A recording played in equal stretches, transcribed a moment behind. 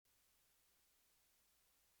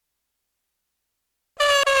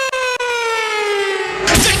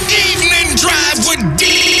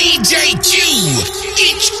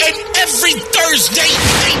every Thursday,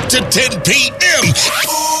 8 to 10 p.m.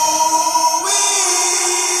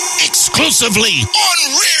 Exclusively on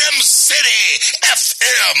Rhythm City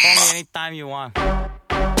FM. Anytime you want.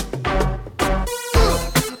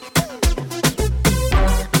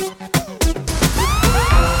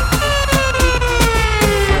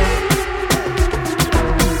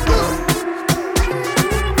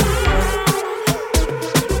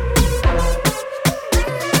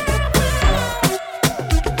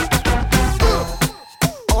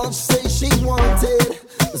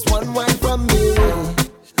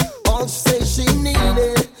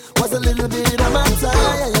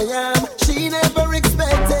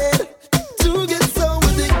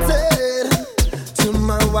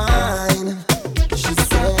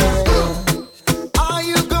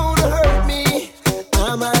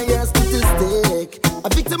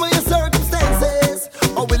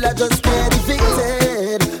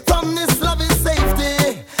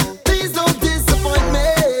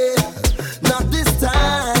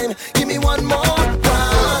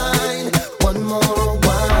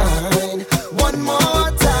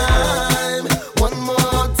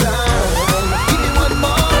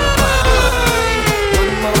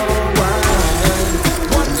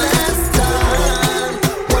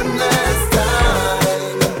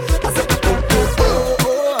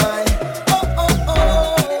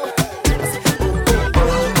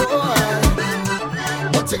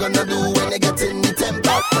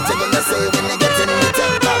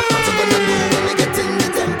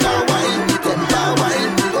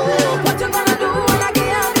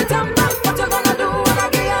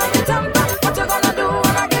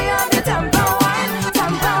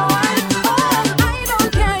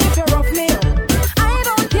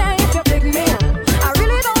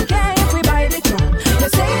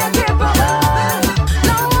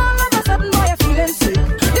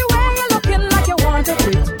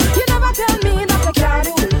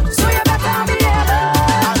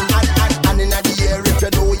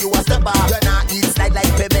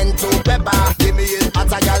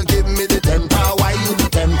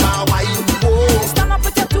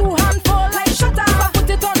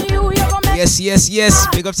 Yes,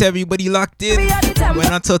 big up to everybody locked in.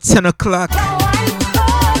 Went until 10 o'clock.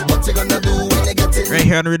 Right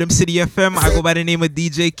here on Rhythm City FM. I go by the name of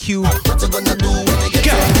DJ Q. Official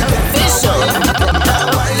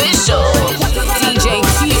DJ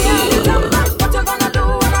Q.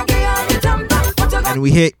 And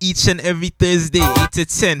we here each and every Thursday, 8 to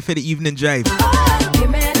 10 for the evening drive.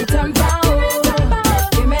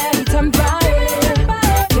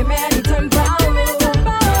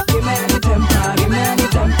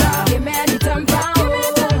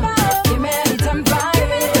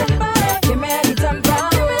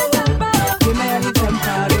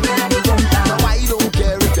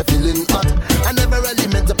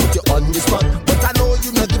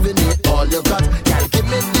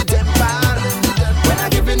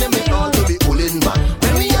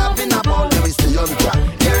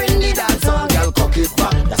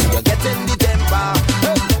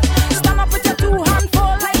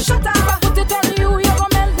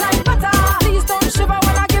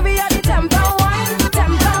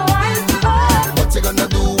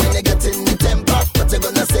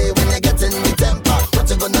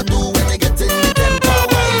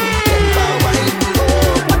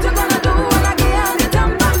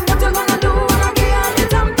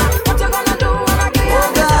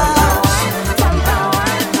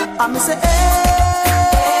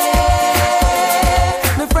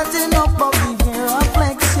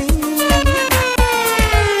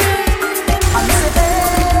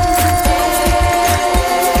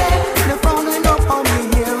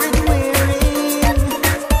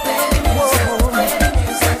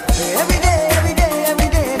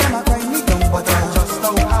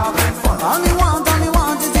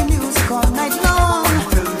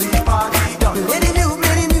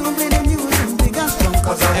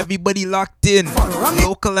 Everybody locked in,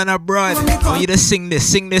 local and abroad. I want you to sing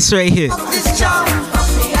this right here.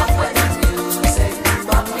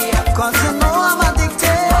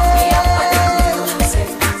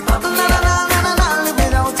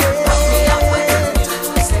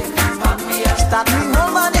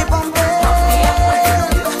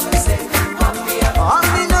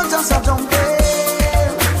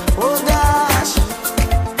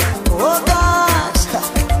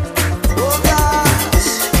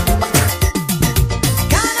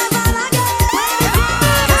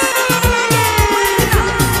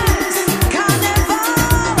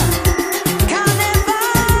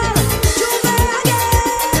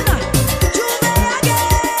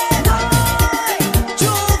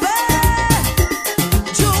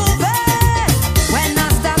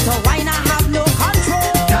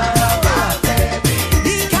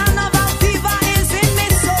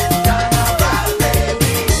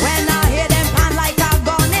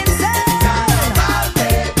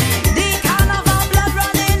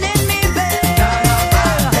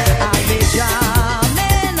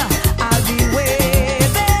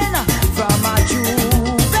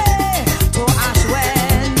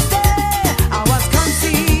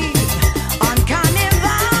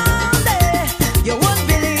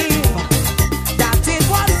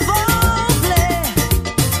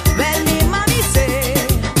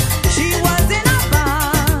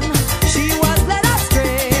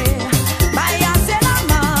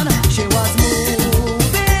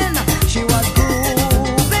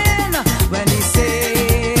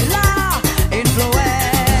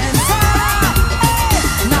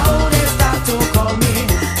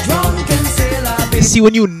 see,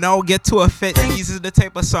 when you now get to a fit, these are the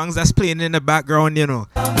type of songs that's playing in the background, you know.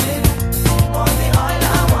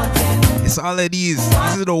 It's all of these.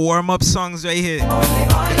 These are the warm-up songs right here.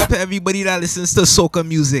 Look up to everybody that listens to soca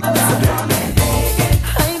music.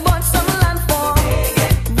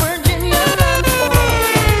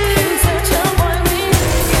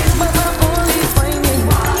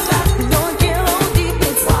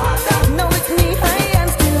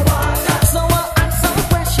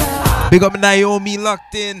 Big up Naomi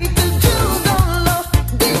locked in. Big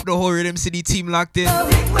up the whole Rhythm City team locked in. All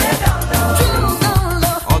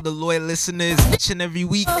the loyal listeners each and every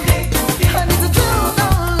week. You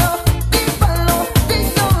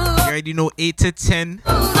already know 8 to 10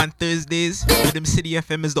 on Thursdays. Rhythm City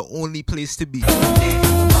FM is the only place to be.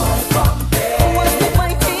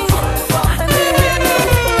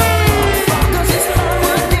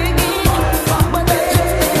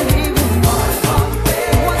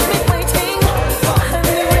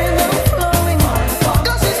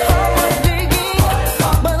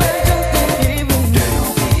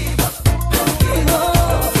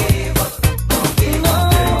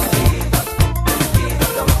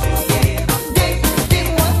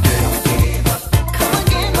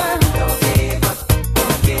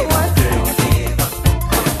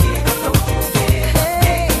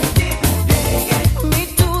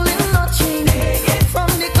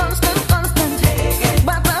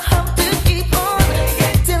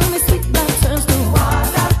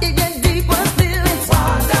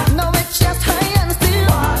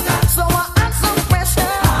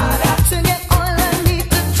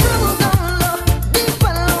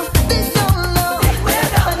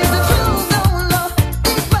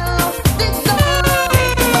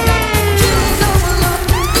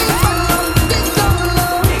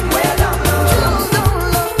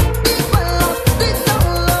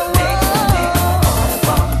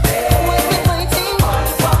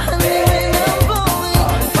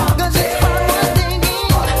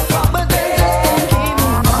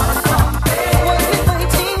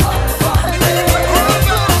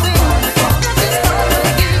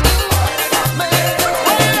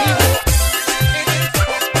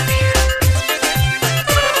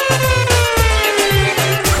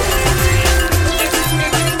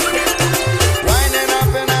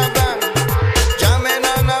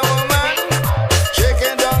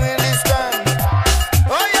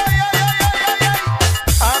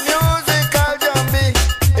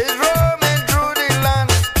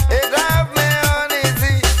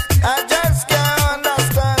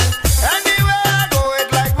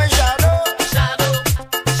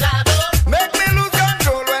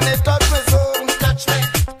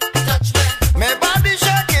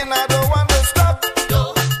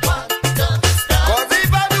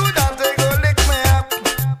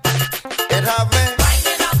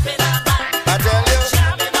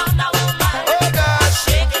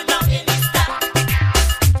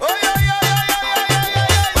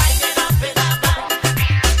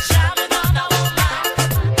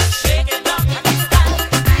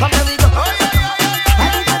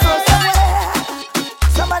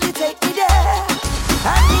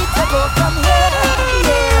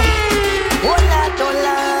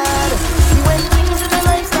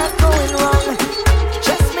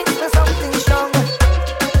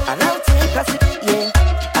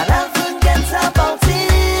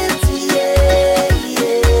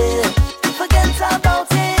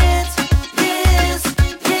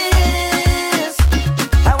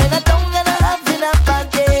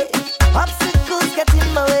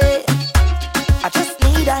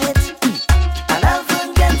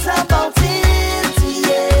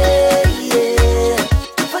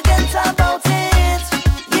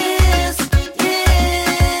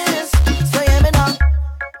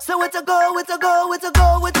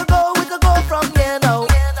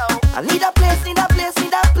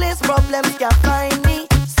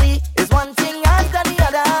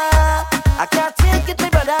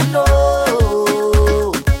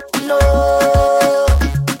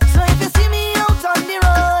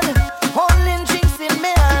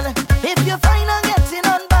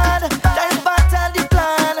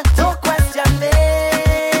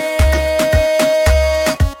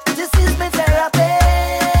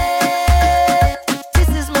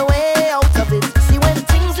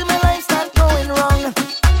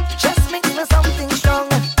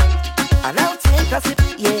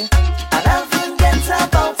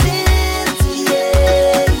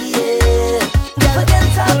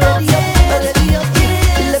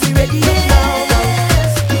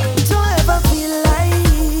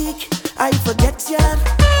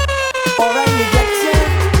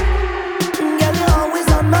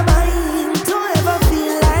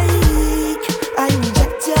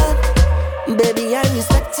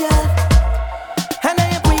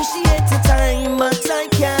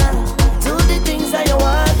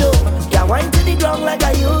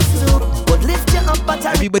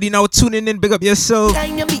 Everybody now tuning in, big up yourself.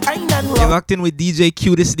 You're locked in with DJ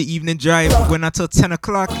Q. This is the evening drive. We're not till 10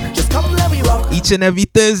 o'clock. Each and every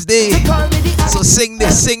Thursday. So sing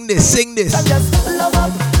this, sing this, sing this. Just love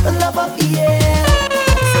up, yeah.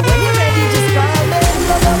 So when you're ready, just call me.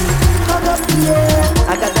 Love up, yeah.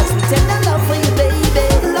 I got that sweet tender love for you, baby.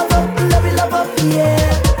 Love up, yeah.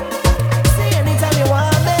 Say anytime you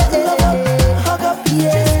want me. Hug up,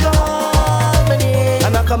 yeah. Just call me.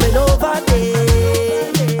 I'm not coming over there.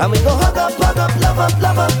 And we go hug up, love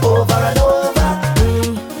up, over and over.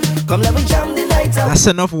 Come let me jam the night out. That's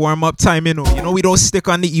enough warm-up time, you know. You know we don't stick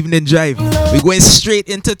on the evening drive. We're going straight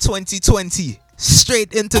into 2020.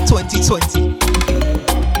 Straight into 2020.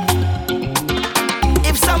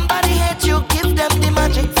 If somebody hate you, give them the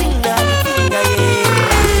magic finger, yeah.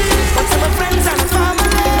 But to my friends and family,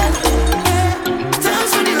 yeah.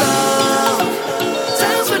 Thanks for the love,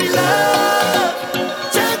 thanks for the love.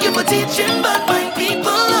 Thank you for teaching bad mind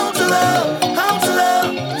people how to love,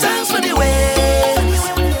 Thanks for the way,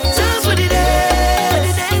 thanks for the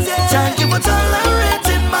days. Thank you for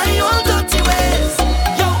tolerating my old dirty ways.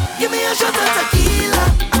 Yo, give me a shot of tequila.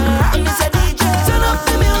 I'm Mr. DJ. Turn up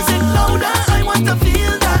the music louder. I want to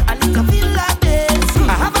feel that. I need to feel like this.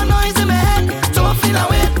 I have a noise in my head, so I feel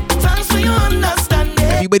away. Thanks for your understanding.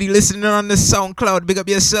 Everybody listening on the SoundCloud, big up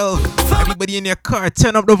yourself. Everybody in your car,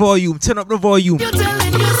 turn up the volume, turn up the volume. You're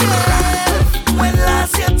telling yourself when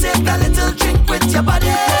last you take a little drink with your body.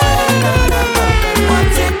 Or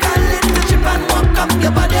take a little chip and walk up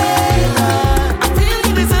your body. I feel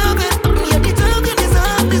you deserve it. You deserve it.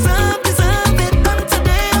 And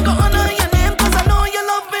today I'm gonna honor your name, cause I know you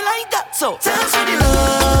love me like that. So thanks for the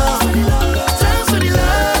love, thanks for the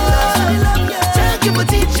love. Thank you for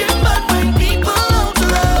teaching bad mind people how to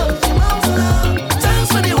love. Thanks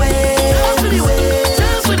for the way,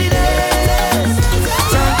 thanks for the days.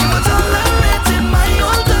 Thank you for tolerating my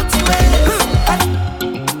old dirty ways.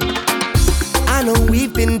 I know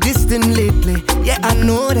we've been distant lately. Yeah, I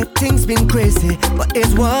know that things been crazy, but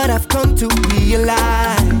it's what I've come to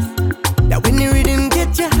realize. That when the rhythm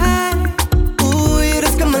get you high, ooh, you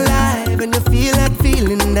just come alive. And you feel that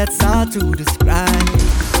feeling that's hard to describe.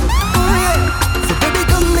 Oh yeah, so baby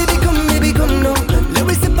come now. Let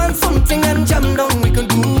me sip on something and jam down. We can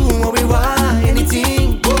do what we want,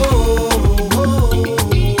 anything.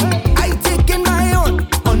 I taking my own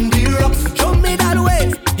on the rocks. Show me that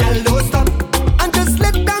way, girl, don't stop. And just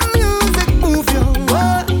let the music move you.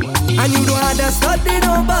 And you don't have to study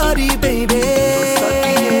nobody, baby.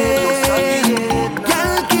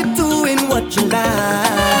 Girl, keep doing what you like.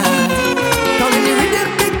 Come in the rhythm,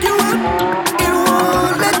 pick you up. It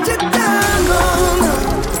won't let you down, no.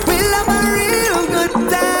 We'll have a real good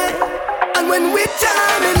time. And when we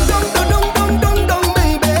jamming, dong,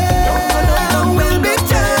 baby. We'll be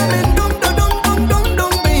jamming, dong,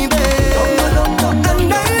 baby.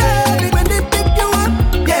 And I love it when they pick you up,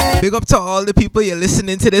 yeah. Big up to all the people you're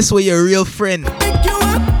listening to this with your real friend. Pick you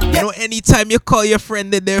up, You know, anytime you call your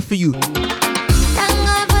friend, they're there for you. Thank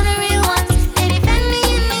God for the real ones. They defend me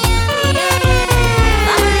in the end.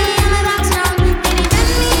 Family in my back strong. They defend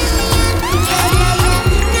me in the end.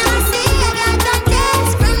 Now I see I got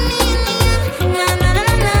contacts from me in the end.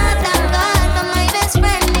 Thank God for my best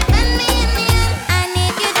friend. Defend me in the end. And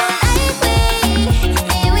if you don't like me,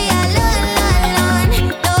 leave we alone.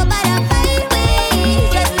 Nobody fight me.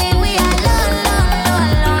 Just leave we alone.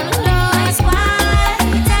 My squad,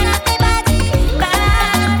 turn up the body,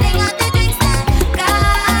 bring out the drinks and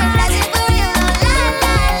God, that's it for you, la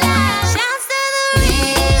la la. Shouts to the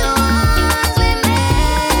real ones with me,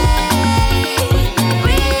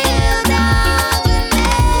 real dogs with me.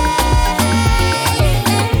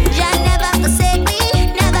 Jah never forsake me,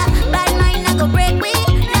 never bad mind not go break me,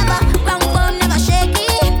 never wrong phone, never shaky,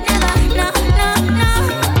 never, no.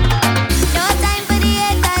 No time for the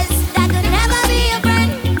haters, that could never be a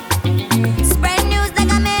friend. Spread news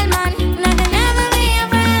like a mailman, that could never be a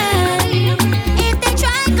friend. If they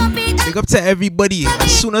try compete, Big up to everybody.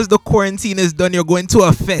 As soon as the quarantine is done, you're going to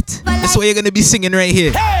a fete. That's what you're going to be singing right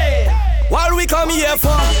here. Hey, what we come here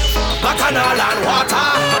for? Bacchanal and water.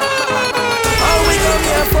 All we come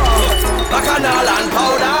here for? Bacchanal and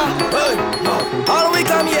powder. All we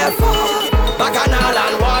come here for? Bacchanal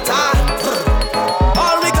and water.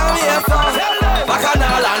 All we come here for?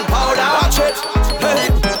 Bacchanal and powder. Watch it.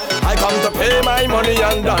 Hey, I come to pay my money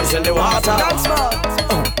and dance in the water. Dance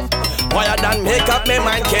why done make up my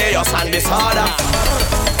mind chaos and disorder.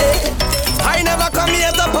 I never come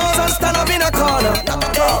here to pose and stand up in a corner.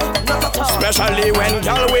 Especially when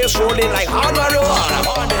girl waist rolling like hard marijuana.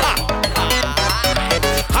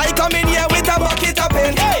 I come in here with a bucket of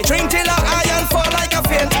paint. Drink till our iron fall like a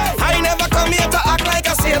fin. I never come here to act like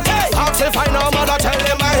a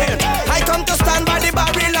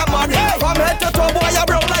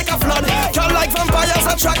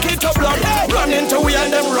track it to blood. Run into we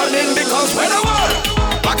and them running because we're the world.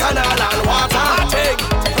 Bacchanal and water. Take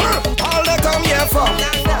all they come here for.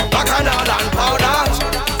 Bacchanal and powder.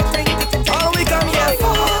 All we come here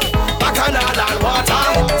for. Bacchanal and water.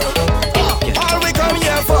 All we come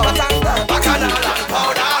here for. Bacchanal and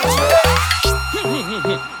powder.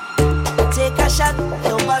 Take a shot,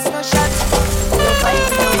 don't bust no shot. Don't fight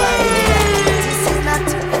with nobody. This is not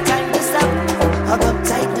the time to stop. Hug up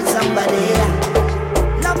tight with somebody.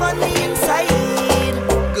 Love on the inside.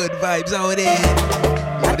 Good vibes out there.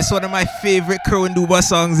 Yo, this is one of my favorite Crow and Duba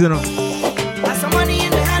songs, you know. Got some money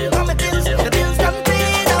in my hand, got my bills. The bills done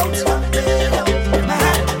paid out. My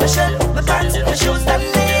hat, my shirt, my pants, my shoes done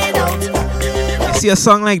laid out. You see a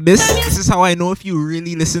song like this? This is how I know if you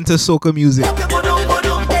really listen to soca music.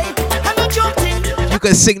 You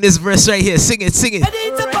can sing this verse right here. Sing it, sing it. Ready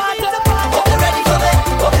to party. Hope you're ready for me.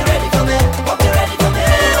 Hope you're ready for me. Hope you're ready for me.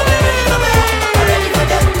 Hope you're ready for me. I'm ready for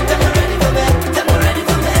them. Them not ready for me. Them not ready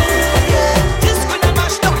for me. Yeah. Just gonna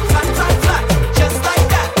mash up flat, flat, flat. Just like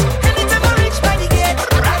that. Anytime I reach by the gate,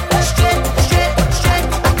 right, straight, straight, straight.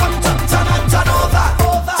 I come to turn on, turn over,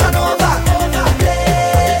 turn over,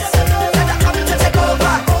 place. And I come to take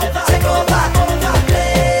over, take over,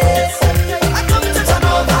 place. I come to turn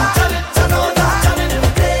over, turn over.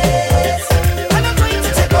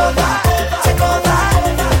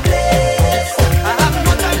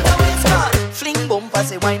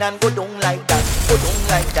 Say wine and go down like that, go down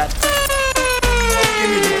like that. Give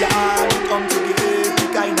me the yard, come to the gate, the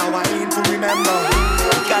kind of wine to remember.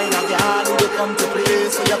 The kind of yard who come to play,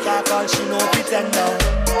 so you can't call she no pretender.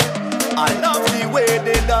 I love the way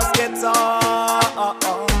they just get on,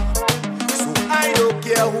 so I don't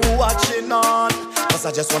care who watching on. Cause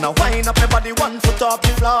I just wanna wind up my body 1 foot off the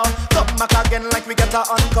floor. Come back again like we get a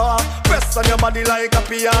encore. Press on your body like a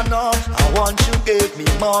piano. I want you give me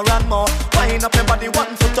more and more. Wind up my body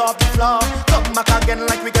 1 foot off the floor. Come back again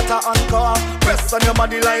like we get a encore. Press on your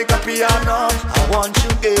body like a piano. I want you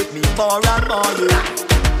give me more and more, yeah.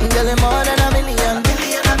 Girl, you're more than a million.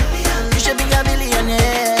 You should be a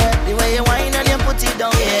billionaire. The way you whine and you put it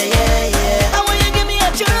down, yeah, yeah, yeah. I want you give me a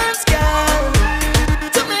chance, girl,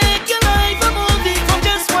 to make your life a movie from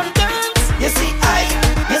just one dance. You see, I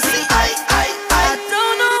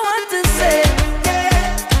don't know what to say.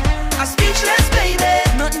 Yeah, I'm speechless, baby.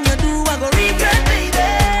 Nothing you do, I go regret, baby.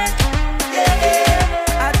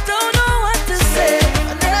 Yeah, I don't know what to say.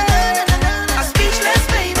 I'm speechless,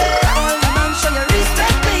 baby. All the man show you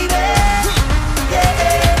respect, baby.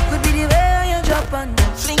 Yeah, could be the way you drop on them.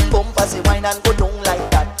 Fling bumper, say wine and go down like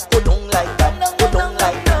that. Go down like that. Go down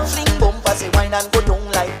like that. Fling bumper, say wine and go down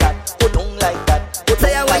like that. Go down like that.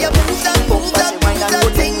 Say I want you move that, move that, move that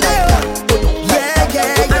thing there. Yeah,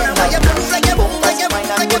 yeah, yeah. I want you move like you move, like you move,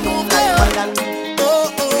 like you move there. Oh,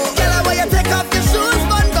 oh. Girl, I want you take off your shoes,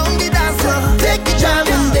 run down the dance floor. Take the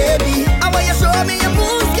jamming, baby. I want you show me your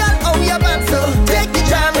moves, girl, how you bounce so. Take the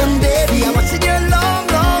jamming, baby. I want you there long,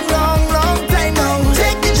 long, long, long time now.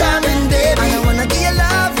 Take the jamming, baby. I wanna give you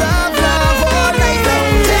love, love, love all night long.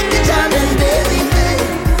 Take the jamming, baby.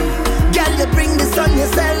 Girl, you bring this on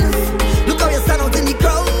yourself. Look how you stand out in the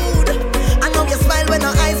crowd. I know you smile when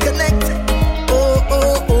our eyes connect. Oh,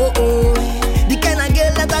 oh, oh, oh. The kind of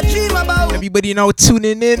girl that I dream about. Everybody now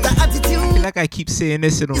tuning in. The attitude. I feel like I keep saying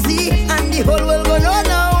this, you know. See, and the whole world gonna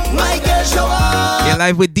know. My girl, show up. You're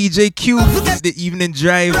live with DJ Q. It's the evening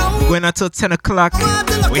drive. We're going until 10 o'clock.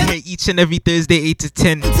 We're here each and every Thursday, 8 to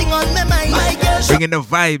 10. Thing on my mind. My girl, show Bringing the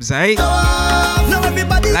vibes, alright? up. Now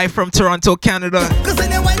everybody. Live from Toronto, Canada, Cause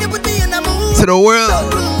when you whine, you put me in a mood. to the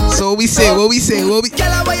world. So what we say, what we say, what we...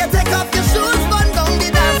 Girl, I want you take off your shoes, run down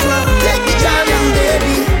the dance floor. Take the jamming,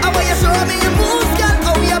 baby. I want you show me your moves, girl,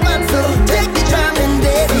 how you bounce so. Take the jamming,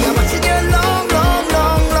 baby. I want you there long, long,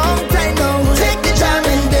 long, long time now. Take the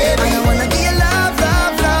jamming, baby. I wanna give you love,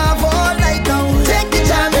 love, love all night now. Take the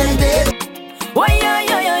jamming, baby. Oh yeah,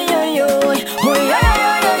 yeah, yeah, yeah, yeah. Oh yeah,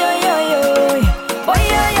 yeah, yeah, yeah, yeah, yeah. Oh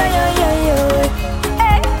yeah, yeah, yeah, yeah, yeah.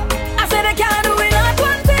 Hey, I said I can't do it not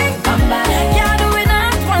one thing. Come back. Can't do it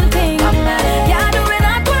not one thing. Come back. Can't do it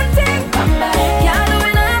not one thing. Come back. Can't do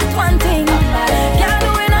it not one thing. Come back. Can't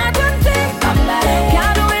do it not one thing. Come back. Can't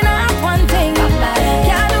do it not one thing. Come back.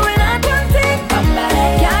 Can't do it not one thing. Come back.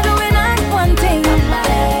 Can't do it not one thing. Come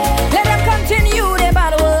back. Let them continue their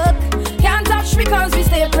bad work. Can't touch me cause we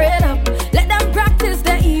stay prayed up. Let them practice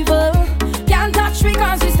their evil. Can't touch me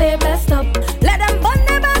cause we stay blessed up. Let them burn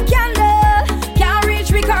their back candle. Can't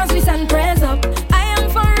reach me cause we send prayers up. I am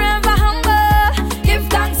forever humble. Give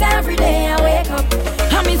thanks every day I wake up.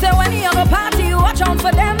 And me say when you have a party, watch out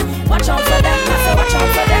for them. Watch out for them. I say watch out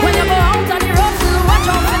for them. When you go out on the road, watch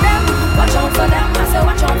out for them. Watch out for them. I say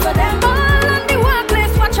watch out for them. All on the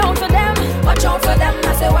workplace,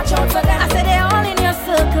 watch out for them. I say they all in your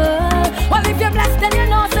circle. Well, if you're blessed, then you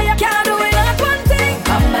know, so you can't do it not one thing.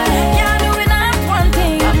 Can't do it not one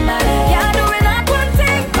thing. Can't do it not one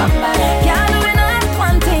thing. Can't do it not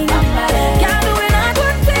one thing. Can't do it not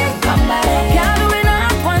one thing. Can't do it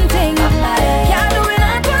not one thing. Can't do it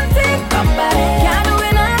not one thing. Can't do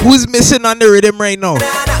it not. Who's missing on the rhythm right now?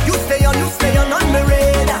 You stay on the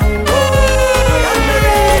radar. Oh, on the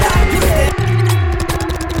radar. You stay.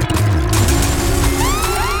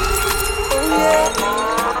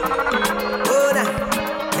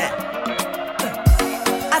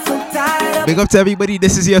 I'm so tired Big up to everybody.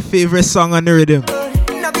 This is your favorite song on the rhythm.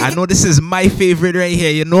 I know this is my favorite right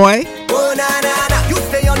here. You know why? Oh, na na na. You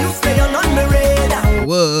stay on the radar.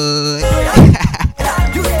 What?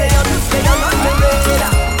 You stay on the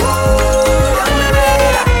radar. Oh, on the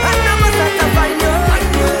radar. I never start to find you.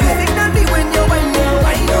 You signal me when you wind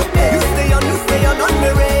up. You stay on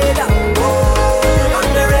the radar. Oh, on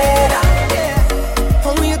the radar. Yeah.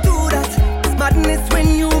 How you do that? It's madness when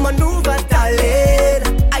you maneuver, darling.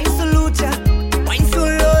 I salute ya. Wine so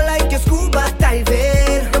low like a scuba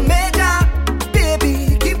diving. The major,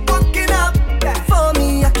 baby, keep walking up. For me,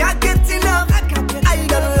 I can't get enough. I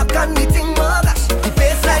don't look on the thing, oh gosh. The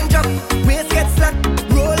baseline drop, waist gets slack.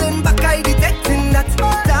 Rolling back, I detecting that.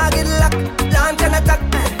 Target lock, launch and attack.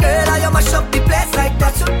 Girl, I mash up the place like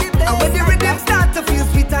that. And when the rhythm start to feel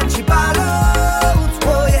sweet and she ball out,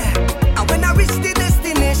 oh yeah. And when I reach the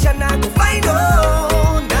destination, I go find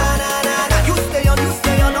out. Na na na na. You stay on the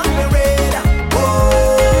radar.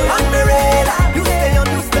 Oh, on the radar. You stay on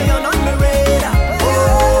the radar.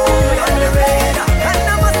 Oh, on the radar. And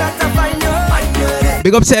I must start to find you.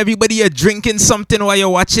 Big up to everybody. You're drinking something while you're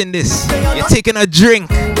watching this. You're taking a drink.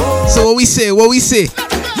 So what we say?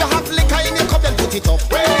 You have liquor in your cup and put it up.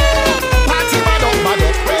 Party bad up.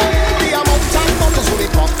 The amount of bottles will be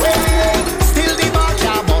pop. Still the bar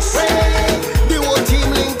can't bust. The whole team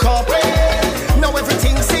link up. Now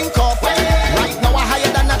everything sync up. Right now we're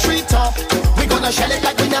higher than a treetop. We gonna shell it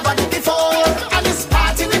like we never did before. And this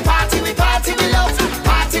party we love. Party we love.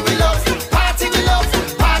 Party we love.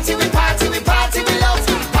 Party we love.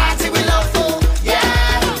 Party we love. Oh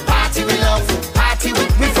yeah. Party we love. Party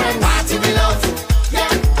with me friends. Party we love. Yeah.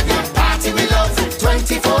 Party we love.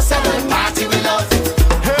 24/7. Party we love.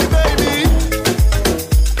 Hey baby,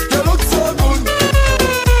 you look so good.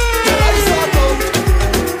 Your life so good.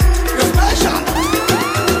 You're special.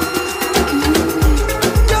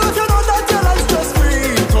 Girl, if you know that your life's just free,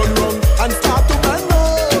 turn round and start to bend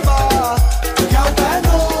over. Girl, bend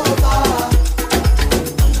over.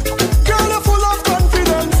 Girl, you're full of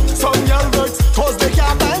confidence. Some girl vex 'cause they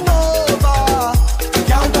can't bend over.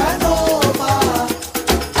 Girl, bend over.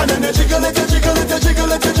 And then they jiggle it.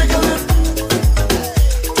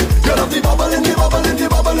 Girl, of the bubbling.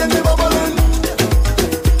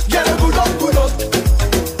 Yeah, you good up.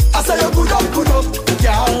 I say you good up.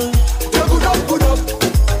 Girl, you good up.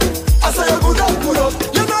 I say you good up.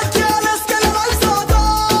 You're not careless, girl, your life's so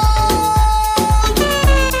dope.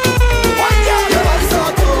 One girl, your life's so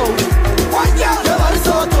dope. One girl, your life's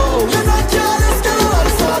so dope. You're not careless, girl, your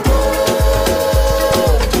life's so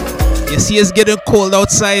dope. You see, it's getting cold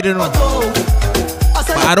outside, you know. I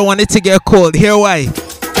say But I don't want it to get cold. Here why? I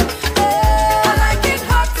like it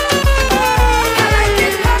hot. I like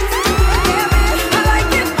it hot. I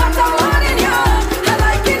like it hot. I want it, yeah. I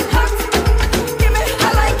like it hot. Give me. I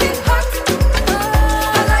like it hot.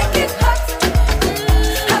 I like it hot.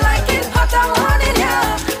 I like it hot. I want it,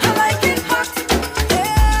 yeah. I like it hot.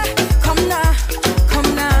 Yeah. Come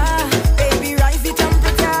now, baby, rise the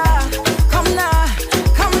temperature. Come now,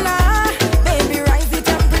 baby, rise the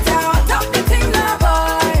temperature. Hot up the thing now,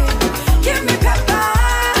 boy. Give me pepper.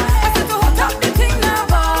 I said to hot up the thing now,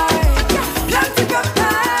 boy. Plenty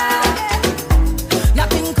pepper.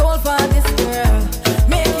 Nothing cold for this girl.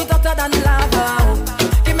 Make it hotter than lava.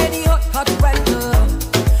 Give me the hot weather.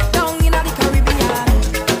 Down in the Caribbean.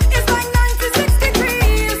 It's like 96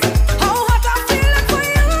 degrees. How hot I feeling for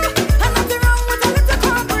you. And nothing wrong with a little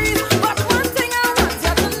cold breeze. But one thing I want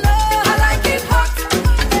you to know. I like it hot.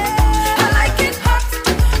 I like it hot.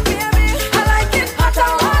 Baby, I like it hot. I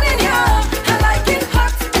want it, yeah. I like it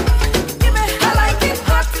hot. Give me. I like it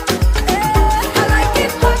hot. I like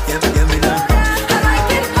it hot. I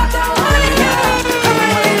like it hot. I want it, yeah.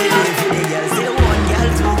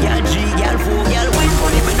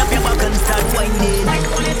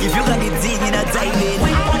 If you got it deep in a timing,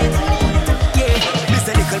 yeah, this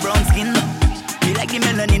a little brown skin. You like the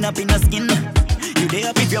melanin up in your skin. You day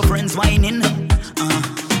up if your friends whining.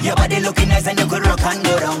 Your body looking nice and you could rock and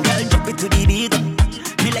go down. Girl, drop it to the beat.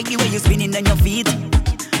 Me like the way you spinning on your feet.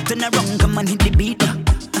 Turn around, come and hit the beat.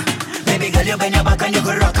 Baby girl, you bend your back and you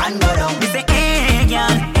could rock and go down. Me say, hey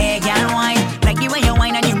girl, wine. Like the way you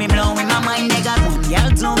wine and you me blowing my mind. They got 1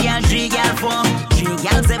 girl, 2 girl, 3 girl, 4, 3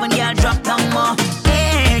 girl, 7 girl, drop down more.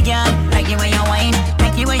 Hey girl, like the way you wine.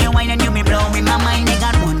 Like the way you wine and you me blowing my mind. They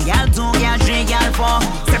got 1 girl, 2 girl, 3 girl, 4,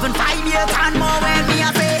 7, 5 years and more. When me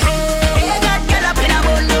I say, hey girl up in a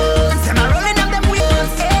bundle. Say me rolling up them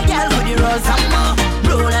wheels. Hey girl, could you roll some more?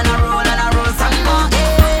 Roll and a roll and a roll some more.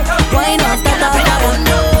 Why not start a fire?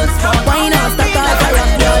 Why not start a fire,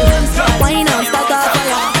 girl? Why not start a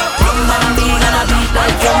fire? Bam bam big and a beat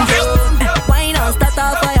like drum drum. Why not start a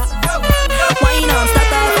fire? Why not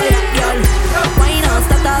start a fire, girl? Why not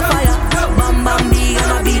start a fire? Bam bam big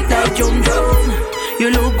and a beat like drum drum. You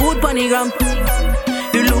look good on the gram.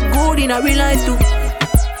 You look good in a real life too.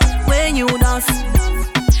 When you dance,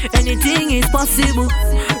 anything is possible.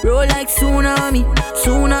 Roll like tsunami,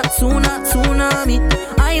 tsunami.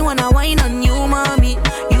 I wanna wine on you, mommy.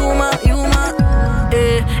 You ma.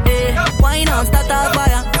 Wine on start a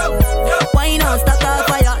fire. Wine on start a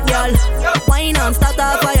fire, girl. Wine on start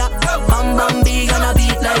a fire. Bam bam big and a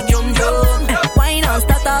beat like drum drum. Wine on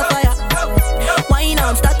start a fire. Wine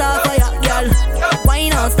on start a fire, girl.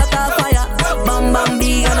 Wine on start a fire. Bam bam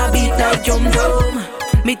big and a beat like drum drum.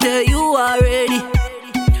 Me tell you already.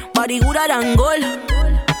 Body gooder than gold.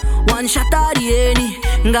 One shot of the any.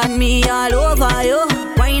 Got me all over you.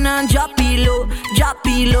 Wine and drop it low.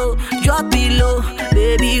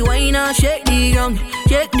 Baby, wine and shake the ground.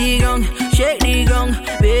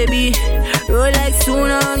 Baby, roll like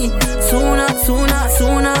tsunami.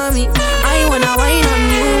 I wanna wine on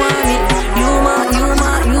you, mommy.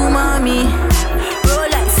 You mommy. Roll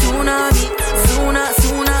like tsunami.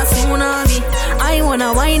 I wanna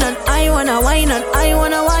wine.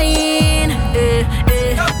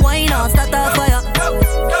 Wine on start a fire.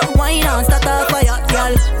 Wine on start a fire,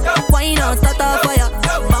 girl. Wine on start a fire.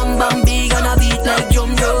 Bam bam big and a beat like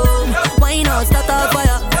drum drum. Wine on start a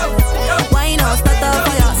fire. Wine on start a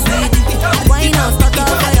fire, sweetie. Wine on start a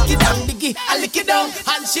fire. I lick it down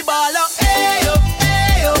and she ball up. Ayo,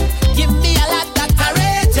 ayo. Give me a lot that I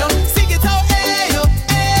rate you. Sing it out, ayo,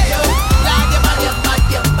 ayo. Like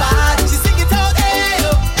your bad. She sing it out,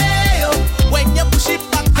 ayo, ayo. When you push it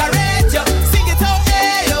back, I rate you. Sing it out,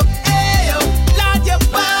 ayo, ayo. Like your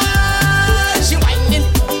bad. She whining,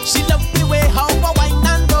 she love the way how I whine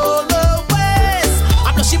and roll her waist. I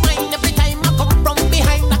know she whine every time I come from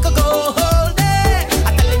behind like a go hold it.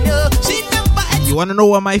 I'm telling you, she never. You wanna know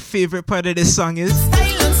what my favorite part of this song is?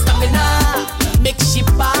 Make she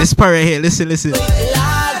bad. This part right here, listen.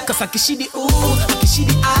 Cause I kiss she the ooh, I kiss she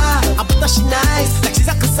the ah. I put her she nice, like she's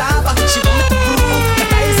a cassava. She want me to prove that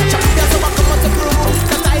I is a champion, so I come out to prove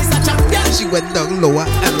that I is a champion. She went down lower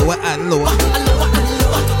and lower and lower. And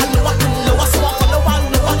lower, so I follow and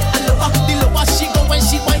lower. The lower she go when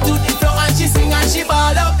she point to the floor and she sing and she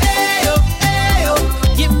ball up. Ayo, ayo,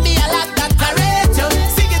 give me a lot that I rate you.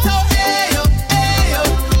 Sing it out, ayo, ayo.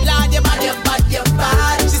 Lord, you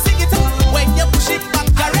bad. She sing it out when you push it back,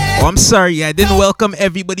 I rate. Oh, I'm sorry, I didn't welcome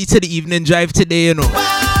everybody to the evening drive today, you know.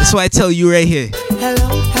 That's why I tell you right here. Hello.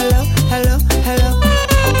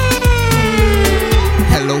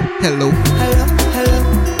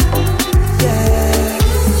 Yeah.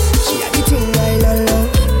 She had the thing I love.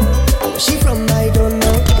 Where she from, I don't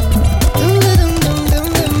know.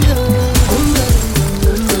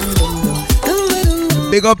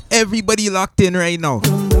 Big up everybody locked in right now.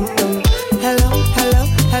 Hello.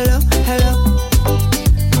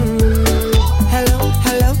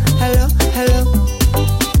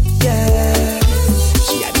 Yeah.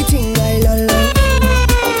 She had the thing I love.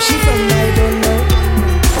 Where she from, I don't know.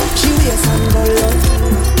 She wears and go low.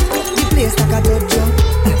 The place like a dojo.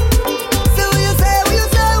 So what you say?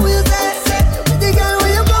 The girl,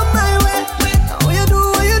 when you come my way, what you do?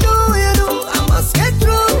 I must get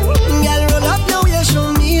through. Girl, roll up now, you show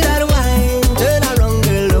me that wine. Turn around,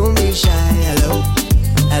 girl, don't be shy. Hello.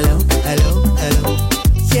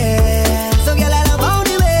 Yeah. So girl, I love how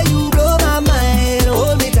the way you blow my mind.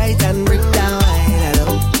 Hold me tight and bring down wine. Hello.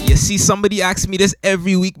 You see, somebody asks me this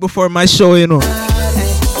every week before my show, you know.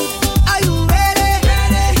 Are you ready?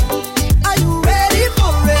 Are you ready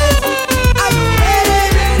for it? Are you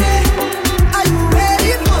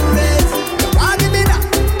ready for it? Give me that.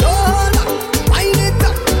 Hold up. Wind it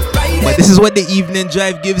up. Ride But it. this is what the evening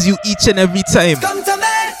drive gives you each and every time. Come to me.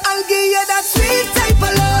 I'll give you that sweet type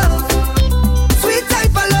of love.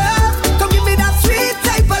 Come give me that sweet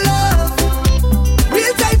type of love.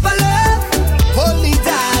 Real type of love. Hold me,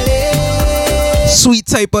 darling. Sweet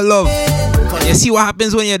type of love. You see what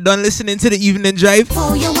happens when you're done listening to the evening drive?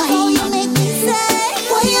 Oh, you wine, you make me say,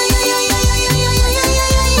 oh, I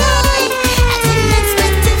didn't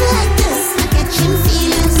expect it like this.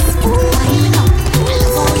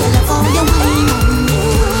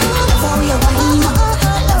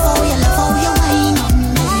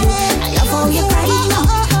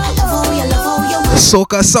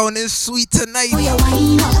 Soca sounding sweet tonight.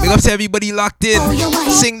 Big up to everybody locked in.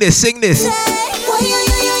 Sing this, sing this.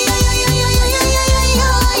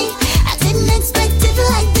 I didn't expect it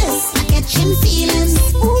like this. I catching feelings.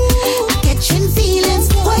 I catching feelings.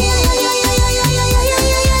 I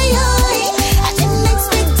didn't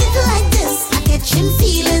expect it like this. I catching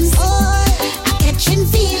feelings. I catching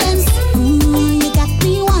feelings. You got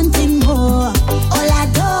me wanting more. All I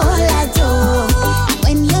do. And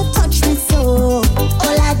when you touch me so,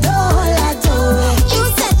 all I do. You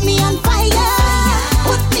set me on fire.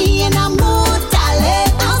 Put me in a mood,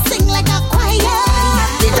 darling. I'll sing like a choir.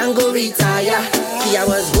 The Django retire. See, I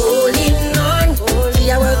was holding on.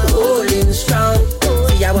 See, I was holding strong.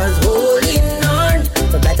 See, I was holding on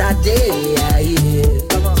for better day.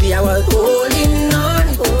 See, I was holding on.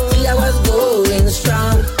 See, I was going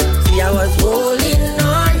strong. See, I was holding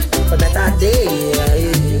on for better day.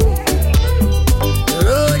 The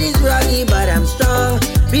road is rocky, but I'm strong.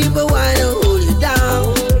 People wanna hold you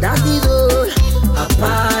down. That is all a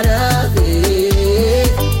part of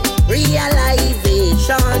it.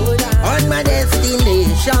 Realization on my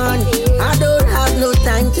destination. I don't have no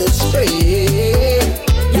time to stray.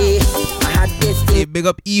 Yeah, I had this Hey, thing. big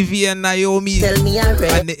up Evie and Naomi Tell me I on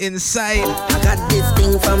read. the inside. I got this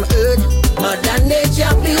thing from Earth. Mother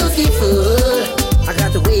Nature beautiful. I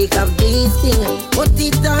got to wake up this thing. Put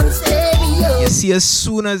it on stereo. You see, as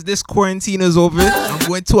soon as this quarantine is over, I'm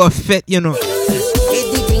going to a fete, you know.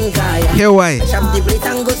 Hit the thing fire. Hear why? Sham the plate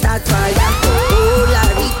and go start fire. Oh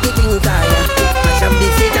Lord, hit the thing fire. Sham the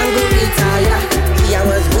plate and go retire. See, I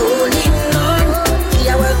was holding on. See,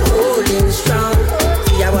 I was holding strong.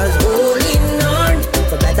 See, I was holding on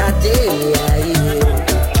for better day.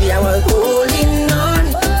 See, I was holding on.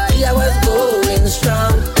 See, I was going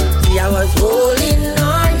strong. See, I was holding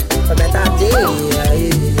on for better day.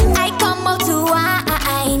 I come out to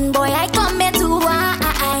wine, boy. I come here to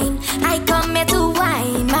wine. I come here to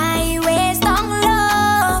wine. My waist down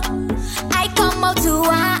low. I come out to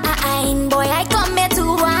wine, boy. I come here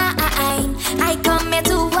to wine. I come here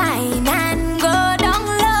to wine and go down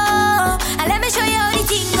low. And let me show you how the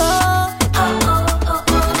thing go.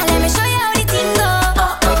 And let me show you how the thing go.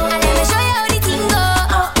 And let me show you how the thing go.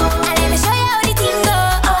 And let me show you how the thing go.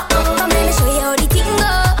 Come let me show you how the thing go.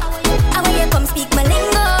 And when you come speak my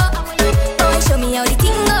lingo, boy, show me how the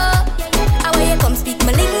thing go. And when you come speak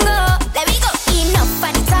my lingo, let me go. Enough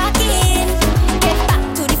for the talking, get back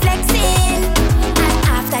to the flexing. And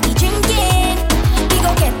after the drinking, we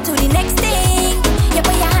go get to the next thing. You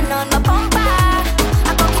put your hand on my bumper, I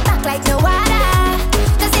cock it back like no water.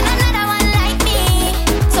 Cause you another one like me,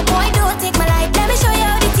 so boy don't take my life. Let me show you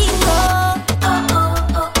how the thing go.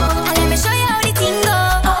 And let me show you how the thing go.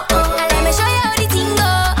 And let me show you how the thing go.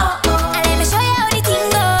 And let me show you how the thing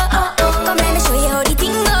go. Come let me show you how the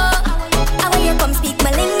thing go. And when you come speak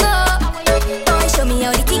my lingo, boy show me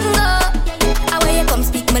how the thing go. And when you come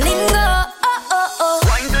speak my lingo,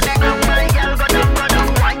 Wine to the ground, my girl, go down, go down.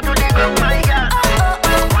 Wine to the ground, my girl.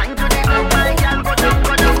 Wine to the ground, my girl, go down,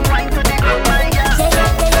 go down. Wine to the ground, my girl.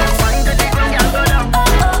 Wine to the ground, girl, go down.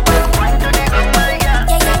 Wine to the ground, my girl.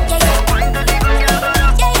 Wine to the ground, girl, go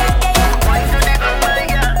down. Wine to the ground, my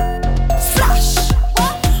girl. Flash,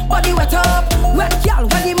 body wet up, wet girl,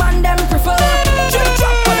 when the man them prefer. Drip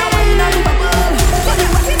drop on a wine and bubble, body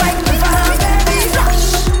wet like river, baby. Flash,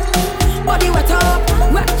 body wet up,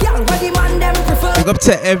 wet girl, when the man them prefer. Big up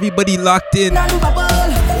to everybody locked in And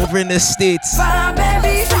bubble, over in the States.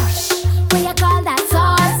 baby. Flash, what you call that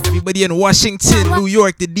sauce? Everybody in Washington, New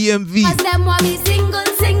York, the DMV. Cause them want me single.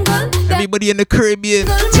 Everybody in the Caribbean,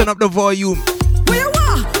 turn up the volume. where you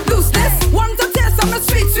are? Loose this, want to taste some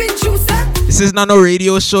sweet, sweet juice. This is not no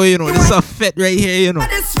radio show, you know. This is a fete right here, you know.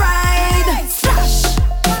 This ride, flash,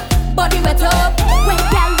 Body wet up, wet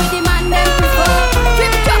girl with the man them prefer.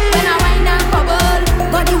 Drip drop when I wine and bubble.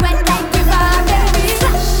 Body wet like river, baby.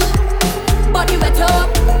 Flash. Body wet up,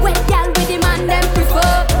 wet girl with the man them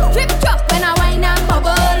prefer. Drip drop when I wine and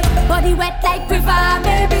bubble. Body wet like river,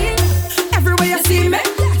 baby. everywhere you see me,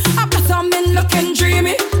 I blossom in looking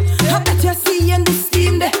dreamy. I bet you see in the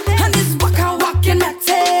steam there, and this walking that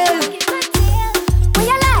tail. What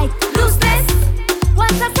you like? Looseness?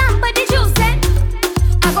 Want some somebody juicing?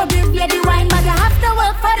 I go give you the wine, but you have to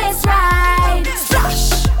work for this ride.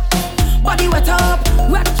 Flash, body wet up,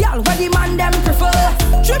 wet girl, where the man them prefer.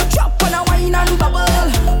 Drip drop on a wine and bubble,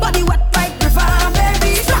 body wet like river,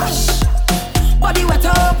 baby. Flash, body wet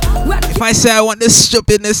up, wet. If I say I want this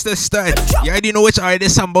stupidness to start, you already know which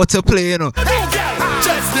artist I'm about to play, you know.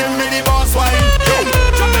 Just give me the boss wine. Yo,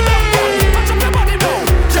 drop it down, boy. Drop your body down.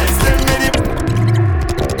 Just give me the.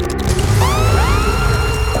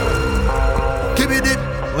 Give me the.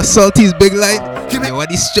 What's Salty's big line? Hey,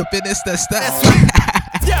 what is stupidness that stuff?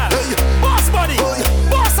 Yeah, boss body,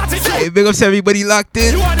 boss attitude. Hey, big ups to everybody locked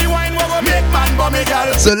in. You want the wine, we go make man bummy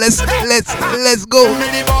girl. So let's go. Give me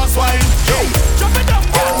the boss wine. Hey, jump it down,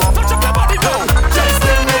 girl. Touch up your body down. Just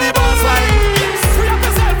give me the boss wine. Yes, free up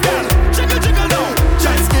yourself, girl. Jiggle, jiggle down.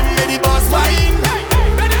 Just give me the boss wine. Hey,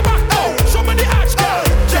 bend your back down. Show me the arch, girl.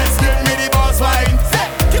 Just give me the boss wine. Hey,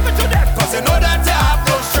 give it to them, 'cause you know that you have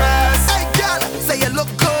no stress. Hey girl, say you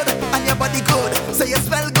look good and your body good. Say you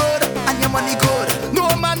smell good and your money good. No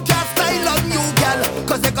man can style on you, girl,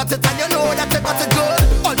 'cause you got it and you know that you got it good.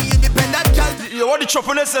 All the independent girl, You want the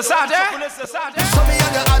choppiness inside, eh? show me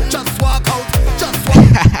on your hand, just walk out, just walk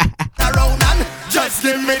around and Just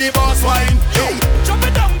give me the boss wine. Hey, jump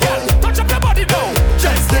it down, girl. Touch up your body down.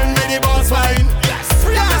 Just give me the boss wine. Yes,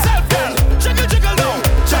 free up yourself, girl. Jiggle, jiggle down.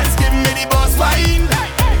 Just give me the boss wine. Hey,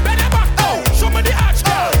 hey, bend your back down. Show me the arch,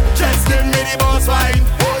 girl. Just give me the boss wine.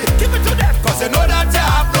 Hey, give it to them, 'cause you know that you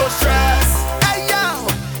have no stress. hey yo,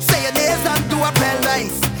 say your nails and do a pen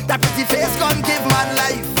nice. That pretty face gon' give man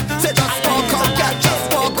life. Say just walk out, girl, just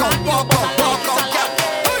walk out, girl.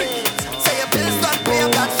 Hey, say your bills don't pay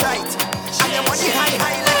up, that's right. And your money high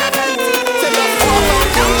like a kite. Say just walk out,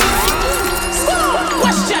 girl.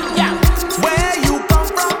 Question, yeah. Where you come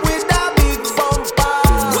from with that big bumper?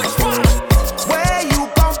 Which one? Where you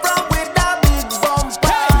come from with that big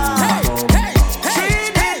bumper?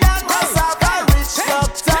 Treated that was a rich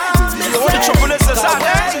doctor. You want the choppiness inside,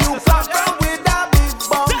 Where eh? you come from with that big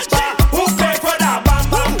bumper? Who paid for that bam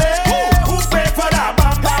bam day? Who paid for that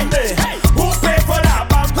bam bam day? Who paid for that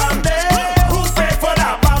bam bam day? Who paid for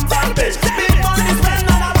that bam bam day? Big money spent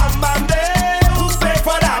on a bam bam day. Who paid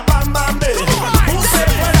for that bam bam day? Who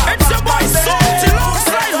paid for that? It's your boy Salty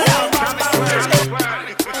alongside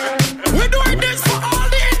We're doing this for all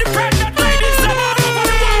the independent ladies all over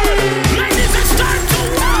the world. Ladies, it's time to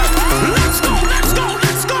work. Let's go, let's go,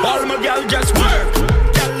 let's go. All my girl just work.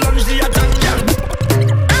 Girl lunge the attack, girl.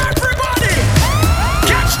 Everybody,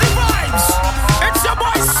 catch the vibes. It's your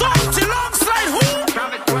boy Salty alongside who?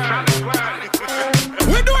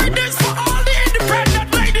 We're doing this for all the independent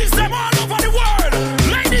ladies all over the world.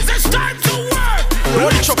 Ladies, it's time to work.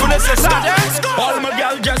 Let's go, let's go. All my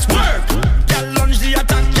girl just work. Girl lunge the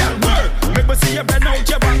attack, girl work. Make me see you bend out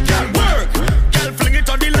your back, girl work. Girl fling it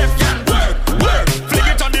on the left, girl work. Work, fling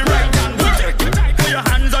it on the right, girl work. Put your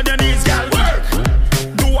hands on your knees, girl work.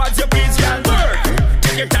 Do what you please, girl work.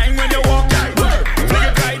 Take your time when you walk, girl work. Fling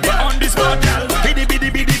it right there on the spot, girl. Bidi bidi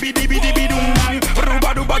bidi bidi bidi bidi dum dum.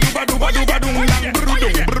 Ruba duba duba duba duba dum dum.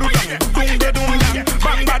 Brudum brudum dum de dum dum.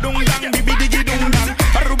 Bang ba dum dum. Bibi digi dum dum.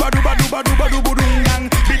 Ruba duba duba duba duba dum dum.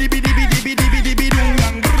 Bidi bidi bidi bidi bidi bidi dum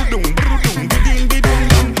dum. Brudum brudum bidi bidi dum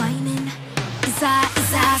dum. Whining is a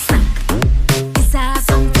snack, is a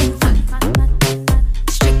something fun.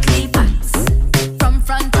 Strictly facts, from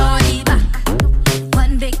front or the back.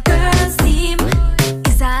 One big girl's team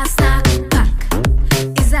is a snack pack,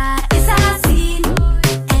 is a scene.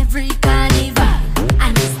 Every carnival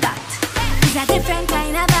and it's that is a different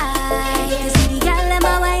kind of vibe. See the girl them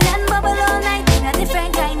a wine and bubble all night in a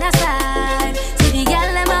different kind of style. See the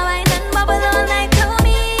girl them a wine and bubble all night. Blow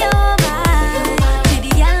me over. See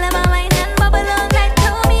the girl them a wine and bubble all night.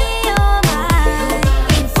 Blow me over.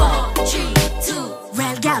 In 4, 3, 2.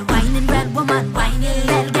 Real girl whining, real woman whining.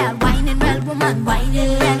 Real girl whining, real woman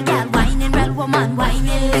whining. Real girl whining, real woman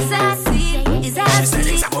whining. Is a scene, is a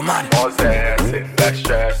scene. More dancing, less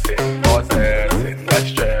stressing. More dancing, less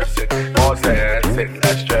stressing. More dancing,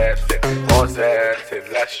 less stressing. More dancing,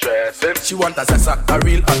 less stressing. She want a zessa, a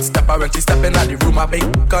real hot stepper. When she step in the room, a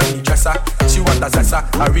big gunny dresser. She want a zessa,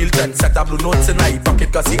 a real trendsetter. Blue notes in her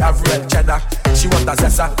pocket 'cause he have real cheddar. She want a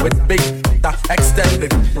zessa with big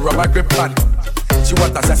extended rubber grip band. She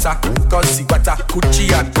want a zessa 'cause she got a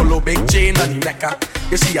Gucci and polo, big chain on the necker.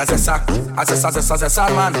 Yeah, she a zessa,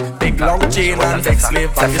 man. Big long chain and big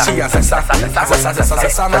sleeve. Yeah, she a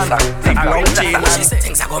zessa man. Big long chain and she say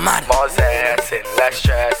things I go mad. More dancing, less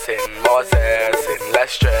stressing. More dancing,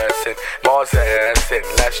 less stressing. More dancing,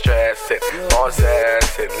 less stressing. More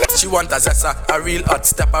dancing, less. She want a zessa, a real hot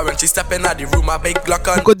stepper. When she step in the room, a big Glock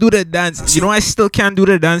on. You could do the dance. You know I still can't do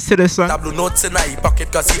the dance to this song. Blue notes in her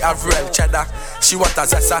pocket 'cause he have real cheddar. She want a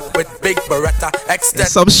zessa with big Beretta extend.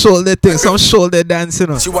 Some shoulder thing, some shoulder dance, you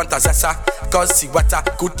know. She want a zessa 'cause she got a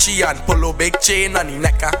Gucci and polo, big chain on the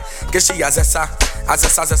necker. Cause she a zessa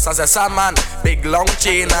man. Big long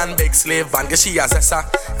chain and big slave van. Cause she a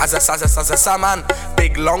zessa man.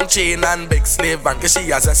 Big long chain and big slave van. Cause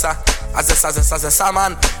she a zessa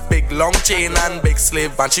man. Big long chain and big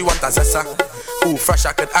slave van. She want a zessa who fresh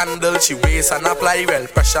I could handle. She weighs and apply well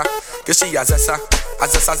pressure. Cause she a zessa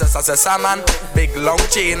As a man, big long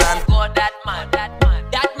chain and God, that man.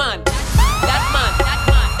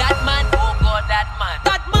 Oh God, that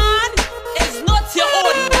man is not your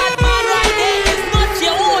own. That man right there is not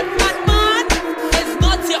your own. That man is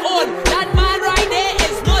not your own. That man right there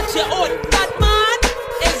is not your own. That man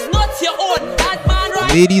is not your own. That man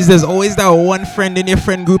right. Ladies, there's always that one friend in your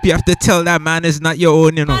friend group you have to tell that man is not your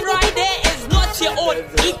own, you know. Man right there is not your own.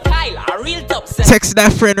 He Kyle, a real top set. Text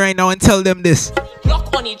that friend right now and tell them this.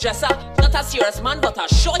 Lock on his dresser, not a serious man, but a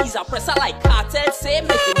sure he's a presser like cartel. Say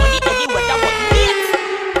making money anywhere that but mate.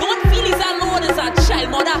 Don't feel he's alone as a child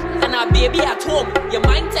mother and a baby at home. Your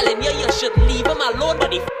mind telling you should leave him alone,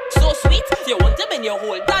 but if so sweet, if you want him in your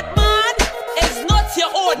hole. That man is not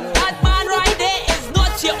your own. That man right there is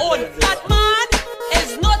not your own. That man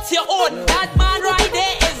is not your own. That man right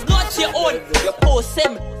there is not your own. You post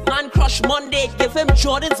him, man crush Monday, give him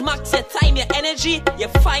Jordan's max, your time, your energy. You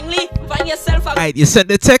finally find yourself a Alright, you sent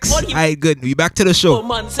the text? Alright, good. We back to the show.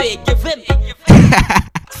 man, so you give him.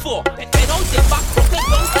 Four. Then out the back, broke it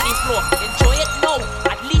down to the floor. Enjoy it now.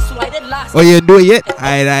 At least why did last. Oh, you do it yet?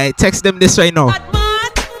 Alright, text them this right now. That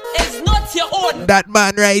man is not your own. That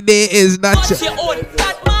man right there is not Not your own.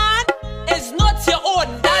 That man is not your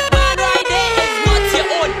own. That man right there is not your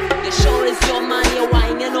own. The sure is your man you're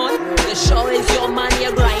whining on. The sure is your man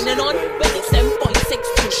you're grinding on. When it's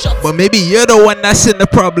 7.62 shots. But maybe you're the one that's in the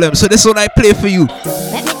problem. So this is what I play for you.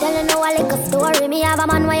 Let me tell you now a little story. Me have a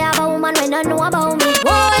man, why have a woman when I know about me.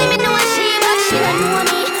 Boy, me know a she, but she don't know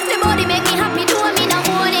me. The body make me happy, do me not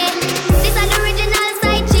own it. This is the original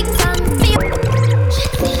side chick song.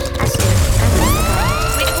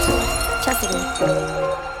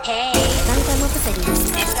 Hey, long time up for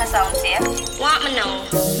this. This no sound safe. Want me now?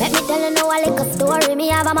 Let me tell you now a little story. Me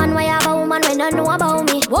have a man, why have a woman when I know about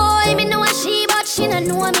me. Boy, me know a she, but she don't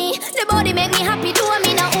know me. The body make me happy, do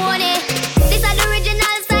me not own it. This is the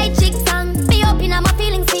original side chick song. Me open up my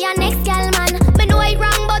feelings for your next girl, man. Me know it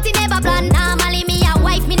wrong, but it never plan. Normally me a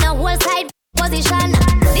wife, me no whole side position.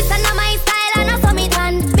 This is not my style and not for me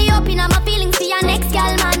done. Me open up my feelings for your next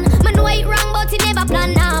girl, man. Me know it wrong, but it never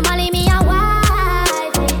plan. Normally me a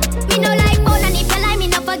wife. Me no like bone, and if you lie, me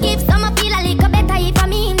no forgive. So me feel a little better if I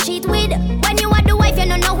mean cheat with. When you are the wife, you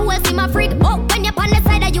don't know who else in my freak. Oh, when you're on the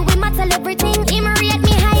side of you, we matter everything. Him rate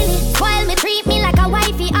me highly, while me treat me like a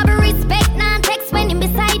wifey. I be respect, nah text when him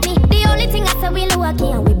beside me. The only thing I say we low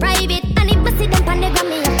key and we private. And if I see them pan, they got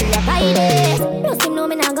me up to avoid it. Plus him know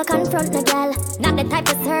me nah go confront no girl. Not the type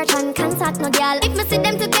to search and contact no girl. If me see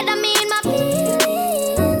them together, me in my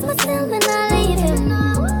feelings, but still me nah leave him.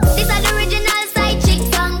 This is the original side chick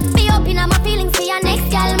song. Me open up my feelings for your next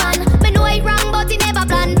girl, man. Me know it wrong, but it never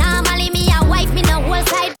plan. Normally me a wife, me no whole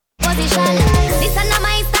side position. This is not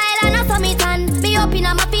my style and not for me tan. Me open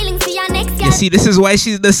up my feelings for your next girl. You see, this is why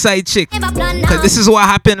she's the side chick. Never plan Because this is what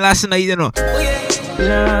happened last night, you know.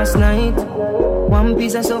 Last night, one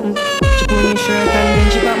piece of something. She pull me shirt and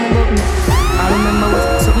then she pop my button. I remember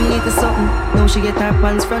what something need to something. Now she get her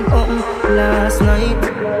pants front open. Last night,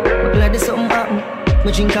 but glad there's something happen.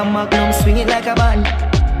 Me drink a magnum, swing it like a band.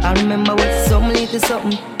 I remember what something need to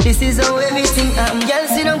something. This is how everything happen. Girl,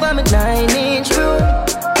 sit down by me 9-inch room.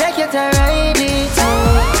 Take your time, ride it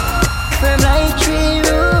out. Firm like tree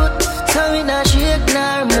root. So we not shake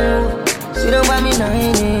nor move. Sit down by me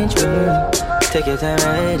 9-inch room. Take your time,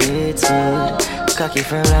 ride it smooth. Cocky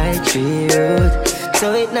from like tree root.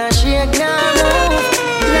 So it not shake nor move.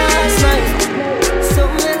 Last night,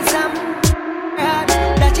 something and something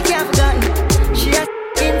that you can't forget. She has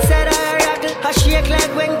inside her rocket. Her shake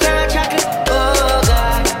like when carrot chocolate. Oh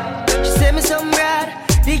God, she say me some rad.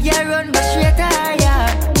 The girl run back straight to her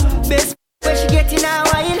yard. Best when she get in her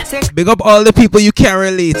wine. Big up all the people you can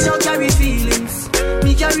relate. Me no carry feelings.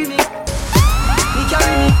 Me carry me. Me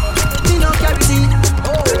carry me. Me no carry seed.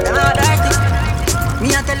 Oh, them all dirty. Me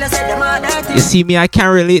a tell you say them all dirty. You see me, I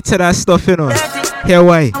can't relate to that stuff, you know. Here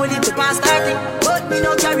why? I will live to past 30, but me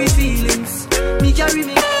no carry feelings. Me carry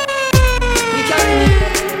me. Me carry me.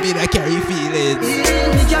 Me that carry feelings.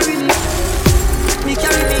 Me carry me. Me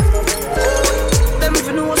carry me. Them if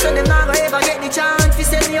you know so them not gonna ever get the chance to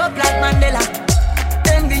set me up like Mandela.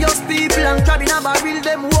 Envious people and crab in a barrel,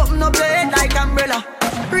 them open up their head like umbrella.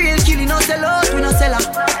 Real killing no sell out, we no sell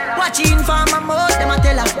her. Watching for my mouth, them a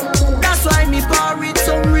tell her. That's why me par with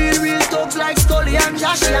some real thugs like Stolly and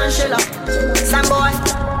Joshy and Shella. Some boy,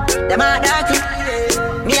 them a dirty.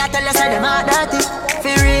 Me a tell you say them a dirty.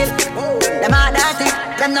 For real, them a dirty.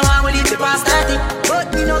 Them no one will live the past 30.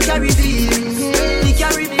 But me no carry feelings. Me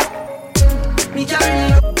carry me. Me carry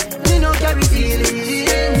me. Me no carry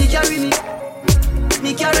feelings. Me carry me.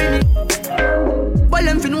 Me carry me. Well,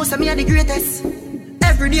 them fi know say me a the greatest.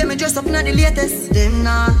 Every day me dress up not the latest. Them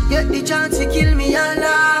nah get the chance to kill me,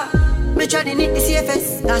 Allah. Me try to knit the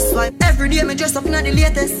safest. That's why every day me dress up not the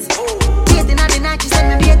latest. Dating at the night, she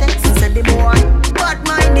send me latex. Said the boy, bad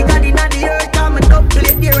mind, the god inna the earth. I'm a double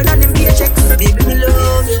it there and all them paychecks. Baby, me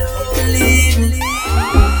love you, believe me.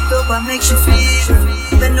 Hope I make you feel.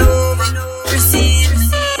 Bend over, receive me.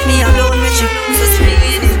 Me alone make you so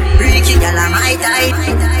sweet. Freaky girl, I'm high tight.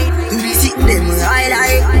 You be sitting them with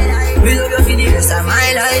highlight. Me love you for the rest of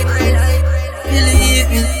my life. Believe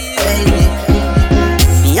me, baby.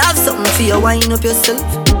 Me have something for you, wind up yourself.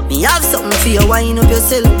 Me have something for you, wind up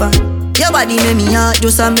yourself. Your body make me heart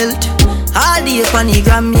just a melt. All the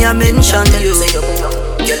panigram me a mention. Tell you say you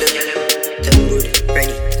yellow, tell good,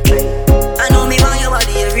 ready. I know me want your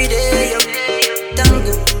body every day. Damn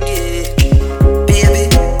good, yeah. Baby,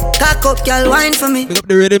 cock up, girl, wine for me. Pick up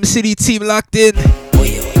the Rhythm City team locked in.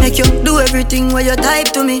 Make you do everything where you type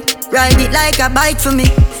to me. Ride it like a bike for me.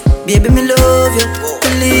 Baby, me love you,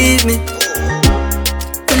 believe me.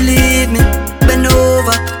 Believe me, bend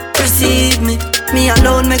over, receive me. Me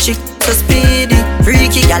alone make she so speedy.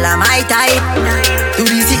 Freaky girl, I'm my type. You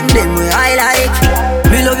be sitting them where I like.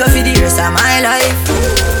 Me love you for the rest of my life.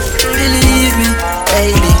 Believe me,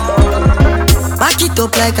 baby. Back it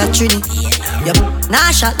up like a trini. Yep, nah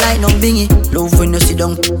shot like no bingy. Love when you sit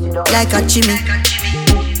down like a chimney.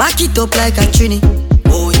 Back it up like a trini.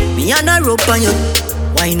 Boy, me and a rope on you.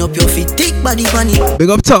 Wind up your feet, thick body funny. Big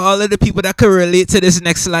up to all of the people that can relate to this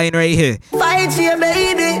next line right here. Fight for your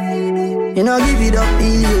baby. You know give it up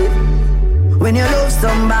easy. When you love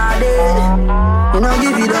somebody, you know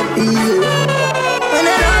give it up easy. When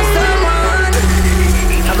you love someone,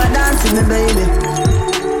 have a dance with me, baby.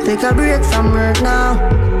 Take a break from work now.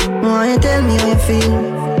 Why you tell me how you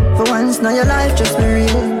feel? For once now your life just be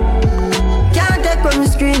real. Can't take when you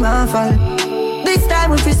scream and fall. This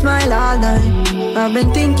time if you smile all night. I've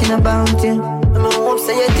been thinking about you. I hope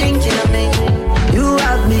say you're thinking of me. You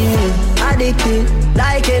have me addicted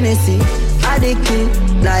like Hennessy. Addicted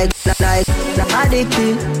like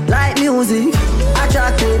addicted like music.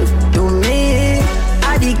 Attracted to me.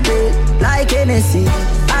 Addicted like Hennessy.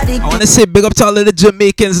 Addicted. I wanna say big up to all of the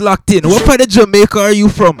Jamaicans locked in. What part of Jamaica are you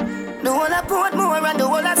from? The whole of Portmore and the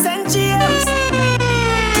whole of St. James.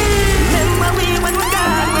 Remember we when we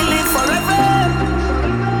gone, we live forever.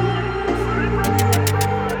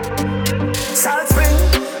 South Spring,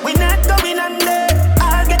 we not going under.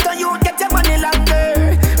 I'll get on you, get your money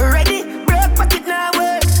longer. Ready, break pocket now,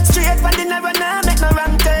 straight for the narrow now, make no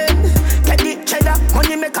wrong turn. Get the cheddar,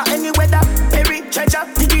 money maker any weather. Perry treasure,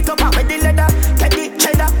 dig it up with the leather. Get the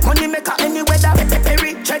cheddar, money maker any weather.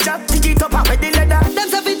 Perry treasure, dig it up with the leather. Them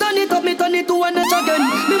say fi turn it up, me turn it to one notch again.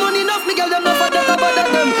 Me money enough, me girl them no for that about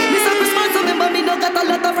them. Me say Christmas, so me but me no got a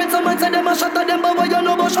lot of friends. Someone say them a shot at them, but what you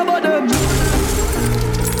know about shabba them?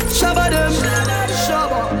 Shabba them,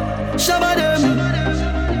 shabba them.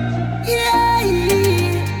 Yeah,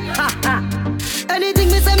 ha ha. Anything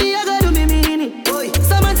me say me, I gotta do me mean it.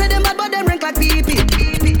 Someone say them bad, but them rank like pee-pee.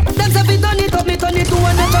 Them say fi turn it up, me turn it to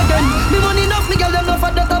one notch again. Me money enough, me girl them no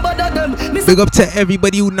for that about them. Big up to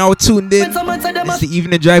everybody who now tuned in. It's the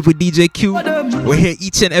Evening Drive with DJ Q. We're here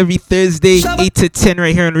each and every Thursday, 8 to 10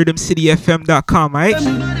 right here on RhythmCityFM.com,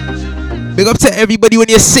 alright? Big up to everybody when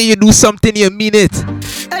you say you do something, you mean it.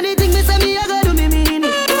 Anything me say me, I gotta do me mean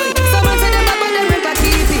it. Someone say them bad, but them rank like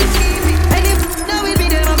pee-pee. And if now with me,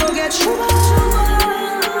 them I go get sugar.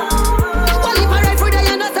 Well, if I ride for the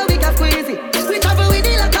you know so we get crazy. We travel with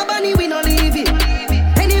it like a bunny, we no leave it.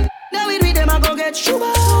 And if now with me, them I go get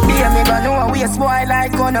sugar. Be a me gonna know we a spoil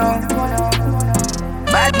like Kono.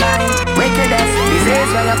 Bad mind, wickedness,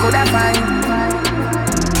 disease where you coulda find.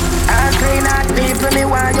 All clean out people, me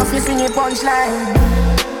want you fi sing a punchline.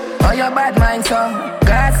 Oh, your bad mind, so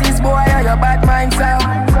glasses boy, oh, your bad mind, so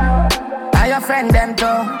are your friend them too?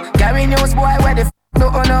 Carry news boy, where the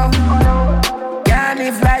don't know. Can't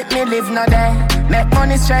live like me, live no day. Make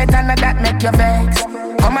money straight and that make you vex.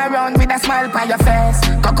 Come around with a smile on your face.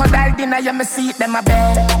 Crocodile dinner, you me see them a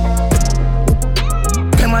bed.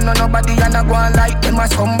 Them a know nobody and a go on like them a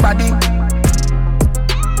somebody.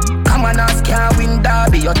 Come on, ask can't win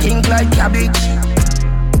derby, you think like cabbage.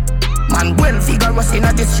 Man, well vigorous in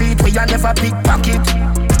the street where you never pickpocket.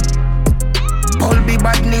 Paul be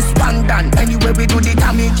badness, pandan, anyway we do the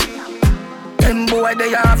damage. Them boy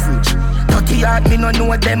they average, dirty heart me no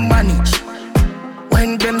know them manage.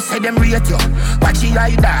 When them say them rate you, watch your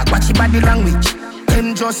eye dog, watch your body language.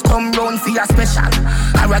 Them just come round for your special.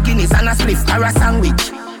 Or a Guinness and a spliff or a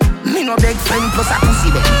sandwich. Me no beg friend plus a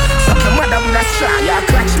pussy them. Suck your mother with a straw, your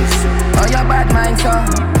clutches. Oh your bad mind so,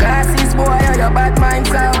 glasses boy, oh your bad mind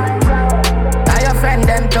so. Are your friend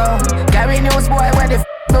them too? Carry news boy where the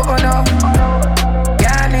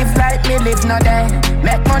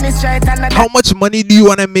the straight and How much money do you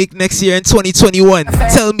want to make next year in 2021?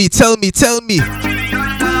 Tell me.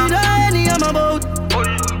 Any I'm about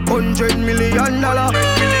 $100 million. Girl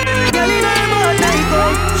in her boat like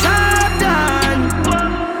sharp down.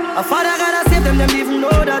 A father gotta save them even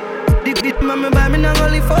know that. The mama buy me now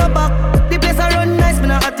only 4 back. The place I run nice, me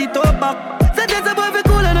now at the top back. Say there's a boy fi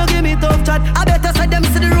cool and no give me tough chat. I better say them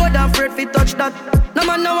see the road and afraid fi touch that. No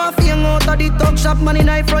man now a feel out of the talk shop. Man in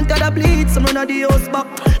the front of the bleed, some run of the house back.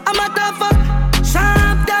 I'm a tough up,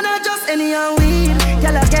 sharp down or just any and weed.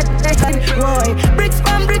 Y'all a get head, boy. Bricks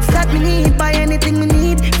from bricks that me need. Buy anything me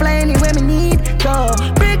need, fly anywhere me need. Go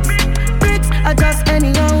bricks, I just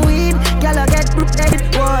any and weed. Y'all a get head,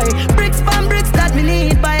 boy. Bricks from bricks that me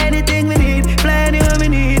need. Buy anything me need, fly anywhere me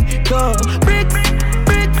need. Go bricks.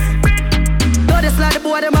 This like the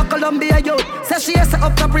boy them a Columbia youth. Say she has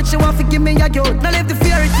up top rich, she want to give me a youth. Now live the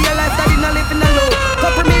fairy tale life, daddy not live in a low.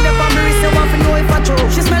 Couple million for me, say want to know if I true.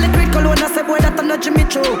 She smell it great cologne, I say boy that I'm not Jimmy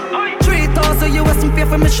Choo. 3,000 US and pay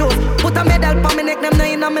for me shoes. Put a medal for me neck, them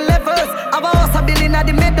 9 on my levels. Have a house a building at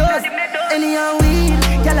the meadows. Any and weed,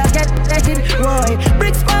 y'all a get head, boy.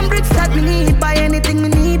 Bricks from bricks that me need. Buy anything me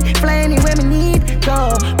need, fly anywhere me need.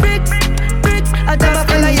 Go bricks, I just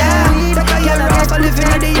feel like weed. Y'all a get living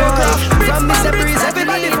in the yoga. From Mr. Breeze,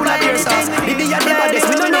 everybody full of beer sauce. Baby, you're the baddest,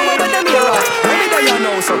 we don't know what them here are. Maybe they you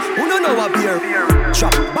know, so who don't know what beer?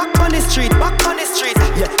 Trap back on the street.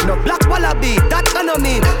 Yeah, no black wallaby, that I know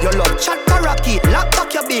mean. Your love chat parakeet, lock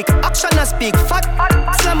back your beak. Action and speak, fat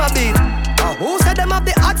slam a beat. Who said them have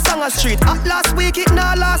the hot song on street? At last week, it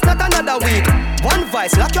now last, not another week. One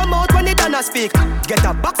voice, lock your mouth when it done a speak. Get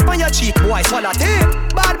a box on your cheek, boy, swallow tape.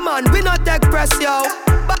 Bad man, we not take press, yo.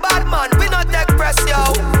 Bad man, we not take press,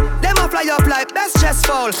 yo. Them a fly up like best chest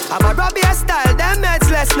fall. I'm a Robbie style, them heads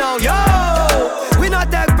less now, yo. We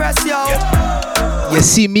not take press, yo. You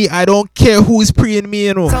see me, I don't care who's preying me,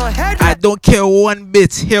 you know. I don't care one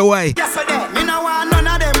bit. Here why? Yes, I did. Me no want none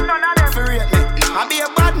of them. For real, me. I be a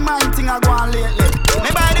bad mind thing I go on lately. Me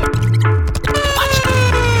buy the.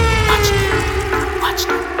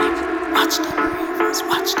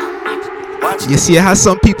 Watch. You see, I have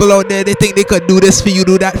some people out there, they think they could do this for you,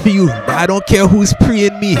 do that for you. But I don't care who's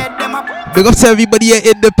preying me. Big up to everybody here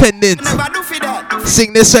independent.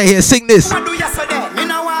 Sing this right here, sing this. Me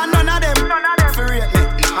no want none of them. For real, me.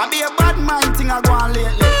 I be a bad mind thing I go on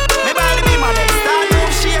lately. Me buy the beam of them. Start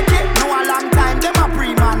move shake it. No a long time, them a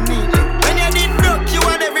pre-man neatly. When you did broke, you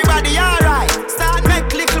and everybody alright. Start make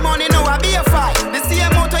little money, now I be a fight. The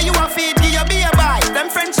same motor you a feed, give you be a buy. Them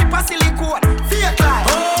friendship a silicone, fake life.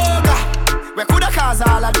 Oh God, we coulda cause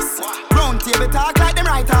all of this. Round table talk like them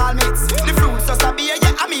right all mates. The fruits just a beer,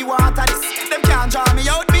 yeah, and me water this. Them can't draw me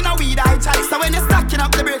out, me no weed I chalice. So when you stacking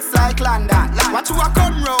up the bricks like London, watch you a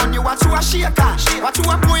come round, you watch you a shake cash. Watch you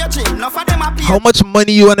a pour your gin, enough of them a play. How much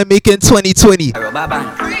money you wanna make in 2020? Rubber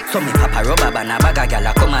band, so me papa rubber band, a bag a gyal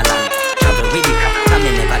a come along. Travel with it, and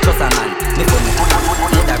me never trust a man. Me for me,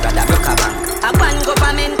 mother brother broke a bank. A ban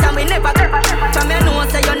government and we never. From you know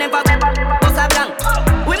say you never bust a blank.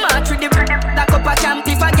 We march with the cup a camp.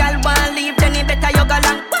 If a gyal want leave, then it better you go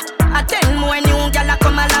long. A 10 more new gyal a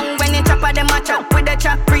come along. When you chop a them a chop with the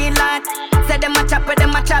chop green light. Say them a chop with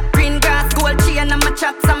them a chop green grass. Gold chain and my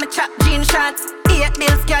chop, some a chop jean shots. 8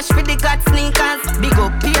 bills cash for the god sneakers. Big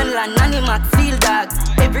up Painland, Animax, Field Dogs.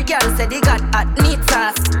 Every girl say they got hot neat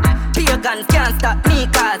sauce. Pagans can't stop me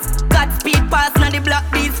cause got speed pass, now the block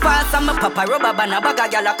these fast. I'm a papa rubber band, a bag a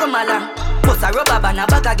gyal a come along. Bust a rubber band, a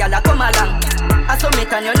bag a gyal a come along. I saw me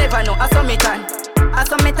and you never know, I saw me and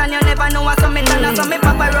you never know, I saw me and I saw me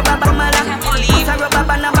papa rubber band come along. Bust a rubber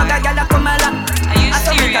band, a bag a gyal a come along. I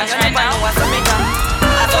saw me and you never know, I saw me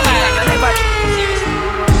and you never know.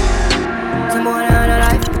 Some more than a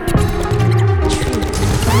life.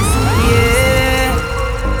 Yeah.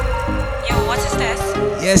 Yo, what is this?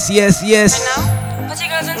 Yes. Now? Put your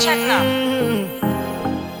girls in check now.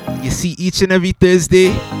 You see, each and every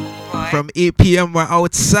Thursday from 8 p.m. we're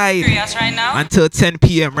outside Right now? until 10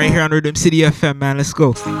 p.m. right here on Rhythm City FM, man. Let's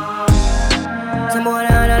go. Some more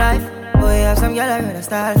than a life. Boy, have some girl I rather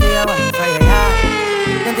start for your wife for your yard.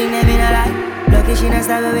 Don't think they been alive. Lucky she not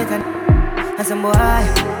start with and some boy,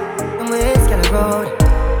 them ways can road.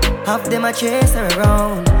 Half them a chase her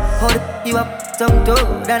around. Hold you up, tongue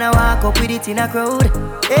toe. Then I walk up with it in a crowd.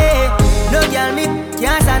 Hey, no girl me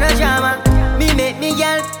can't stand no drama. Me make me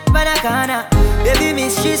girl by the corner. Baby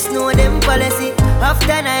miss she know them policy.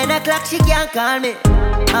 After 9 o'clock she can't call me.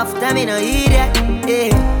 After me no hear that,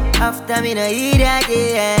 yeah. After me no hear that,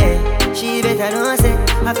 yeah. She better know say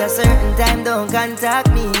after certain time don't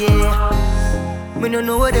contact me, yeah. Me no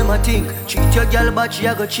know what them a think. Cheat your girl but she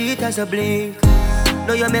a go cheat as a blink.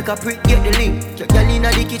 Now you make a prick, get the link. Your girl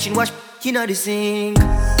inna the kitchen, wash inna the sink.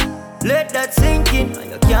 Let that sink in.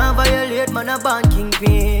 You can't violate, man, a band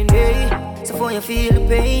kingpin. Hey. So for you feel the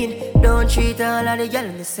pain, don't treat all of the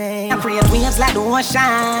girl the same. I create waves like the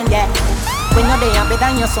ocean, yeah. When you're there, better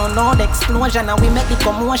than your son, no the explosion, and we make the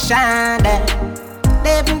commotion, yeah.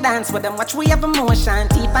 They even dance with them, watch we have emotion,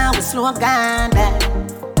 deep and we slow down, yeah.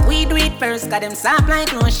 We do it first, got them soft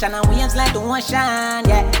like lotion, and waves like the ocean,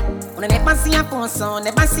 yeah. When I never see a phone sound,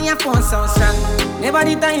 never see a phone sound strong. Never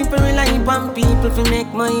the time for rely on people to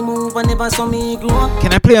make my move, and never saw me grow up.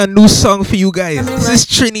 Can I play a new song for you guys? This is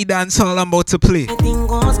Trini Dancehall I'm about to play.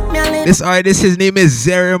 This artist, his name is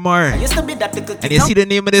Zerimar. And you see the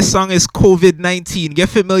name of this song is COVID-19. Get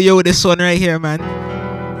familiar with this one right here, man.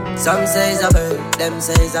 Some say it's a bird, them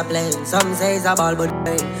say it's a plane. Some say it's a ball, but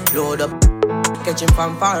they load up. Catch him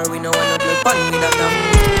from far, we know when the blood fun with that them.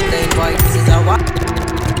 Then boy, this is a what?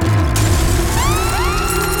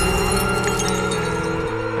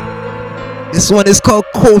 This one is called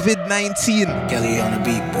COVID-19. Kelly on the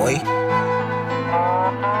beat, boy.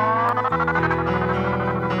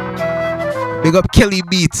 Big up Kelly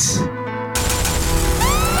Beats.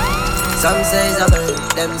 Some say it's a bird,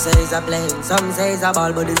 them say it's a plane. Some say it's a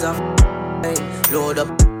ball, but it's a plane. Load up,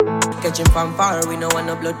 catch him from far, we know when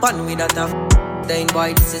the blood fun with that them. Then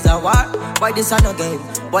boy, this is a war. Why this a no game?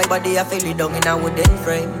 Why body a feel it down in a wooden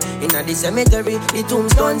frame? Inna the cemetery, the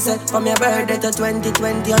tombstone set from your birthday to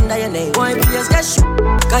 2020 under your name. Boy, please get shoot.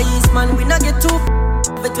 Cause man, we not get too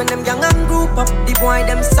but when them young and group up, the boy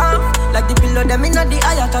them soft. Like the pillow them inna the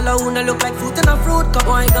ayatollah who no look like fruit in a fruit cup.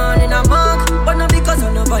 Boy gone in a mug, but not because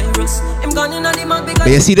of no virus. Him gone in a the mug because. But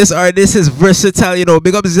you see this artist is versatile, you know.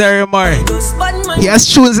 Big up Zerimar. He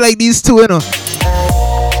has tunes like these too, you know.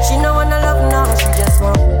 She no wanna love now, she just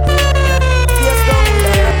want face down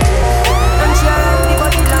there. And she like the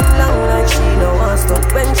body long like she no want stop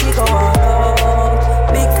when she go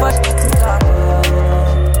out. Big fat talk.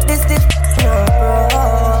 This no bro.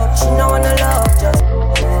 She no wanna love just.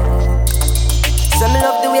 So me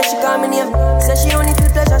love the way she call me name. Say she only feel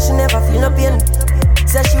pleasure, she never feel no pain.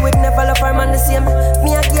 Say she would never love her man the same.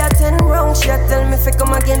 Me a give her 10 round, she a tell me fi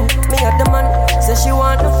come again. Me a the man. Say she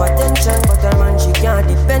want enough attention, but her man she can't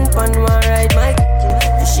depend on one ride my.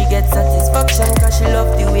 If she get satisfaction, cause she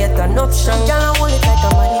love the way it an option. Girl I hold it like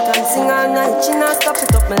a mannequin, sing all night. She not stop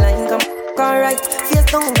it up, me line come alright. Face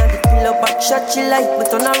down on the pillow, back shot she like,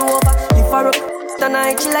 but on her over. Lift her up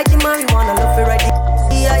tonight, she like the marijuana, love her right.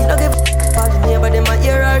 I don't give all the neighbor them a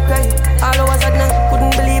hear her cry. All hours at night,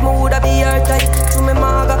 couldn't believe me woulda be her type. To me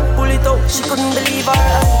maga, pull it out, she couldn't believe her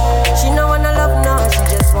eye. She no wanna love now, she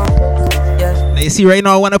just want, yeah. Now you see right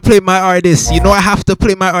now I wanna play my artist. You know I have to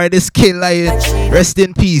play my artist, K-Lion. Rest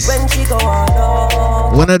in peace.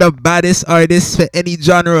 One of the baddest artists for any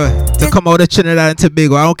genre to come out of Trinidad and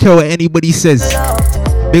Tobago. I don't care what anybody says.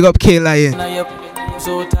 Big up K-Lion.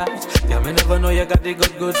 So tight, yeah, me never know you got the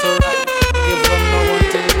good so right. Give from no one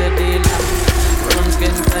till the daylight. From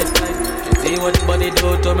skin tight. She see what the body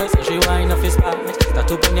do to me, so she wind off his back.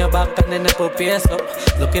 Tattoo on your back and then they put pierce up.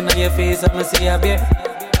 Looking at your face, I'ma see a beer.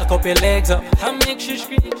 Lock up your legs up. I make she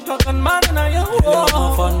scream, talking man and you.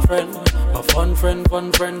 My fun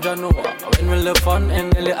friend, you know. When we live fun,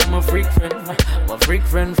 and I'm a freak friend. My freak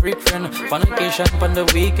friend. Fun occasion on the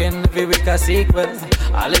weekend, every week I sequel.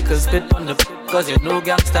 I like a spit on the cause you know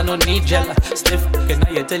gangsta no need gel. Stiff, can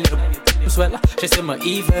I tell you swell? She say my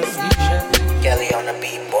evil. Kelly on the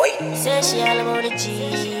beat, boy. Say she all about the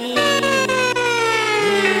G.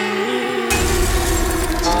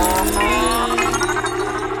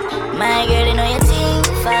 My girl, you know you think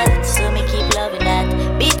fat, so me keep loving that.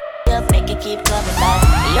 Beat up, make it keep coming back.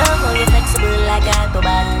 Love how you flexible like a go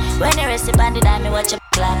back. When you rest upon the dime, me watch your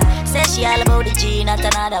clock. Say she all about the G, not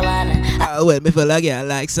another one. Well, me feel like I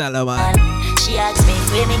like Solomon. She asks me,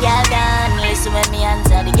 where me girl gone? Listen when me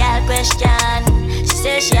answer the girl question. She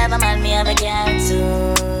says she have a man, me have a girl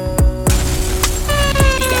too.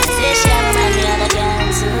 The girl says she have a man, me have a girl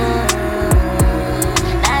too.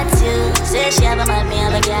 That's you. Say she have a man, me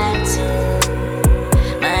have a girl too.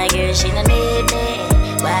 My girl, she don't need me.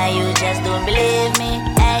 Why you just don't believe me?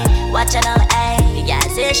 Hey, watch her now, hey. The girl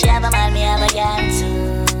says she have a man, me have a girl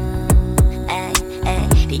too. Hey, hey.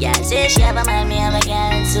 The girl says she have a man, me have a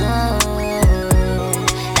girl too.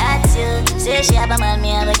 Say she have a man, me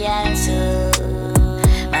have a girl too.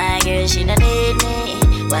 My girl, she don't need me.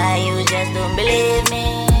 Why you just don't believe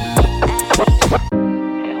me?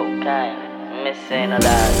 Hey, whole time, missing a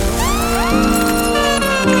lot.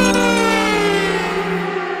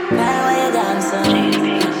 Why you dancing?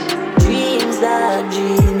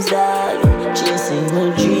 Dreams, dog, chasing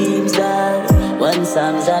my dreams, dog. One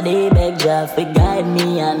songs are they beg Jah for guide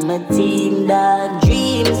me and my team, dog.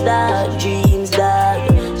 Dreams, dog,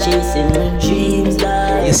 chasing my dreams,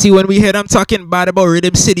 dog. You see, when we hear them talking bad about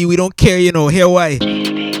Rhythm City, we don't care, you know. Hear why? Tag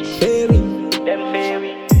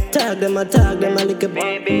them, I like a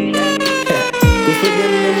baby. Go for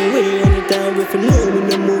them anyway, anytime if you know we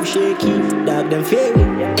no move shaky. Dog them fairy,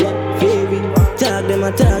 yeah, fairy. Tag them, I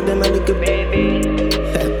like a baby.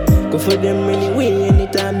 Go for them anyway,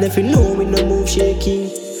 anytime if you know we no move shaky.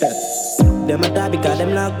 Them a tag because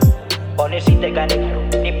them lock. Honestly, they got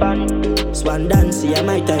it, dip on. Swan dance, yeah,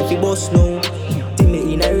 my time fi boss now.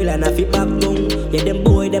 Me in a real and I fi back down. Yeah, them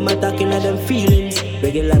boy, them attacking at them feelings.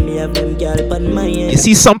 Regular me have them girl on my end. You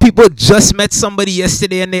see, some people just met somebody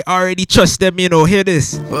yesterday and they already trust them, you know. Hear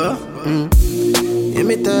this. Yeah,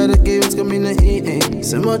 me tired of games coming to eat.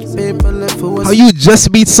 So much paper left for us. How you just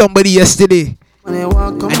meet somebody yesterday and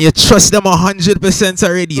you trust them 100%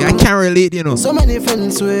 already? I can't relate, you know. So many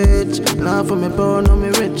friends switch. Now for me power, now me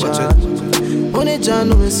rich.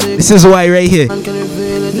 This is why right here. No,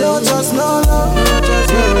 just no love, no,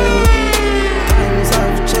 just no. Times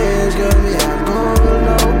have changed, girl, me have gone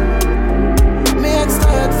now. Me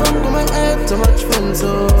ex-tired from my head. So much friends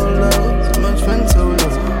so low, so much friends so low.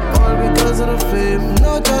 All because of the fame.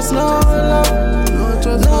 No, just no love, no,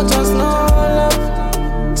 just no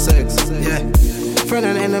love. Sex, yeah. Friend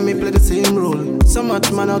and enemy play the same role. So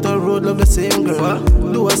much man out the road love the same girl.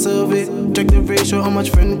 Do a survey, check the ratio. How much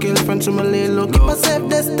friend kill friends from a lay low. Keep a safe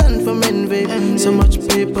distance from envy. So much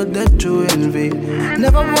people that you envy.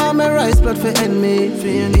 Never want me rise blood for enemy.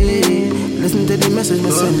 Listen to the message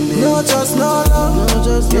me send me. No just no love, no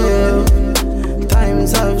just yeah.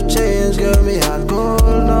 Times have changed, girl, me heart cold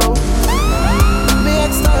now. Me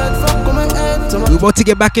ex-tired from coming head. We're about to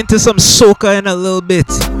get back into some soca in a little bit.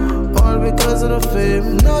 Because of the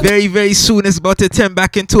fame. No. Very, very soon it's about to turn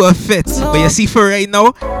back into a fit. No. But you see, for right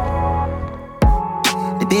now,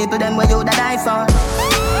 the people them where you that die for.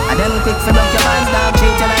 And them quick for block your minds now.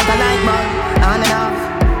 Treat you like a light bulb. On and off.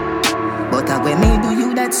 But when me do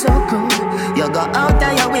you that's so cool. You go out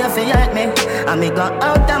and you way for hurt me. And me go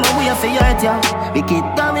out and my way for hurt you. We keep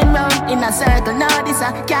going round in a circle. Now this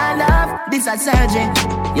a can't love. This a surgery.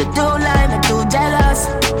 You too lying, you too jealous.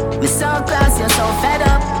 Me so close, you're so fed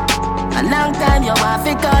up. A long time you want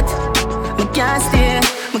to cut. Me can't stay,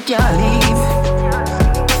 me can't leave.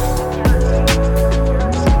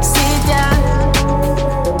 Sit down,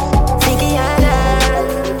 Fikiana.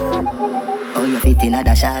 Oh, you fit in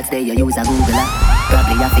other shots there, you use a Googler.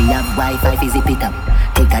 Probably have to have Wi-Fi to zip it up.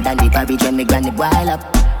 Thicker than the porridge when me granny boil up.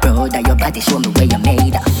 Proud of your body, show me where you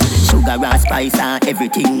made up. Sugar and spice and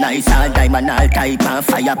everything nice. And diamond all type and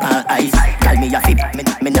fire pan ice. Tell me your fit,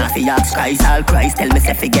 me not fi ask Christ. All Christ tell me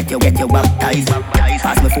say fi get you baptized.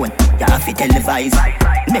 Pass my phone, you have to televise.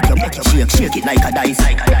 Make you shake it like a dice.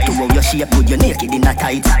 To how you shape good, you naked in a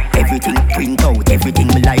tight. Everything print out, everything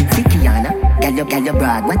me like. Fikiana, girl you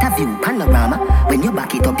broad, what have you, panorama. When you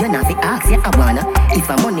back it up, you not fi ask, yeah I wanna. If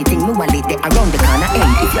a money thing, me wallet there around the corner. Hey,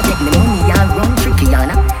 if you take me money, you run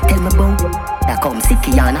trickyana. Tell me about that come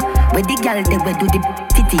Sikiana. Where the girl they where do the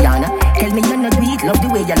Titiana. Tell me you not do it, love the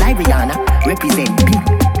way you lie Rihanna. Represent big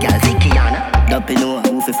girl Sikiana. Double know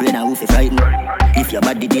who fi afraid and who fi frightened. If your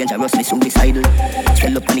body dangerous, me suicidal.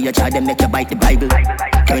 Swell up on your child and make you bite the Bible.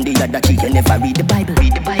 Turn the other cheek, you never read the Bible.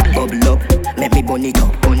 Bubble up, let me bun it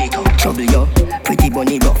up. Trouble you, pretty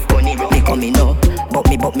bunny rough. Me coming up, but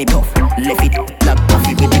me puff. Left it, black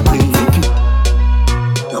coffee with the queen.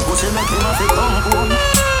 Your pussy make him have to come home.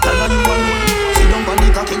 Tell her you want one. Sit down on the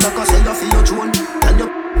cocky like I say you feel your drone. Tell your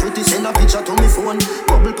pretty send a picture to me phone.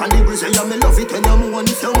 Bubble pan the grizzly, yeah me love it when you moan.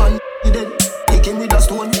 If your man dead, take him with a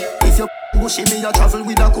stone. If your bushy me a travel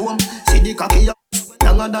with a comb. See the cocky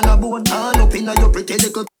younger than a bone. Turn up in your pretty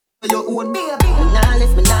little your own. Me nah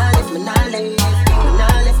lift.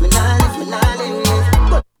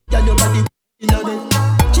 But yeah your body in a day.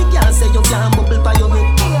 She can't say you can't bubble by your head.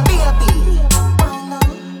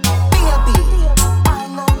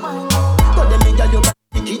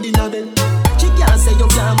 Kid in a bed. She can't say you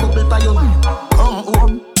can't bubble by your come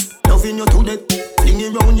home, loving you to death.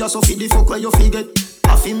 Fling around you so feed the fuck where you forget.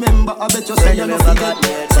 Half remember, I bet you say you no forget.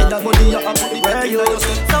 Say that body you have put the pep in your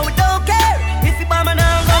step. So we don't care if you buy me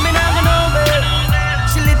now, me now go nowhere.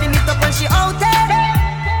 She living it up when she out there,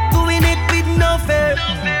 doing it with no fear.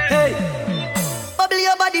 Hey, bubble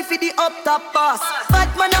your body for the up top boss.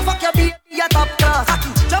 Bad man a fuck your baby a top class.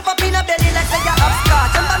 Jump up in a belly like say you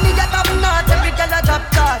upstart. Jump on me a top notch, every girl a drop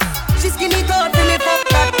class. She skinny tall, feel me fuck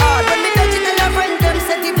that hard. When me touch it, tell her friend them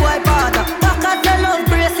say the boy bad. Back at the love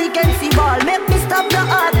brace, he can see ball. Make me stop your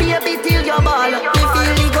heart, baby, till your ball. Me feel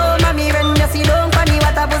the go, mommy, when you see don't funny.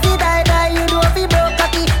 What a pussy die, you know fi broke.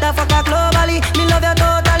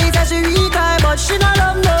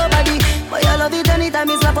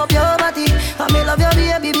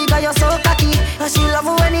 And she love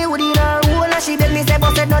when he would in her hole. And she beg me say,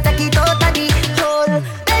 but said no take it out of the hole.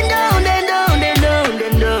 Then down, then down, then down,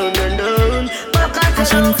 then down, then down. Back and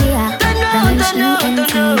down. Then down, then down, then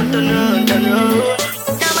down, then down, then down.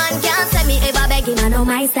 No man can't say me ever begging, I know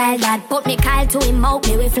my style that. Put me call to him out,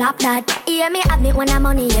 me we flop that. Hear me have me when I'm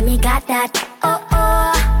money, yeah me got that. Oh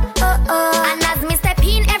oh, oh oh. And as me step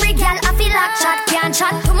in, every girl I feel like chat. Can't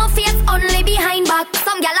chat to my face, only behind back.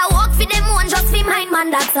 Some girl I walk for them one, just for mine,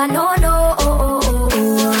 man. That's a no no. Oh oh oh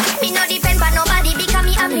oh. Me no depend but nobody because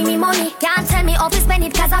me have me money. Can't tell me how to spend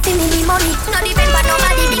it cause I feel me money. No depend but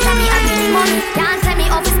nobody because me have me money. Can't tell me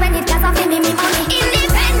how to spend it cause I feel me money.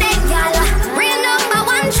 Independent girl, real number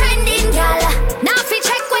one trending girl. Now fi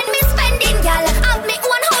check when me spending girl. Have me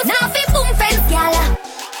one house, now fi boom fence girl.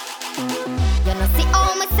 You know see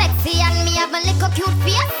how me sexy and me have a little cute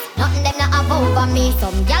face. Nothing them not have over me.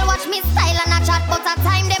 Some girl watch me style and a chat but a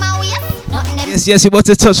time them a waste. Nothing them. Yes, we about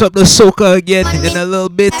to touch up the soca again in a little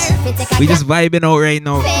bit. We just vibing out right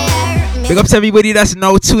now. Big up to everybody that's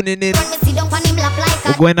now tuning in.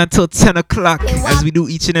 We're going until 10 o'clock as we do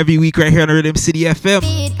each and every week right here on Rhythm City FM.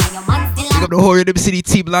 Big up the whole Rhythm City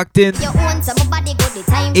team locked in.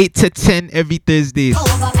 8 to 10 every Thursdays.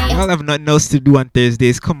 Y'all have nothing else to do on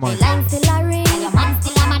Thursdays. Come on.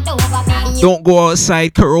 Don't go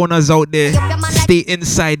outside. Corona's out there. Stay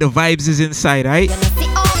inside. The vibes is inside, right?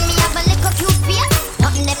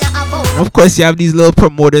 And of course, you have these little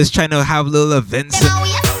promoters trying to have little events.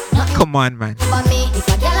 Come on, man.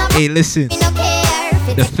 Hey, listen.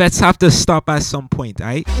 The fets have to stop at some point,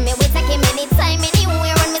 right?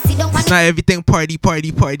 It's not everything party. Drop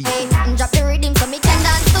the rhythm so me can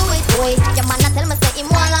dance to it, boy. Your man a tell me say him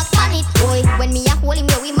want like Spanish, boy. When me a hold him,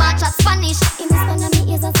 we march at Spanish. Him stand on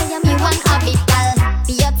me ears and say me want a bit, girl.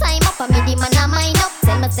 Be your time up, and me the man a mine up.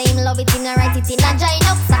 Tell me say him love it in a right, it in a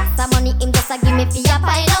giant up. Sacks of money, him just a give me for your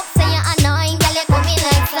pile up. Say you annoying, girl, you coming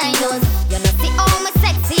like sinos. You know see how me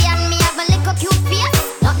sexy and me have a little cute face.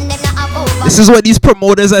 Nothing them not about. This is what these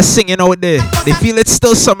promoters are singing out there. They feel it's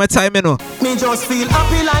still summertime, you know. Me just feel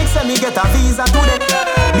happy like say me get a visa today.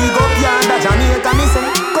 Big up yard at Jamaica, me say.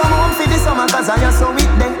 Come home for the summer cause I am so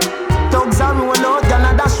with them. Thugs are roll out, girl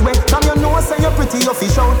a dash way. From your nose say you're pretty, you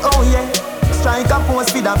fish out, oh yeah. Strike a pose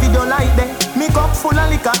for the video like that. Me cup full of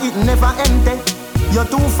liquor, it never empty. You're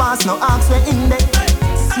too fast, no ask where in there.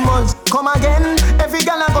 Smudge, come again. Every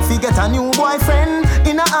girl I go fi get a new boyfriend.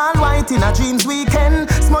 In a all white, in a dreams weekend.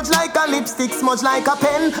 Smudge like a lipstick, smudge like a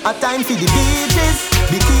pen. A time for the beaches,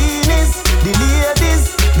 bikinis, the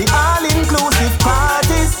ladies, the all-inclusive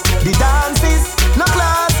parties, the dances, no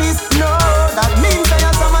classes, no. That means they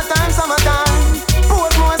are summertime.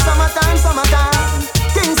 Portmore summertime.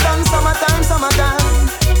 Kingston summertime.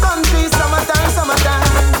 Country summertime.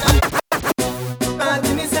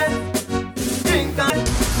 Party me say, drink on.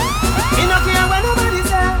 Me no care what nobody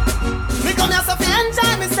say. Me come here so fi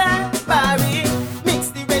enjoy me say. Barry, mix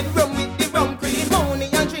the red rum with the rum cream. Money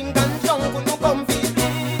and drink and drunk when you come feel.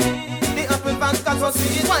 The apple vodka so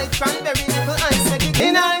sweet, white cranberry, little ice make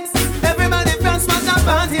it nice. Everybody France smash and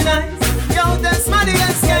party nice. Yo, that's money,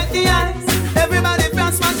 let's get the ice. Everybody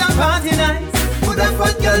France smash and party nice. Put a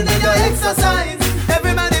foot girl do your exercise.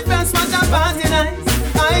 Everybody France smash and party nice.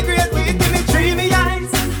 I great weed give me dreamy eyes.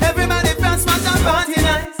 Everybody France smash and party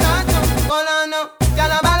nice. All I know,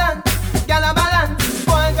 gyal a balance.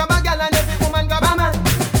 Boy grab a gyal and every woman grab a man.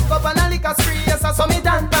 Couple of liquor spree, yes I saw me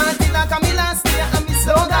done. Party like a me last year and me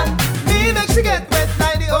slogan. Me make she get wet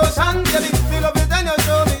like the ocean. Baby, feel up it and you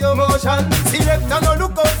show me your motion. See rector no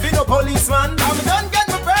look out for no policeman. I'm done get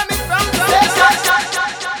my permit from the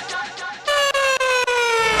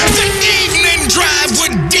Evening Drive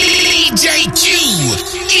with DJ Q.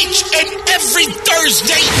 Each and every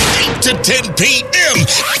Thursday, 8 to 10 p.m.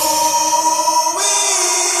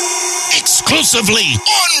 Exclusively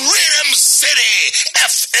on Rhythm City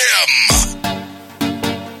FM.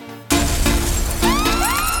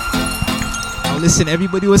 Now listen,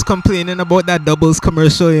 everybody was complaining about that Doubles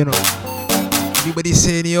commercial, you know. Everybody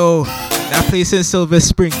saying, yo, that place in Silver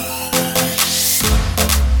Spring.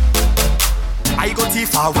 I go too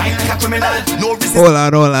far, why like a criminal? No reason. Hold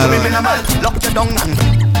on. Lock you down and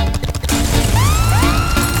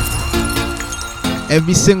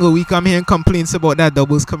every single week I'm hearing complaints about that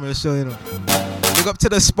Doubles commercial, you know. Big up to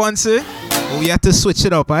the sponsor, but we had to switch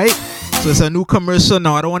it up, right? So it's a new commercial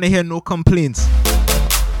now. I don't want to hear no complaints.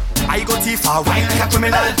 I go too far, why like a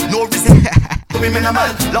criminal? No reason. Criminal,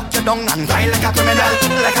 lock you down and cry like a criminal.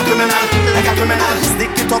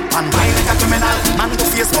 Stick it up and cry like a criminal. Man go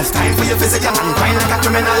face no time for your physical and cry like a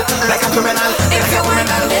criminal. If you want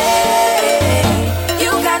to live, you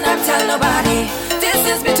cannot tell nobody. This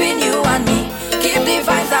is between you and me. Keep the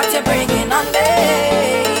vibes that you're bringing on me.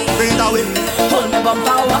 Bring it away. Hold me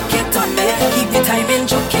bumper, walk it on me. Keep the timing,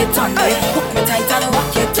 choke it on me. Hook me tight and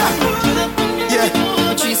walk it on me. Yeah.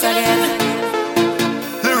 Trees again.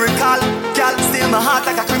 Lyrical, girl, steal my heart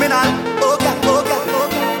like a criminal. Oh God, oh God,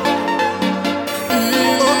 oh God.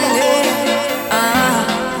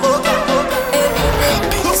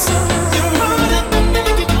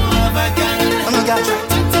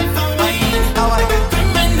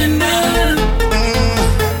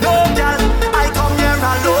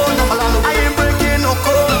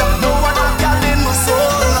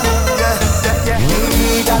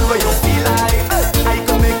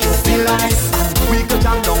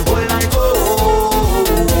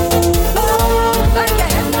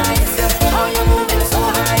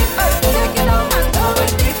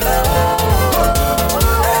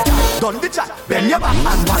 Bend your back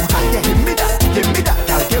and one time, yeah, give me that,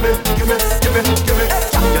 girl, give me,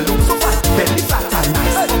 girl, you look so fine, belly flat and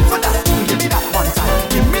nice, for that, give me that one time,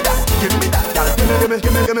 give me that, girl, give me that.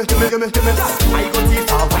 I go deep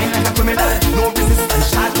for wine like a criminal, no resistance,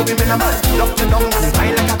 shot to be minimal, lock you down and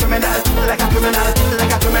wine like a criminal, stick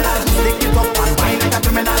it up and wine like a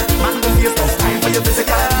criminal, man, the face no time for your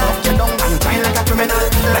physical, lock you down and wine like a criminal,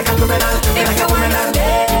 If you wanna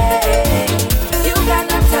stay, you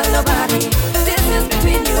cannot tell nobody. This is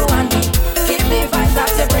between you and me. Keep the vibes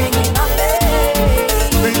that you're bringing on me.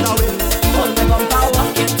 Bring it away. Hold the bumper,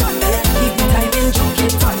 walk it on me. Keep the timing, choke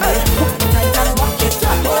it on me. Hook me tight and walk it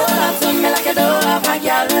on me. Hold on to me like you don't have a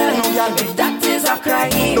girl. If that is a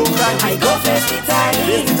crying, I go first the time.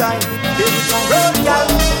 Road girl,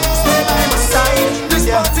 stay by my side. This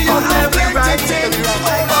party on every right thing,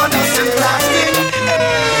 on us and plastic.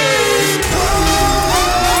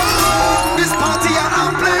 This party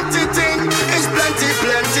on plenty thing, is plenty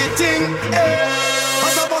thing.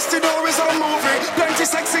 As I bust the door is a movie, plenty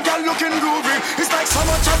sexy girl looking groovy. It's like so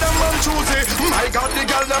much of them on choosy. My God, the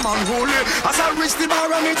girl them unholy. As I reach the bar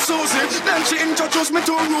and meet Susie, then she introduced me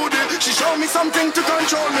to Rudy. She showed me something to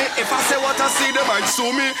control me. If I say what I see, they might sue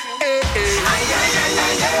me.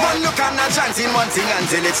 One look and a chance in one thing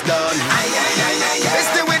until it's done. It's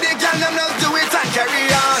the way the girl them now do it and carry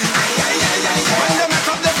on. When they make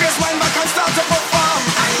up the face, wind back and start to perform.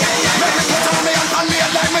 Make me put on me and pan me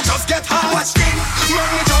and like me just get hard. Watch it, make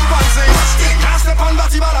me jump and sing. Can't step on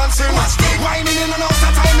body balancing. Whining in and out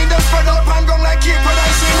of time, me them spread out and gong like keep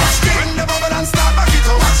producing. When the bubble and start back it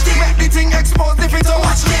up. Make the thing expose the fit up.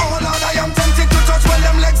 Oh Lord, I am tempted to touch when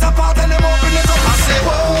them legs apart and them open it up. I say,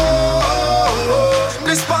 whoa,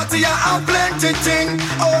 this party I have plenty thing.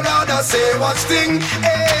 Oh Lord, I say, watch thing.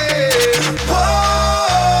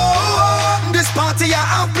 Whoa, this party I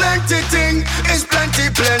have plenty thing. It's plenty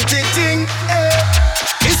thing.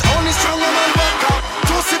 It's only stronger man vodka.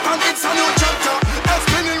 Two sip and it's a new chapter. I'm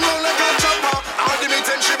spinning round like a chopper. All the meat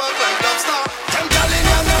and shiver like lobster. Them gal in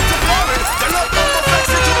here not to foreign. They're not number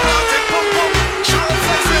flexy to party. Pum pum, short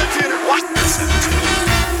flexated. What?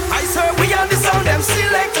 I swear we are the sound them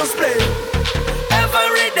selectors play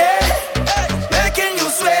every day, making you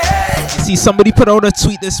sweat. See, somebody put out a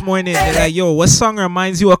tweet this morning. They're like, yo, what song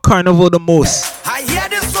reminds you of Carnival the most? I hear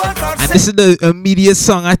this one called And this is the immediate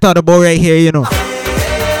song I thought about right here, you know.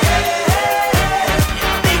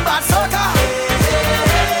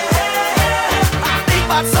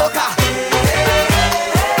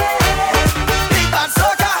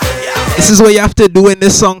 This is what you have to do when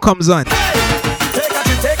this song comes on. Take a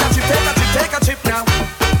chip now.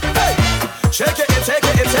 Hey, shake it now. Take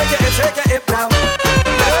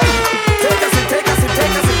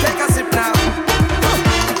a sip now.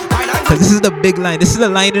 Cause this is the big line. This is the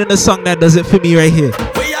line in the song that does it for me right here.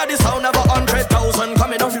 We are the sound of 100,000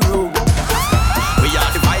 coming off the road. We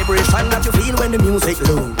are the vibration that you feel when the music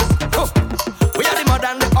low. We are the mud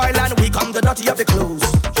and the oil and we come the dirty of the clothes.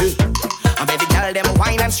 And baby girl them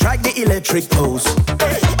wine and strike the electric pose.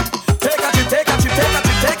 Hey, take a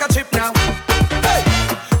chip now. Hey,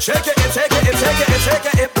 shake it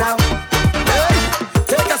now. Hey,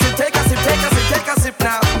 take a sip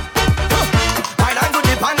now. Wine and go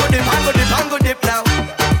dip now.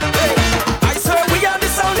 Hey, I swear we are the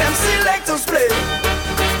sound them selectors play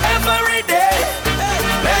every day,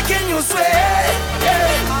 making you sweat.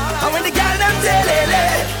 And when the girl them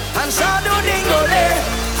telele and shadow dingole,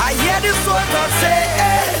 I hear this one God say,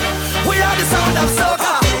 we are the sound of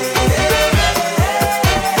soca.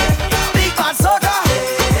 Big bad soca.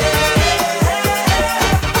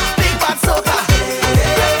 Big bad soca.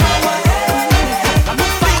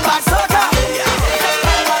 Big bad soca.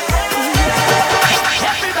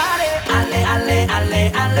 Everybody,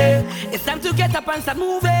 alle. It's time to get up and start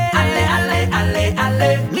moving.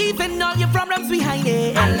 Alle. Leaving Leaving all your problems behind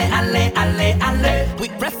it. Alle, alle, alle, alle. We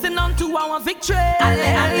pressing on to our victory.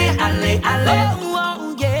 Alle, alle, alle, alle.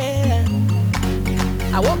 Oh, yeah.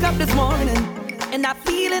 I woke up this morning and I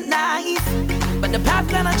feel it nice. But the path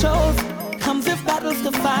that I chose comes with battles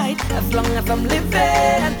to fight. As long as I'm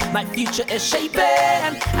living, my future is shaping.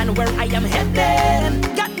 And where I am heading,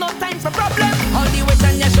 got no time for problems. All the weight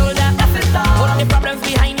on your shoulder, that's it all. Put the problems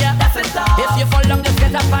behind you, that's it all. If you fall down, just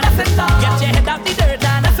get up and that's it all. Get your head out the dirt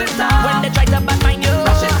and that's it all. When they try to badmine you,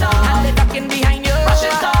 rush it all. And they talking behind you, rush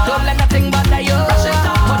it all. Don't let nothing bother you, rush it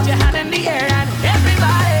all. Put your hand in the air and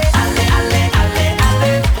everybody, alle, alle, alle,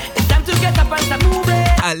 alle. It's time to get up and start moving.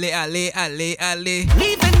 Ale, ale, ale, ale.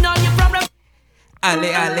 Leaving all your problems. Ale,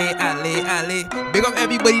 ale, ale, ale. Big up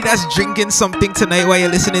everybody that's drinking something tonight while you're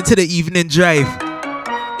listening to the evening drive.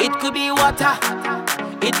 It could be water,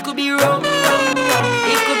 it could be rum,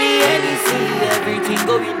 it could be anything, everything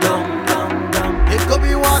going down, down, down. It could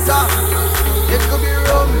be water, it could be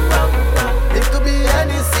rum, it could be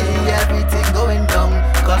anything, everything going down.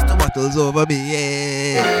 Cause the bottles over me,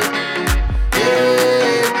 yeah.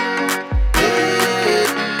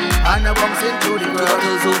 And I bumps into the world.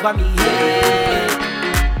 Bottles over me, yeah.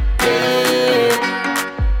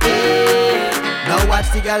 Now watch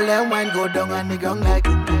the girl them wine go down on the ground like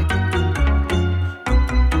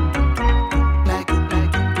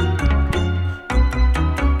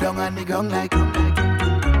down on the ground like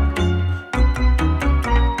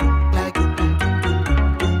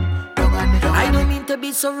I don't mean to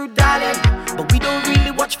be so rude, darling, but we don't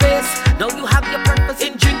really watch face. Now you have your purpose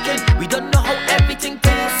in drinking. We don't know how everything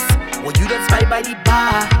tastes. Well, you don't spy by the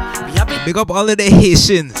bar. We have it. Big up all of the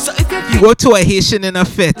Haitians. So if you go to a Haitian in a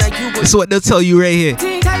fete, that's what they'll tell you right here.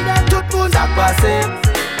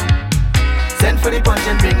 Send for the punch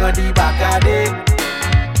and bring on the back of it.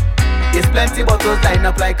 There's plenty bottles lined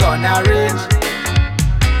up like on a range.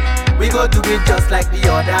 We go do it just like the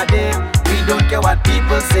other day. We don't care what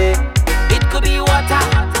people say. It could be water,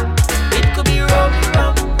 it could be rum,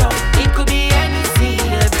 rum, rum. It could be anything,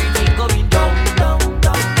 everything going down, down,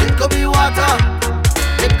 down. It could be water,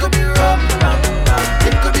 it could be rum, rum, rum.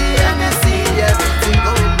 It could be anything, everything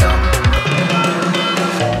going down.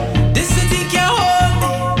 This city can't hold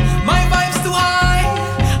me, my vibe's too high.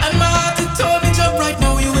 And my heart it told me jump right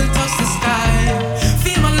now, you will touch the sky.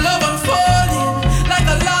 Feel my love unfolding like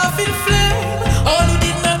a laughing flame. All who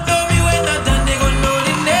did not know me when I done, they gon' know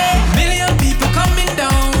the name. Million people coming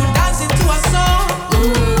down, dancing to a song.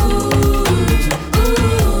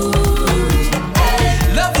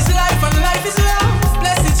 Love is life and life is love.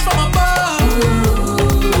 Blessings from above.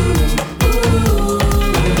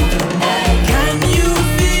 Can you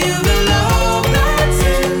feel the love that's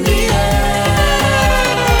in the air?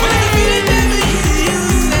 When you feel it, baby, you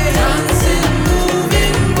say dancing,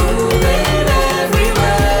 moving, moving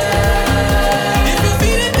everywhere. If you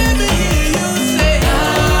feel it, baby, you say na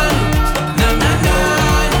na na na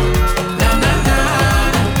na na na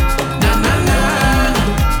na na na.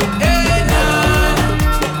 Hey na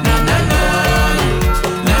na na na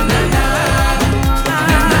na na na.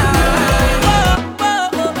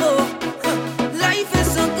 Life is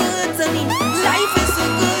so good to me. Life is so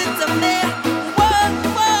good to me. Whoa,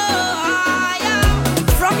 whoa, yeah.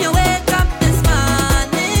 From your wake up this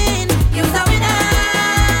morning, you saw me now,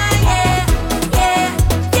 yeah, yeah,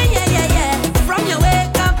 yeah, yeah, yeah, yeah. From your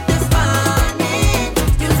wake up this morning,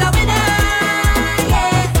 you saw me now,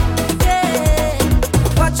 yeah, yeah.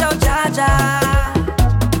 Watch out, Jaja.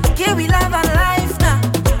 Here we love and life now.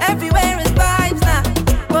 Everywhere is vibes now.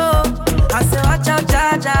 Whoa, I say watch out,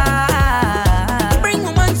 Jaja. Bring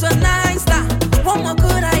woman so nice now. What more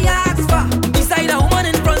could I ask for? Beside a woman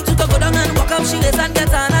in front, to go down and walk up, she lays and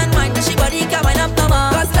get on and mind. She body can wind up no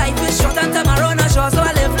more. 'Cause life is short and tomorrow not sure, so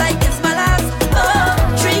I live like it's my last. Oh,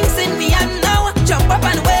 drinks in me and now. Jump up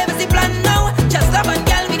and wave is the plan now. Just love and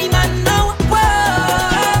girl with the man now.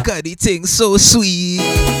 Whoa. God, the thing so sweet.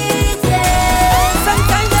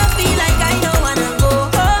 Sometimes I feel like I don't wanna go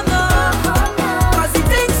home, no. 'Cause it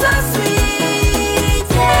tastes so sweet,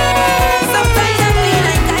 yeah. Sometimes I feel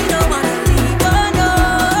like I don't wanna leave, oh no.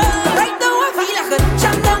 Right now I feel like I could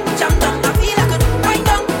jump down. I feel like I could wind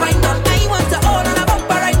down. I want to hold on a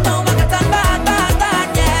bumper right now, I got on bad,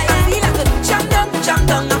 yeah. I feel like I could jump down.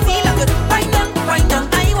 I feel like I could wind down.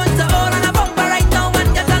 I want to hold on a bumper right now and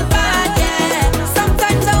get on bad, yeah.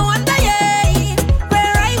 Sometimes I wonder, yeah,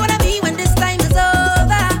 where I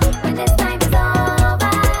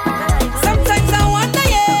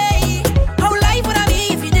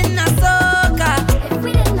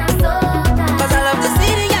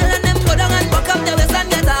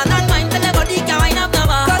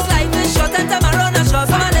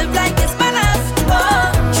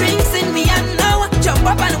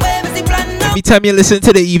Anytime you listen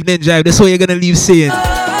to the evening drive, that's what you're gonna leave saying.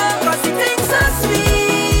 Cause it tastes so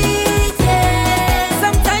sweet, yeah.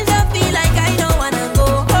 Sometimes I feel like I don't wanna go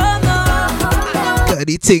home, no. God,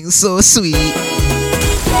 it thing's so sweet. Yeah.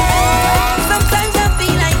 Sometimes I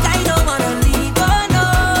feel like I don't wanna leave, oh no.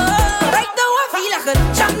 Right now I feel like a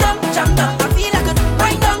jump down. I feel like a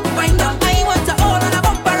wind down. I want to hold on a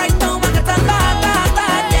bumper right now, man, it's a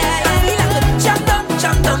bad, yeah. I feel like a jump down.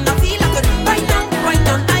 I feel like a wind down.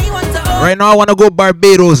 I want to hold. Right now I wanna go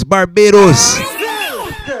Barbados.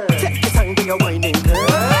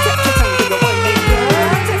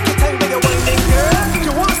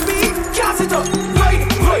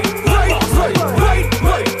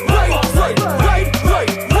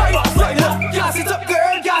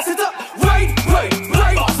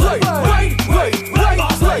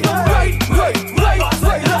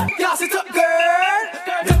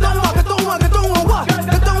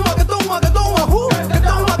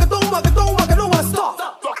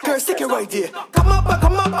 Right here. Come up, what?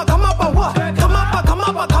 Come up, who? Come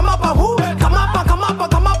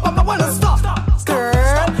up, I wanna stop.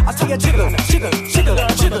 Girl, I tell you jiggle. Find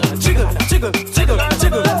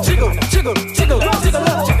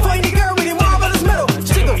the girl with the marvelous metal.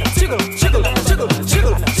 Jiggle.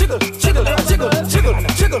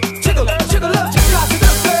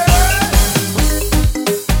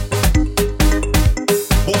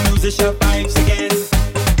 Home musician vibes again.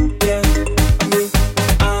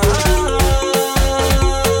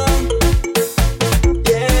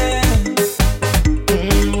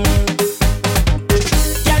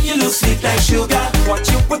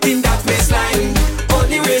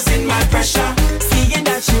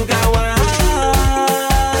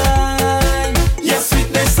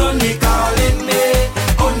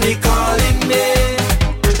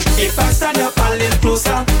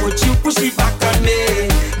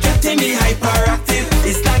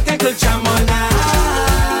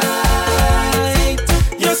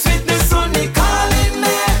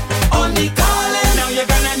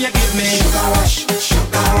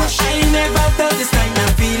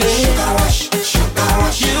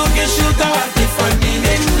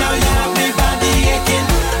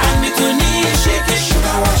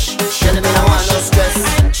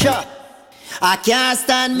 I can't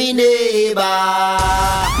stand me neighbor.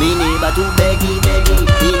 Me neighbor too beggy.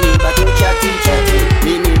 Me neighbor too chatty.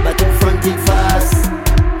 Me neighbor too front it fast.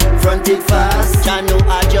 I know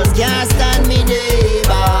I just can't stand me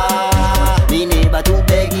neighbor. Me neighbor too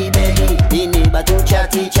beggy. Me neighbor too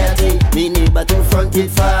chatty. Me neighbor too front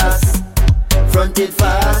it fast.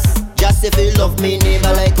 Just if you love me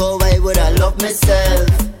neighbor like how I would I love myself.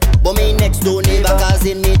 But me next door neighbor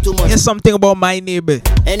causing me too much. Here's something about my neighbor.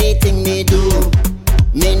 Anything me do,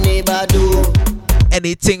 me neighbor do.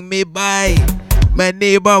 Anything me buy, my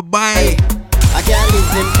neighbor buy. I can't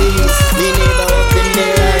live in peace, me neighbor up in the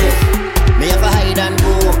life. Me have a hide and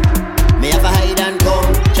go, me have a hide and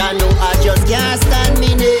come. Jah know I just can't stand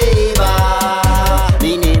me neighbor.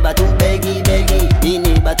 Me neighbor too beggy. Me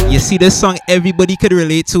neighbor too. You see this song, everybody could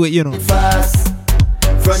relate to it, you know. Fast.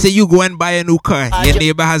 Say you go and buy a new car, your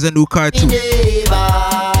neighbor has a new car too.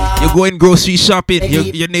 You going grocery shopping,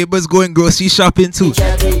 your neighbor's going grocery shopping too.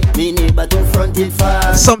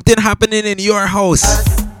 Something happening in your house,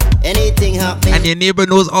 anything happening, and your neighbor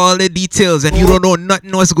knows all the details, and you don't know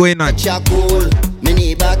nothing what's going on. Me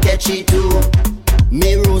neighbor catch it too.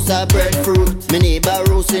 Me roast a breadfruit, me neighbor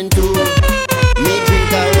roasting too. Me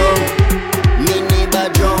drink a rum, me neighbor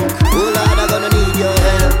drunk. Oh Lord, I'm gonna need your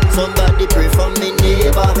help. Somebody pray for me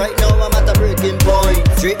neighbor. Right now I'm at a breaking point.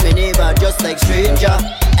 Treat me neighbor just like stranger.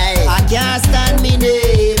 Hey, I can't stand me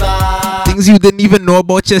neighbor. Things you didn't even know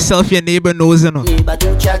about yourself, your neighbor knows, you know. Neighbor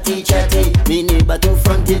too chatty. Me neighbor too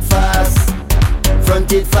front it fast.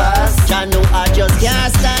 I know I just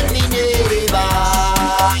can't stand me neighbor.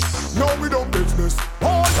 No, we don't business.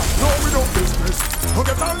 Oh, no, we don't business. Who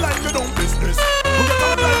get on like you don't business. Who get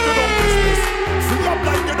on like you don't business. Free up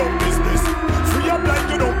like you don't business. Free up like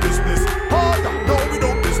you don't business. Oh, no, we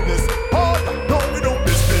don't business. Oh, no, we don't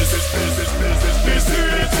business.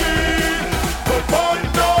 Business. But boy,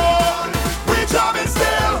 no, we jamming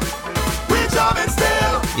still.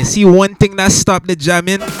 You see, one thing that stopped the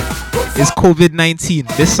jamming is COVID-19.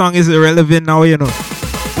 This song is irrelevant now, you know.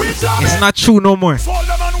 It's not true no more.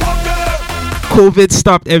 COVID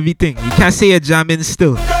stopped everything. You can't say you're jamming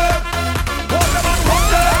still.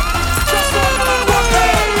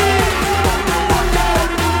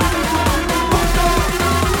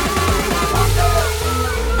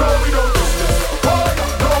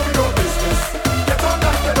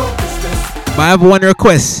 But I have one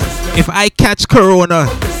request. If I catch Corona,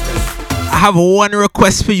 I have one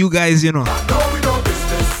request for you guys, you know.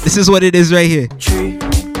 This is what it is right here. 3,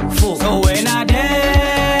 4. So when I dead,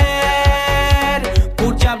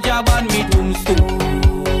 put jab on me tombstone.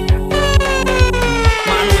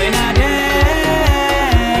 Man, when I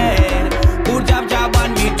dead, put jab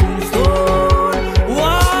on me tombstone.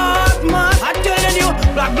 What man? I'm telling you,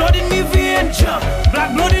 black blood in me vein, jump.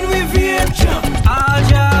 Black blood in me vein, jump. All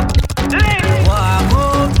jab. Walk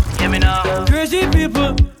out. Hear me now. Crazy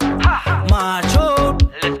people. March out.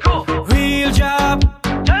 Let's go. Real job.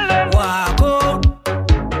 Walk out.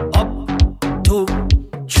 Up, 2,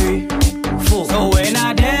 3, 4. So when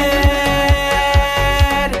I dead,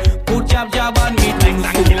 put jab on me. Man,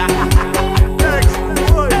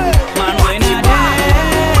 when I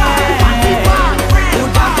dead,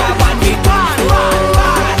 put jab on me.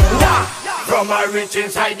 From a rich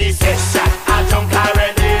inside the session, I drunk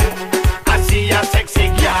already. I see a sexy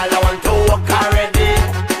girl, I want to walk already.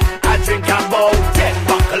 I drink about 10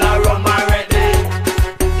 buckle of rum already.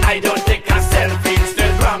 I don't take a selfie,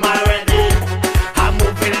 Instagram already. I'm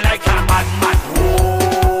moving like a madman.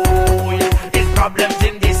 Whoa, it's problems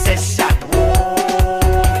in this session. Whoa,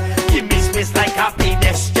 give me space like a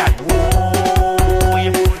pedestrian. Whoa,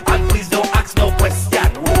 and please don't ask no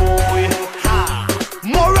question. Whoa,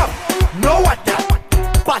 more up, no water.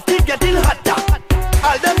 Party getting hotter.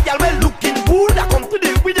 All them gal well looking good. I come to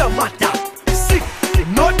deal with the matter. Sick,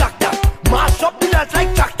 no doctor. Mash up the dance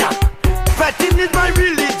like tractor. Betting is my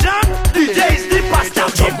religion. DJ is the pastor.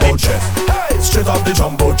 Jumbo jet, hey, straight off the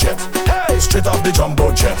jumbo jet, hey, straight off the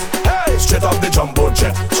jumbo jet, hey, straight off the jumbo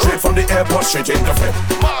jet, straight from the airport, straight in the fit.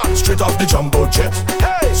 Straight off the jumbo jet,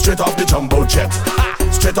 hey, straight off the jumbo jet,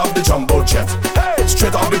 straight off the jumbo jet, hey,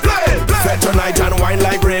 straight off the plane. Fed tonight and wine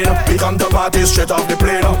like rain. We come to party straight off the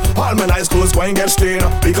plane. All my nice clothes going get stained.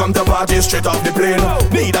 We come to party straight off the plane.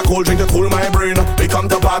 Need a cold drink to cool my brain. We come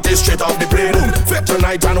to party straight off the plane. Fed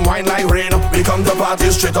tonight and wine like rain. We come to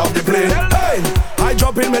party straight off the plane. Hey, I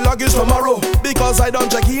drop in my luggage tomorrow because I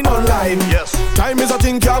don't check in online. Yes, time is a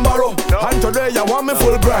thing can borrow. And today I want me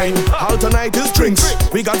full grind. All tonight is drinks.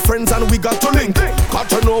 We got friends and we got to link. Got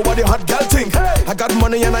to know what the hot girl think. I got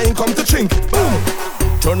money and I ain't come to chink. Boom.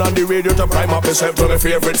 Turn on the radio to prime up yourself to my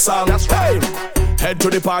favorite song. Hey, head to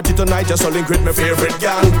the party tonight just to link with my favorite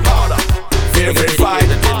gang. Favorite vibe,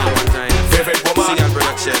 favorite woman. You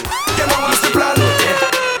know what's the plan?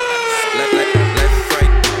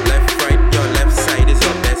 Left, right, your left side is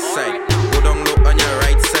your best side. Go down low on your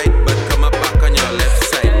right side, but come up back on your left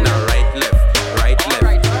side. Now right, left.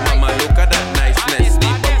 Mama, look at that niceness. The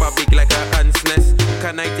bumper big like a ant's nest.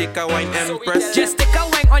 Can I take a wine, Empress? Just take a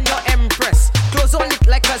wine on your Empress. Clothes on it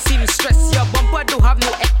like a seamstress. Your bumper do have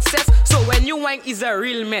no excess, so when you wine is a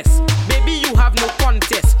real mess. Baby, you have no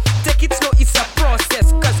contest. Take it slow, it's a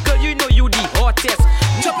process. Cause girl, you know you the hottest.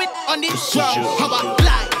 Drop it on the ground, how about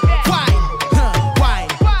lie? Wine,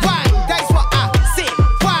 that's what I say.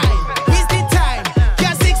 Wine, waste the time.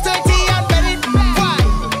 Yeah, 6:30 and ready. Wine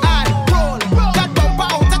and roll, that bumper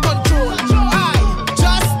out of control. I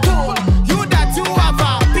just told you that you have a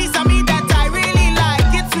piece of me that I really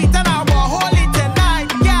like. It's sweet and I will hold it tonight,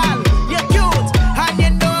 girl. You're cute and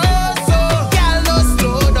you know so. Girl, no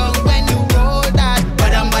slow down when you roll that.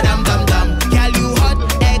 Badam badam dum dum, girl you hot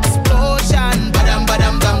explosion. Badam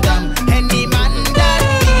badam dum dum. Any man that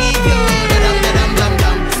leave you, badam badam dum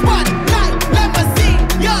dum. Spotlight, let me see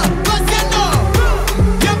you, 'cause you know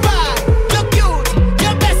you're bad, you're cute,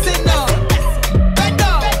 you're blessing you. Bend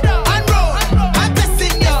down and roll, I'm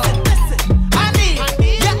blessing you. I need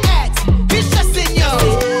your ex, be stressing you.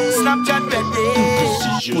 Snapchat baby,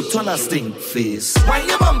 put on a stink face. Wine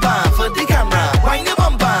your bumper for the camera. Wine your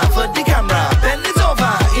bumper for the camera. Bend it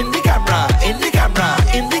over in the camera, in the camera,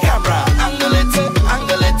 in the camera. Angle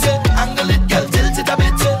it, girl, tilt it a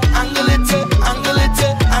bit. Angle it,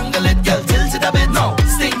 girl, tilt it a bit. No,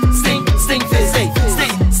 stink face, hey,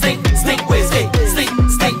 stink waist, hey,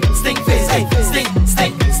 stink face, hey,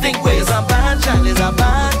 stink waist. It's a bad child, it's a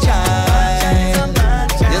bad child.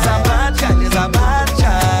 It's a bad child, it's a bad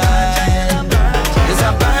child. It's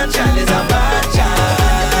a bad child, it's a bad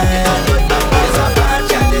child. It's a bad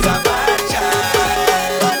child, it's a bad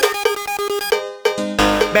child.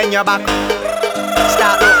 Bend your back,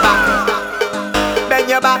 start look back. Bend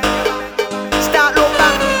your back, start look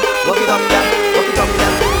back. Walk it up, girl. Walk it up,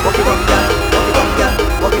 girl. Walk it up, girl. Walk it up, girl.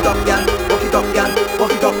 Walk it up, girl. Walk it up, girl.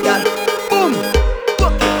 Walk it up, girl. Boom.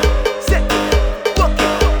 Walk it, set it. Walk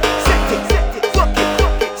it, set it. Walk it,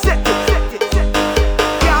 set it.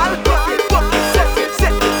 Girl, walk it, set it.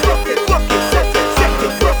 Walk it, set it.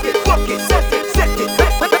 Walk it, set it.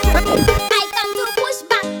 I come to push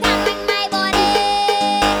back and bring my body.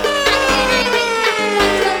 And then I bring back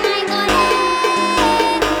control.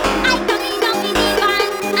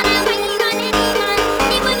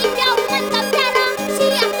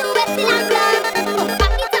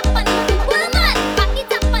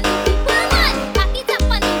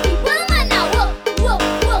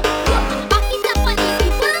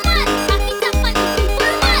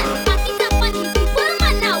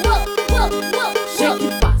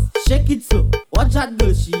 it slow. Watch that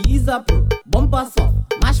girl, she is a pro. Bumper soft,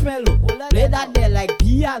 marshmallow. Play that there like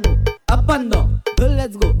piano. Up and down, girl,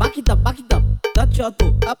 let's go. Back it up, touch your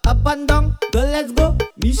toe. Up and down, girl, let's go.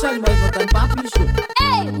 Mission boys, not a papi show.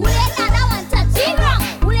 Hey, who let that one touch it wrong?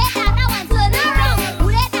 Who let that one turn around? Who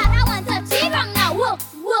let that one touch it wrong? Now whoa.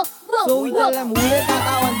 So we tell them who let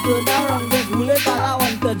that one turn around? Yes, who let that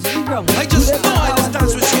one touch it wrong? I just know I just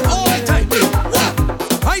dance with she all the time.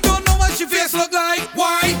 What? I don't know what she face look like.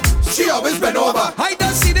 Why? She always bend over. I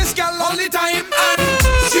don't see this girl all the time, and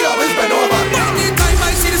She always bend over. anytime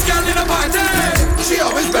I see this girl in a party, She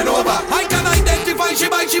always bend over. I can identify she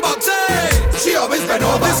by she boxing. She always bend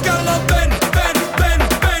over. This girl love bend.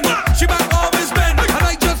 She back always bend, and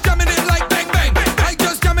I just jamming it like bang bang. I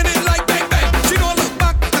just jamming it like bang bang. She don't look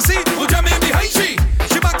back to see who jamming behind she.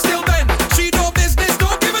 She back still bend. She no business,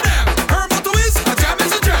 don't give a damn. Her motto is a jam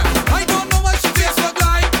is a jam. I don't know what she face look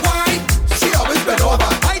like. Why? She always bend over.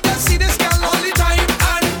 I just see this girl all the time,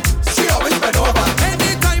 and She always bend over.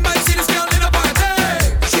 anytime I see this girl in a party,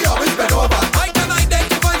 She always bend over. I can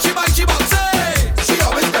identify she by she boxing. She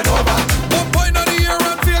always bend over. One point of the ear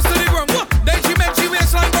and face to the ground. Then she make she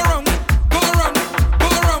waistline go round. Go around.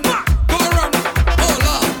 Oh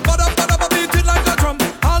Lord, but beat it like a drum.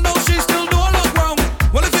 I know she still don't look round.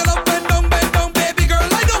 Well, if you love bend down, baby girl,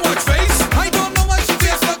 I don't watch face. I don't know what she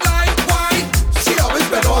face look like. Why? She always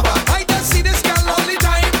bend over. I just see this girl all the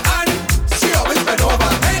time, and She always bend over.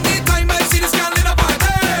 anytime I see this girl in a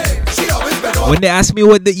party, She always bend over. When they ask me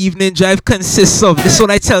what the evening drive consists of, this is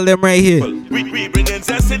what I tell them right here. We bringin'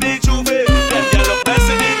 zest in the juve. Them gyal up best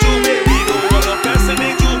in the juve. We don't want no press in the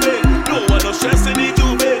juve. Don't want no stress in the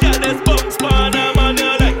juve. Yeah, there's bumps pan man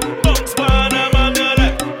you like. Bumps pan man you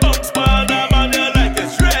like. Bumps pan man you like.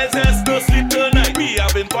 It's zest no sleep tonight. We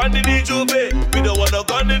having fun in the juve. We don't want no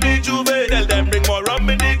gun in the juve. Tell them bring more rum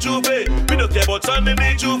in the juve. We don't care about sun in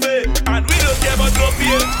the juve. And we don't care about no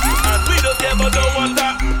pain. And we don't care about no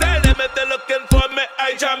water. Tell them if they're looking for me,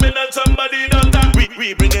 I jamming on somebody done that.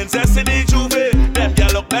 We bringin' zest in the juve. Them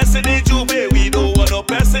gyal look best in the juve. We don't want no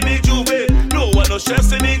press in the juve. Don't want no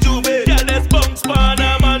stress in the juve. Yeah, there's bumps pan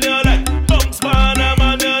man you like. Bumps pan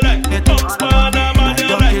man you like. Bumps pan man you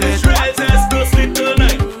like. It's zest no sleep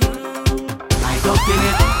tonight. Light up in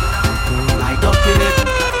it.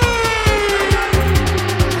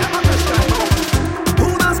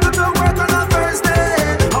 Who does go to work on a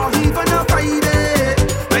Thursday or even a Friday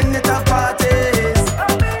when it a parties?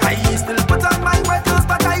 I still put on my wet clothes,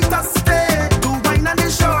 but I just stay to wine on the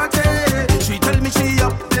shorty. She tell me she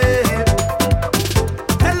up there.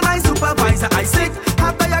 Tell my supervisor I sick,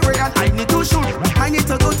 have diarrhea and I need to shoot. I need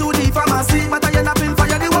to go to the pharmacy, but I end up in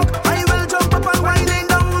fire the walk. I will jump up and winding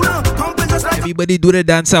down. Come just like Everybody do the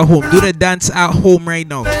dance at home. Do the dance at home right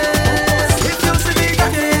now. if you see me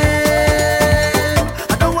again.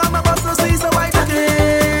 I don't want my boss to see, so I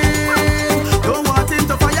again. Don't want him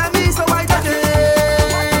to fire me, so I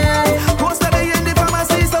again. Post me in the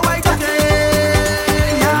pharmacy, so I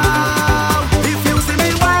again. Yeah. If you see me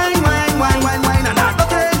wine, and I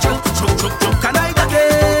again, choke, and I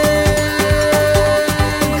again.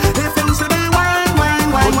 If you see me wine, and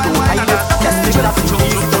I again, choke,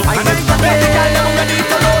 and I again.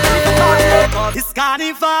 It's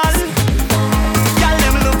carnival. Y'all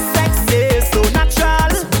them look sexy, so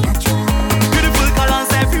natural. Beautiful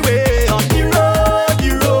colors everywhere on the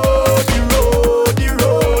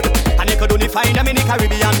road. And you could only find them in the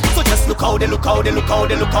Caribbean. So just look how they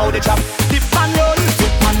drop. Dip and roll,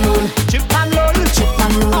 chip and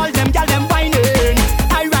roll. All them y'all them whining.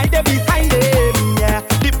 I ride the behind them, yeah.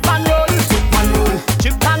 Dip and roll, chip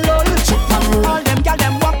and roll. All them y'all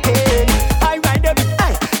them walking. I ride the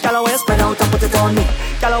behind. Y'all always spread out and put it on me.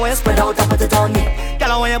 Y'all always spread out and put it on me.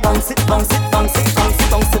 Y'all always bounce it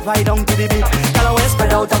right down to the beat. Y'all always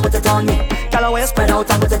spread out and put it on me. Y'all always spread out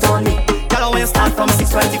and put it on me. Y'all always start from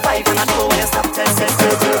 6:25 and I know where you stop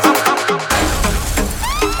 10:30.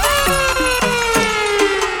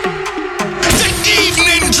 The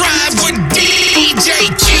evening drive with DJ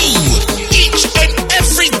Q. Each and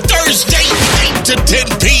every Thursday, 8 to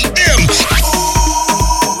 10 p.m.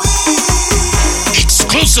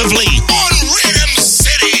 Exclusively on Rhythm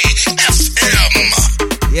City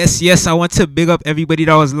FM. Yes, I want to big up everybody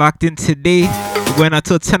that was locked in today. We're going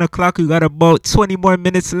until 10 o'clock. We got about 20 more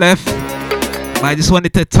minutes left. But I just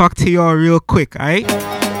wanted to talk to y'all real quick, alright?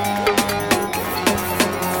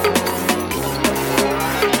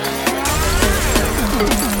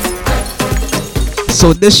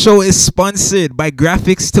 So this show is sponsored by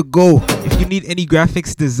Graphics to Go. If you need any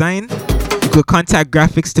graphics design, you could contact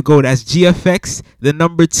Graphics to Go. That's GFX, the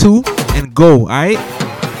number 2, and Go, alright?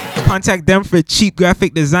 Contact them for cheap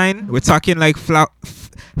graphic design. We're talking like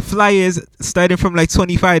flyers starting from like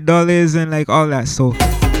 $25 and like all that. So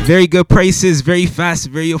very good prices, very fast,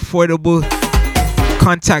 very affordable.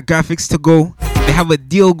 Contact Graphics to go. They have a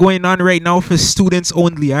deal going on right now for students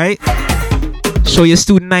only, alright? Show your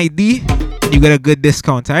student ID and you get a good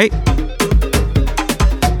discount, alright?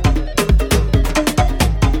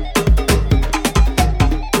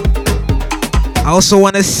 I also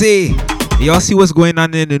want to say, y'all see what's going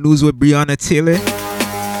on in the news with Breonna Taylor?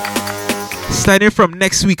 Starting from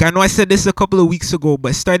next week, I know I said this a couple of weeks ago,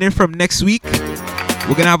 but starting from next week,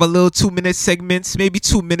 we're going to have a little 2-minute segments, maybe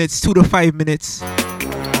 2 minutes, 2 to 5 minutes.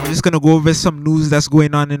 I'm just going to go over some news that's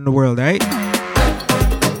going on in the world, right?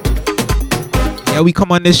 Yeah, we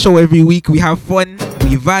come on this show every week. We have fun,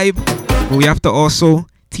 we vibe, but we have to also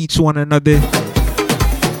teach one another.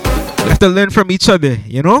 We have to learn from each other,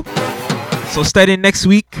 you know? So starting next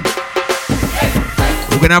week,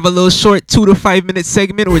 we're going to have a little short 2 to 5 minute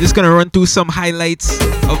segment. We're just going to run through some highlights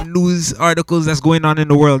of news articles that's going on in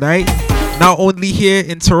the world, right? Not only here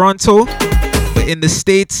in Toronto, but in the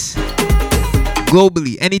States,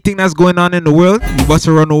 globally. Anything that's going on in the world, we about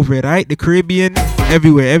to run over it, right? The Caribbean,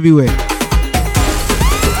 everywhere.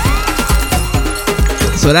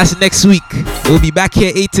 So that's next week. We'll be back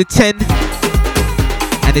here 8 to 10.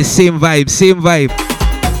 And it's same vibe.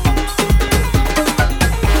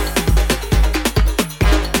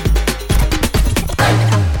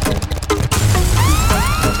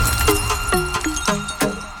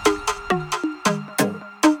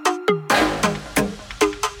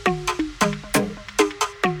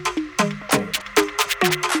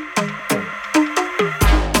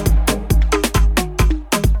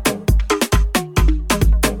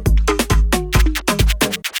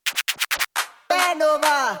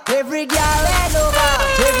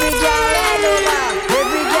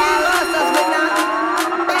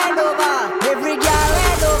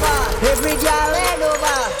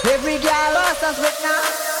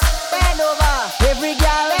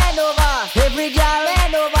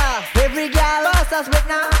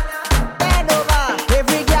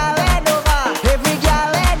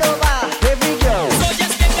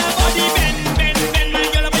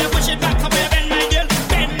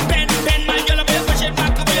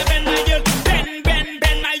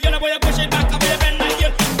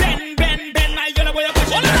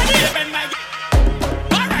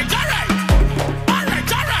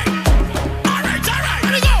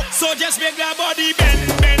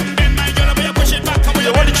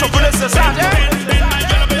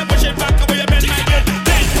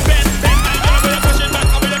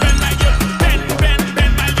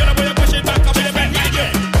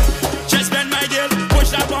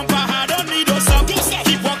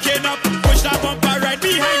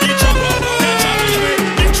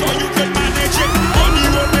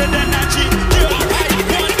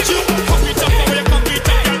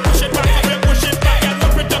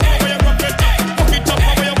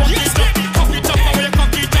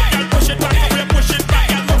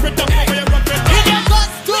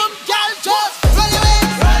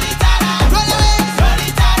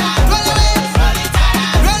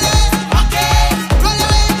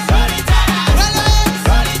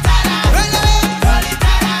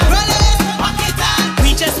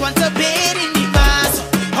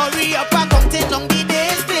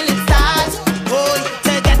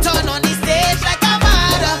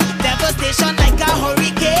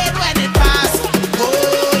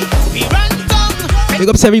 Big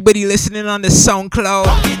ups everybody listening on the SoundCloud.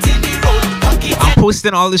 I'm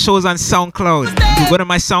posting all the shows on SoundCloud. You can go to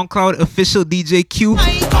my SoundCloud, official DJ Q,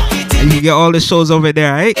 and you get all the shows over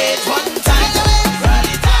there, right?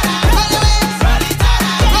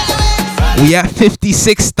 We at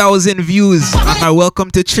 56,000 views on my Welcome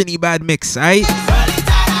to Trinidad mix, right?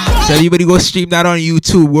 So everybody go stream that on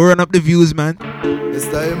YouTube. We'll run up the views, man. It's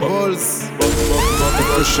the impulse.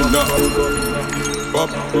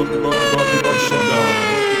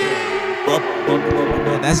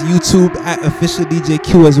 And that's YouTube at official DJ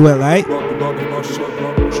Q as well, right?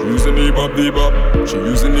 She using the bop, she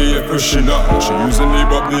using the air freshener. She using the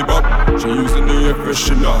bop, she using the air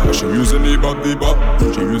freshener. She using the bop,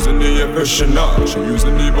 she using the air freshener. She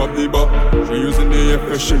using the bop, she using the air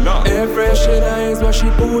freshener. Air freshener is what she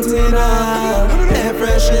put in her. Air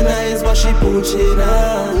freshener is what she put in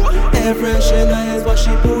her. Air freshener is what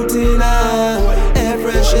she put in her. Air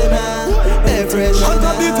freshener, air freshener. On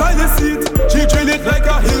top the toilet seat, she drill it like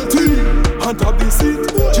a Hilti. On top the seat,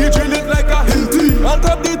 she drill it like a Hilti. On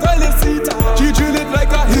top the toilet seat, she drill it like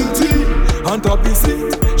a Hilti. On top the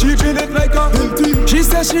seat, she drill it like a Hilti. She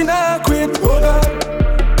says she not quit, hold on.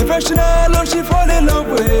 Professional, and she fall in love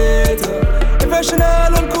with her. Professional,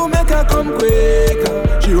 and could make her come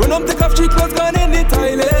quicker. She run up, take off, she clothes gone in the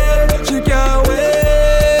toilet. She can't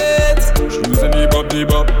wait. She using the bop,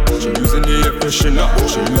 she using the efficient.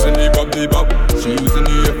 She using the bop, she using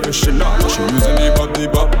the efficient. She using the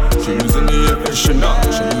bop, she using the efficient.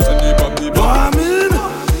 She using the bop,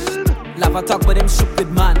 Lava talk with them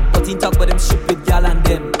stupid man, but he talk with them stupid gal and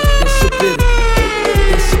them.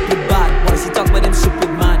 They stupid bad. Once he talk with them stupid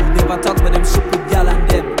man, he never talk with them stupid gal and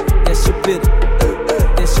them. They stupid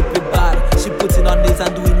bad. She putting on this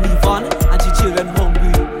and doing leave on, and she children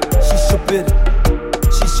hungry. She stupid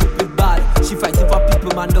bad. She fighting for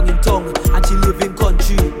people man down in tongue, and she live in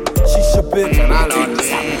country. She stupid.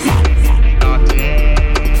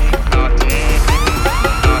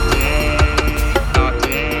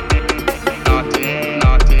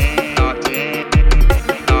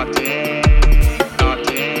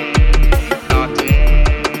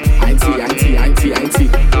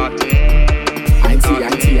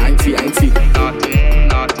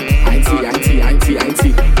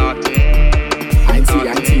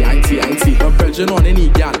 On any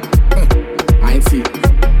gal, I ain't see.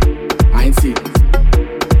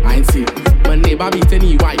 My neighbor beat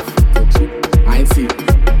any wife, I ain't see.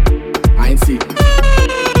 She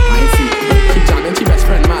jamming she best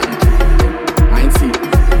friend man, I ain't see.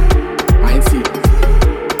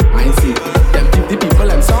 Them the people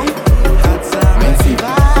them song, I ain't see.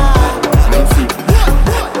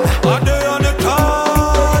 Are they on the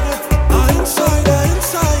card? I inside.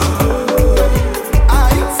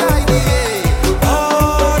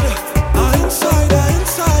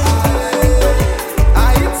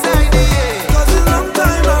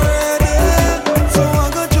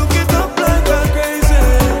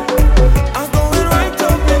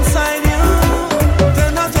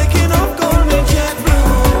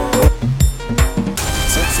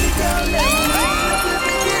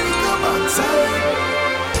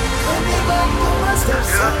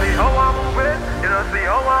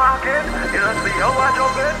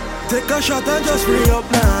 Take a shot and just free up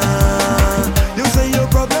now. You say your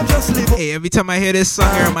problem, just leave. Hey, every time I hear this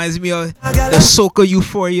song, it reminds me of the Soca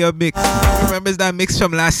Euphoria mix. Remembers that mix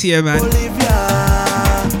from last year, man?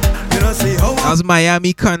 That was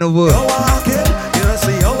Miami Carnival.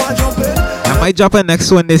 I might drop a next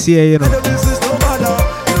one this year, you know.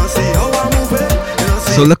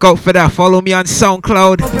 So look out for that. Follow me on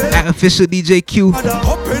SoundCloud at official DJ Q.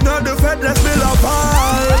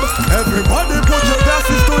 Everybody put your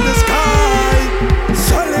glasses to the sky.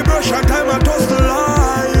 Celebration time, I toast to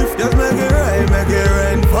life. Just make it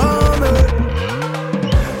rain for me.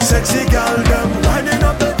 Sexy girl, them lining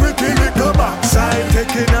up the pretty little backside.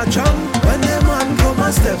 Taking a jump when the man come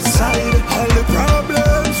a step side. All the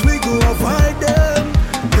problems, we go avoid them.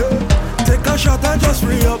 Yeah. Take a shot and just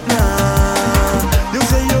free up now. You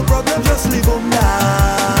say your problem, just leave them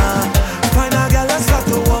now. Find a girl and start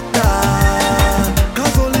to walk down.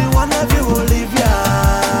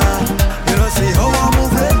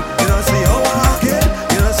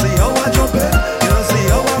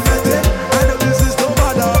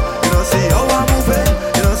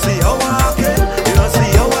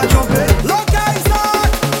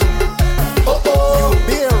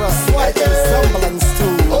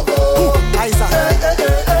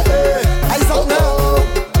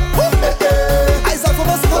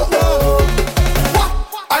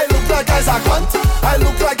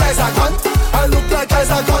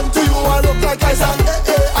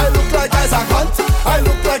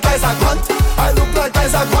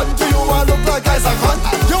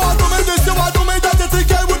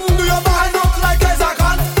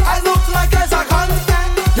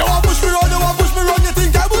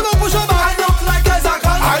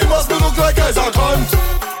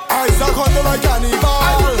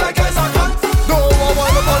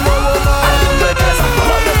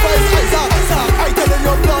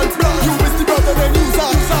 Blood.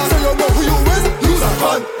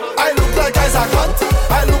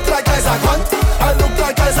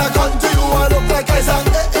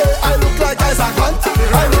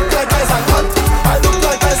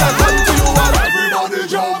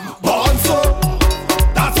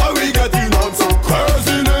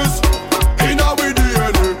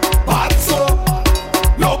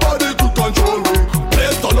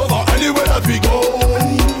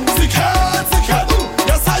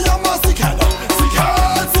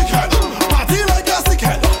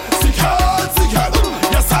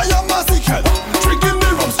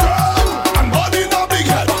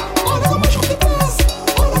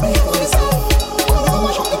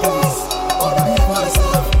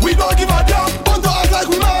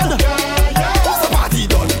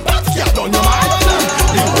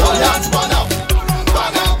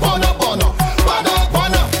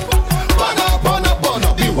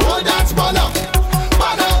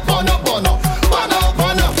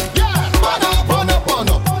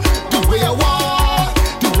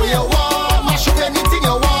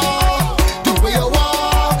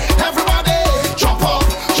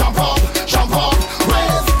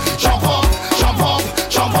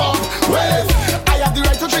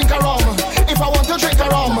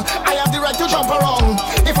 like to jump around.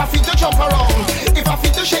 If I feel to jump around, if I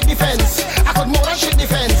feel to shake the fence, I could more than shake the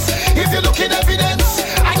fence. If you look in evidence,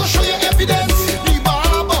 I will show you evidence. The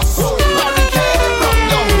barbers, barricade, rock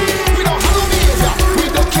down. We don't have no behavior, we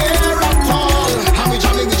don't care at all. And we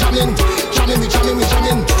jamming, we jamming, jamming, we jamming, we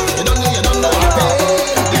jamming. You don't know what happened.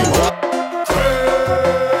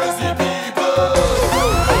 Crazy people.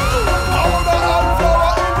 Powder and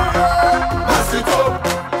flour in the air. Mass it up,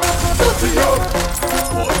 put it up.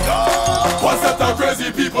 One set of crazy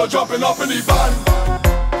people jumping up in the van.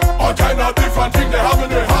 All kind of different things they have in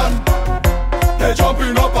their hand. They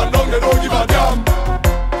jumping up and down, they don't give a damn.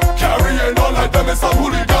 Carrying on like them is some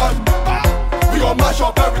hooligan. We gon' mash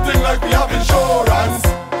up everything like we have insurance,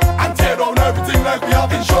 and tear down everything like we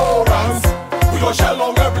have insurance. We gon' shell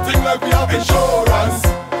down everything like we have insurance.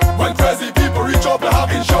 When crazy people reach up, they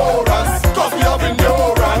have insurance, cause we have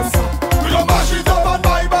endurance. We gon' mash it up and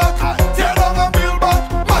buy back, tear down and build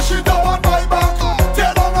back. Mash it up and buy back,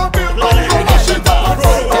 tear down and build back. We gon' mash it up and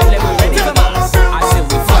build back, tear down and build back.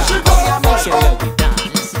 Mash it up and buy back.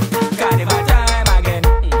 Carnival time again.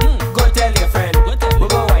 Go tell your friend. We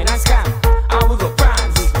go wine and scam and we go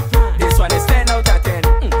prance. This one is 10 out of 10.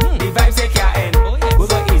 The vibes they can't end. We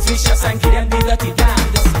go eat vicious and give them the dirty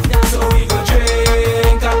dance. So we go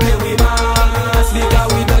drink and play with mass. Because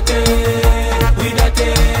we dirty,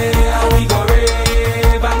 and we go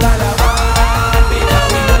rave and galavan. Because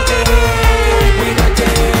we dirty.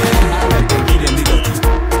 Give them the dirty,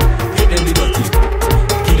 give them the dirty,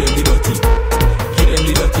 give them the dirty. Give them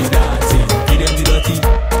the dirty dancing. Give them the dirty.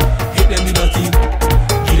 Hit them the dirty.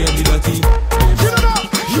 Give them the dirty.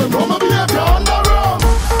 You know my behavior on the wrong.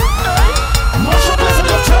 Mash up place and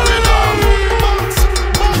you tear it down.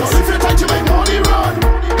 Yo, if you try to make money run,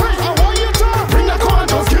 hey, I want you to bring the car and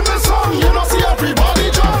just give me some. You know see everybody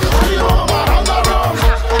jump. You know my on the wrong.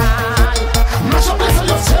 Mash up place and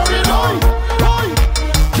you tear it down. Hey,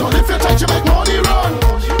 yo, if you try to make money run,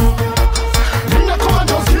 bring the car and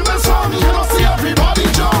just give me some. You know see everybody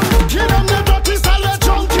jump. Give them the dirty style of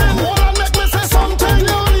junking. Wanna make me say something? You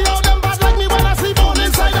only how them bad like me when I sleep on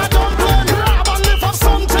inside a dumpling. Grab and lift up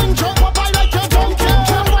something, jump up high like you're dunking.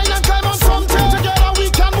 Can wine and climb on something, together we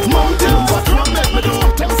can move mountains. What wrong make me do?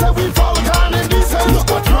 Them say we vulgar and indecent. Look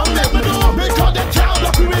what wrong make me do. Because they can't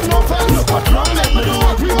block me with no fence. Look what wrong make me do.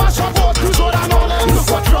 We mash up both cruise road and all them. Look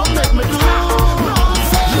what wrong make me do.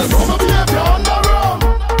 You know my behavior on the wrong.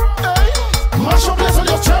 Hey, mash up place and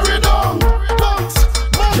just tear it down.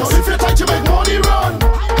 Yo, if you try to make money run,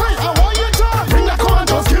 hey, I want you to bring the car and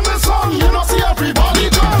just give me some. You know see everybody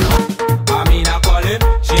jump. I mean, I call it.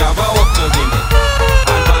 She have a work to give me.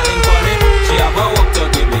 And Martin call it. She have a work to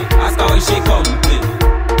give me. Ask her when she come play.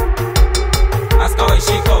 Ask her when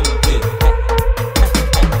she come play.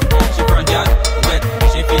 She front yard wet.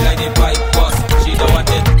 She feel like the bike boss. She don't want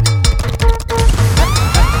it.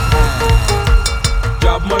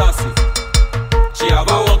 Job molasses. She have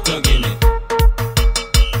a work to give me.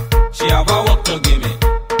 She have a work to give me.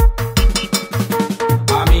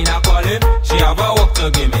 I mean, I call it. She have a work to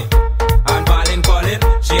give me. And Marlin call it.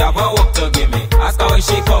 She have a work to give me. Ask her when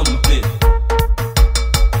she come play.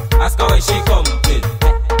 Ask her when she come play.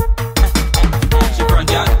 She front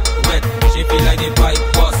yard wet. She feel like the bike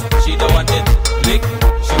boss. She don't want it lick.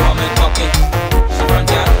 She want me pocket. She front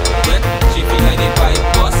yard wet. She feel like the bike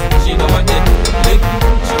boss. She don't want it lick.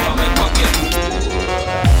 She want me pocket.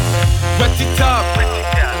 Wet it up,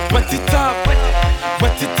 wet it up,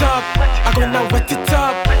 wet it up. I'm gonna wet it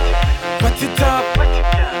up, wet it up,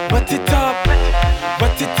 wet it up,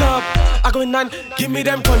 wet it up. I'm gonna give me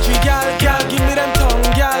them country gal, gal. Give me them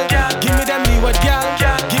tongue gal, gal. Give me them Leeward gal,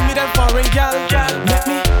 gal. Give me them foreign gal, gal. Let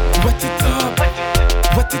me wet it up,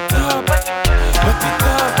 wet it up, wet it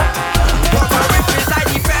up. Water inside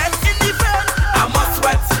the fence, in the fence. I must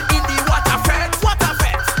sweat in the water fence, water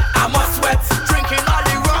fence. I must sweat, drinking all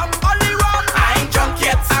the rum, all the rum. I ain't drunk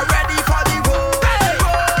yet, I'm ready for the road.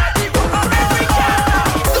 Every girl,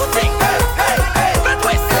 do thing, hey, hey, hey, but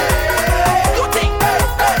twist. Do thing, hey,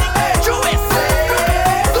 hey, hey, Jewish.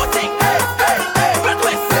 Do thing, hey, hey, hey, but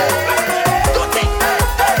twist. Do thing, hey,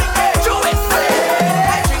 hey, hey, Jewish.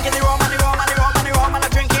 I drinking the rum and the rum and the rum and the rum and I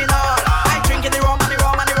drinking all. I drinking the rum and the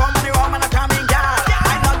rum and the rum and the rum and I coming down.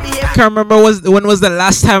 I'm not behaving. I can't remember when was the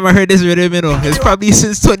last time I heard this rhythm, you know. It's probably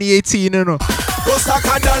since 2018, you know. Go stack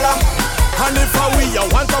a dollar, and if I we you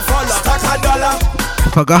want to follow, stack a dollar, I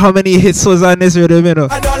forgot how many hits was on this rhythm, you know.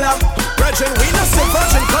 a dollar. Virgin, we no say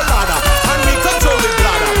virgin colada, and we control the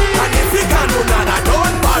bladder. And if we can do nada,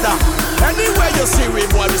 don't bother. Anywhere you see we,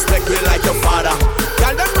 boy, respect me like your father.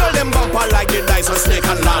 Girl, them roll them bumper like the dice on snake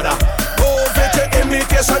and ladder. Oh, VJ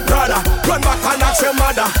imitation brother, run back and ask your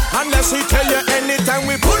mother. Unless he tell you anytime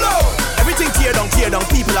we pull out.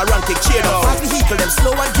 a run, kick cheer down. Fast vehicle, them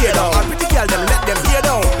slow and gear down. And pretty girl, them let them hear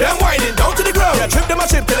down. Them winding down to the ground. Yeah, trip them a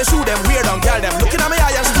trip till they shoot them weird down. Girl, them looking at me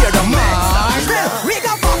eye and steer down. We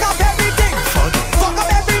gon' fuck up everything. Fuck up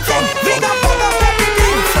everything. We gon' fuck up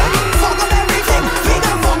everything. Fuck up everything. We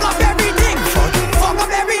gon' fuck up everything. Fuck up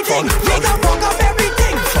everything. We gon' fuck up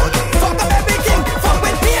everything. Fuck up everything. Fuck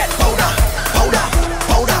with beard. Powder.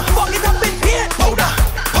 Fuck it up with beard. Powder.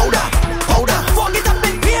 Fuck it up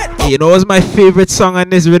with beard. You know what's my favorite song on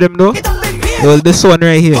this rhythm though? Well, this one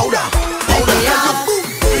right here.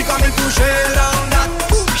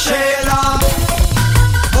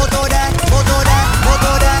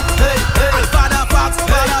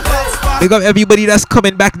 Big up everybody that's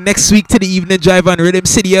coming back next week to the evening drive on Rhythm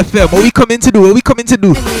City FM. What we coming to do? We coming to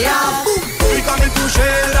share down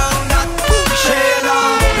that. Share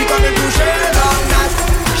down. We coming to share down that.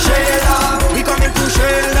 Share down. We coming to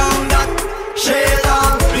share down that. Share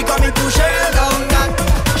down. We coming to share down that.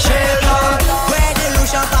 Share down. Where the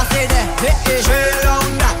Lucian pass it there? Share down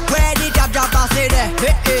that. Where the Jab pass it there?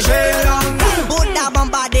 Share down that. Put that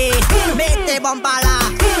bumper day, make the bumper la.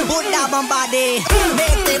 Put that bumper day,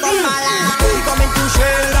 make the bumper la. We coming to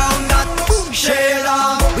share down that. Share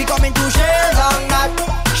down. We coming to share down that.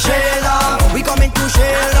 Share down. We coming to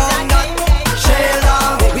share down that. Share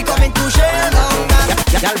down. We coming to share down that.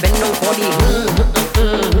 Y'all bend down for the.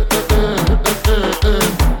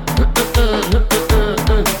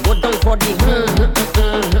 Go down for the.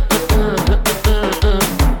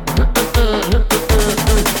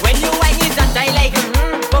 When you whine it that I like.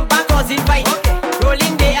 Bumper cause it fight.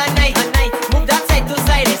 Rolling day and night. Move that side to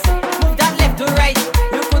side. Move that left to right.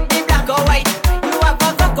 You could be black or white. You have a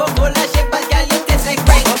Coca-Cola shape, but girl you taste like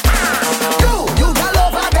Sprite. You got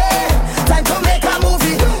over there. Time to make a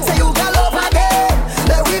movie. Say you got over there.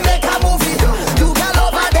 Let we make a movie. You got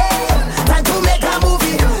over there. Time to make a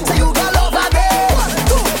movie. Say you got over there. 1,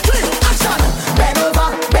 2, 3, action. Bend over,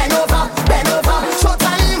 bend over, bend over. Show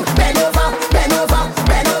time. Bend over, bend over,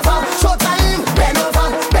 bend over. Show time. Bend over,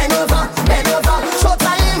 bend over, bend over. Show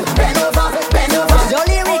time. Bend over, bend over.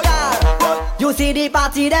 Jolly Rica. You see the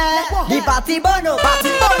party there. The party bono.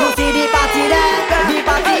 You see the party there. The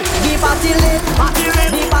party lit. The party lit.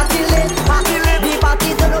 The party lit. The party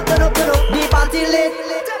turn up. The party lit.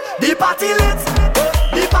 The party lit.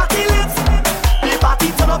 The party lit. The party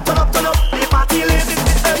turn up. The party lit.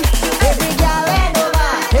 Every girl and over.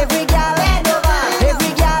 Every girl and over.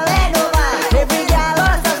 Every girl and over. Every girl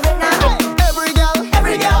wants us right now. Every girl.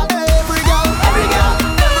 Every girl. Every girl. Every girl.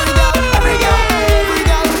 Every girl. Every girl. Every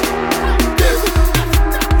girl.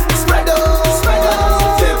 Spread out. Spread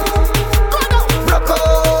out. Rock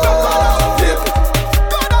out.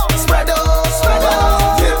 Spread out. Spread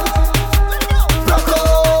out. Rock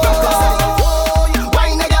out.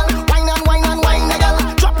 Wine again. Wine and wine again.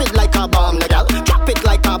 Drop it like a bomb, girl. Drop it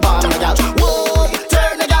like a bomb, girl. Whoa,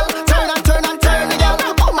 turn again. Turn again.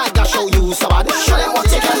 Oh my gosh, show you somebody. Show them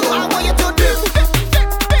what you can do. I want you to do.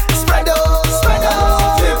 Spread out. Spread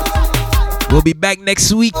out. We'll be back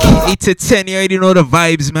next week, 8 to 10. You already know the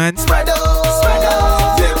vibes, man. Spread out. Spread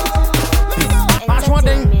out. March one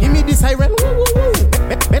thing, give me the siren.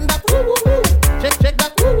 Bend that. Check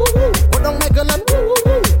that. Put down my gun and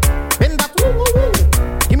bend that.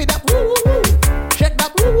 Give me that. Check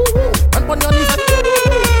that. And put your knees.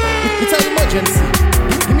 It's an emergency.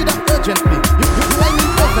 Give me that urgently. You line me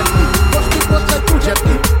perfectly. Push me like too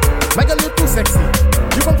gently. My girl, you're too sexy.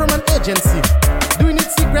 You come from an agency. Doing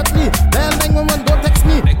it secretly. Dial 911, don't text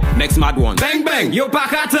me. Next mad one. Bang bang, yo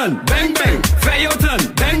Pakatan. Bang bang,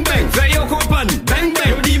 Fayotan. Bang bang, Fayo Kopan. Bang bang,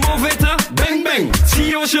 yo Demovator. Bang bang,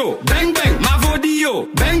 CEO show. Bang bang, Mavodio.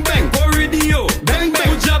 Bang bang, Corridio. Bang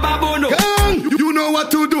bang, Ujababono. Gang, you know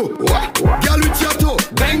what to do. Girl with your toe.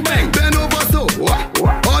 Bang bang, Bend over so.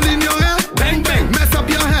 All in your hair. bang bang, Mess up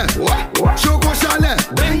your hair. Choco chalet.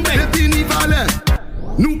 Bang bang. Lepini valet.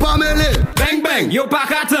 Nous pas mêlés. Bang bang, yo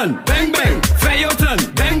Pakatan. Bang bang, Fayotan.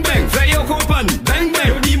 Bang bang, Fayo Kopan. Bang bang,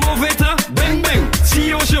 yo Demovator. Bang bang,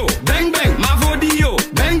 CEO show. Bang bang, Mavodio.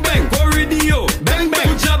 Bang bang, Corridio. Bang bang,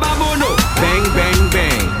 Ujababono. Bang bang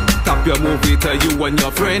bang, tap your movie to you and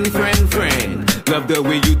your friend. Love the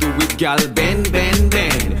way you do it, gal. Bend.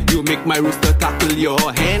 You make my rooster tackle your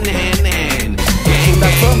hand. Gang,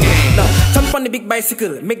 Now, jump on the big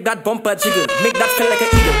bicycle, make that bumper jiggle, make that feel like an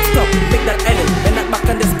eagle. Stop, make that island, bend that back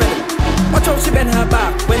and the spell. Watch how she bend her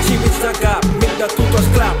back when she reach the gap. Make the two toes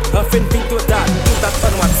clap, her fin pink to that. Do that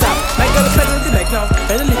on WhatsApp. My girl pedal the bike now,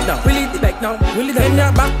 pedal it now, wheel it the bike now, wheel it bend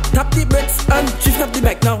your back, tap the brakes and shift up the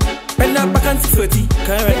bike now. Bend her back and 630,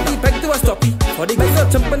 correct the bike to a stoppy. For the bike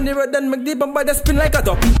jump on the road and make the bumper just spin like a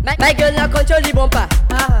toppy. My girl now control the bumper,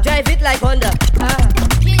 drive it like Honda.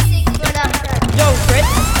 Don't fret.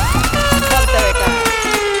 Come to record.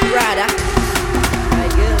 Brother. My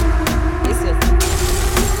girl. Listen.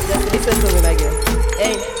 Just listen to me, my girl.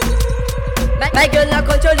 Hey. My girl now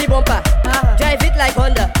control the bumper. Drive it like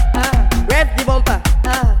Honda. Rev the bumper.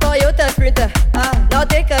 Toyota Sprinter. Now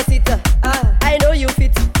take a seat. I know you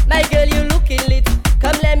fit. My girl, you looking lit.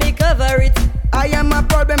 Come let me cover it. I am a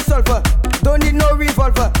problem solver. Don't need no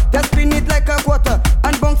revolver. Just spin it like a quarter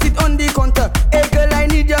and bounce it on the counter. Hey girl, I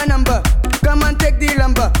need your number. Come and take the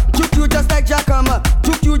lumber. Juke you just like Jackhammer.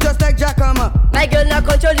 Juke you just like Jackhammer. My girl now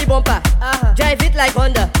control the bumper. Drive it like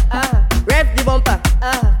Honda. Rev the bumper.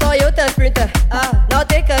 Toyota Sprinter. Now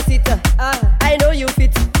take a seat. I know you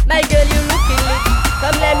fit. My girl, you looking lit.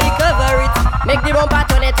 Come let me cover it. Make the bumper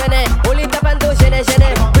turn it. Hold it up and do gêne.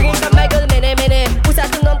 Bring it up my girl, mene. Pousse à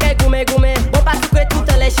tout nom qu'elle goumé. Bumper secret tout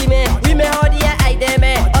en les chimé. Oui mais on dit à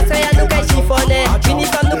aïdemé. Osso y'a nous qu'elle chiffonné. Fini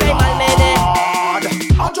comme nous qu'elle malmené.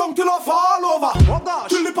 I jump till I fall over,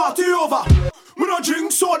 till the party over. Me no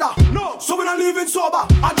drink soda, so we not living sober.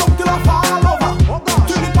 I jump till I fall over,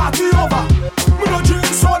 till the party over. Me no drink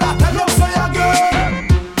soda, tell them say again.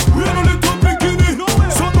 We no little bikini,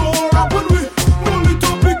 so no rap with we. No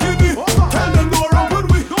little bikini, tell them no rap with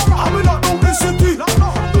we. I will not know the city, no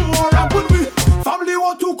rap with we. Family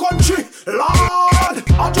want to country, Lord.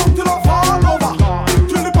 I jump till I fall over,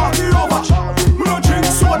 till the party over. Me no drink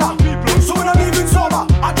soda, so we not living sober.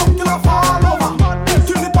 I jump till I fall over,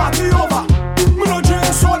 till the party over. Me no drink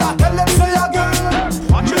soda, tell them say again.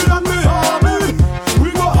 Me and me army, we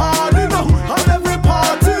go hard enough. At every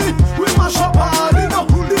party, we mash up hard enough.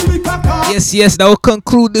 The liquor car. Yes, that will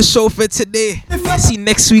conclude the show for today. See you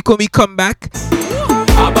next week when we come back.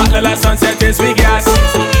 A battle of sunset is we gas.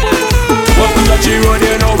 What we got you road,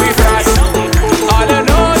 you know we fast. All you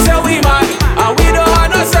know say we mad, and we don't have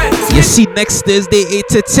no sense. You see next Thursday 8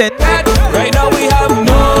 to 10. Right now we have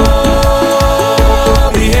no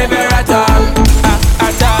behavior at all.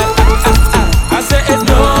 At all. I say it's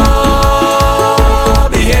no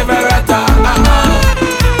behavior at all.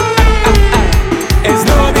 It's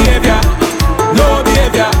no behavior. No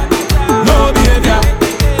behavior. No behavior.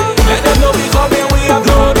 Let them know we coming, we have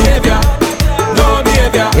no behavior. No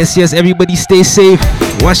behavior. Yes, everybody stay safe.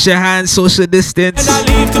 Wash your hands, social distance.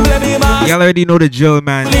 Y'all already know the drill,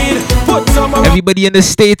 man. Everybody in the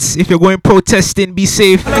States, if you're going protesting, be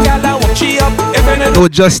safe. No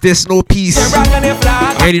justice, no peace.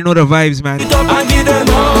 I already know the vibes, man.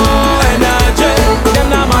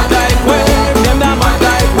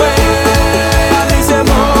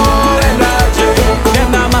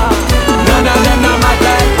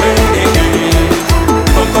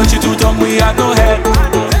 We have no head.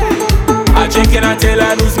 I drink it until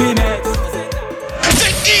I lose me neck. The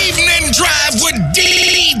Evening Drive with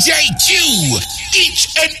DJ Q. Each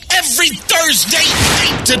and every Thursday,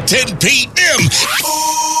 8 to 10 p.m.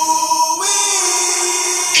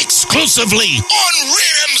 Exclusively on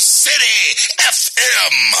Rhythm City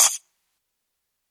FM.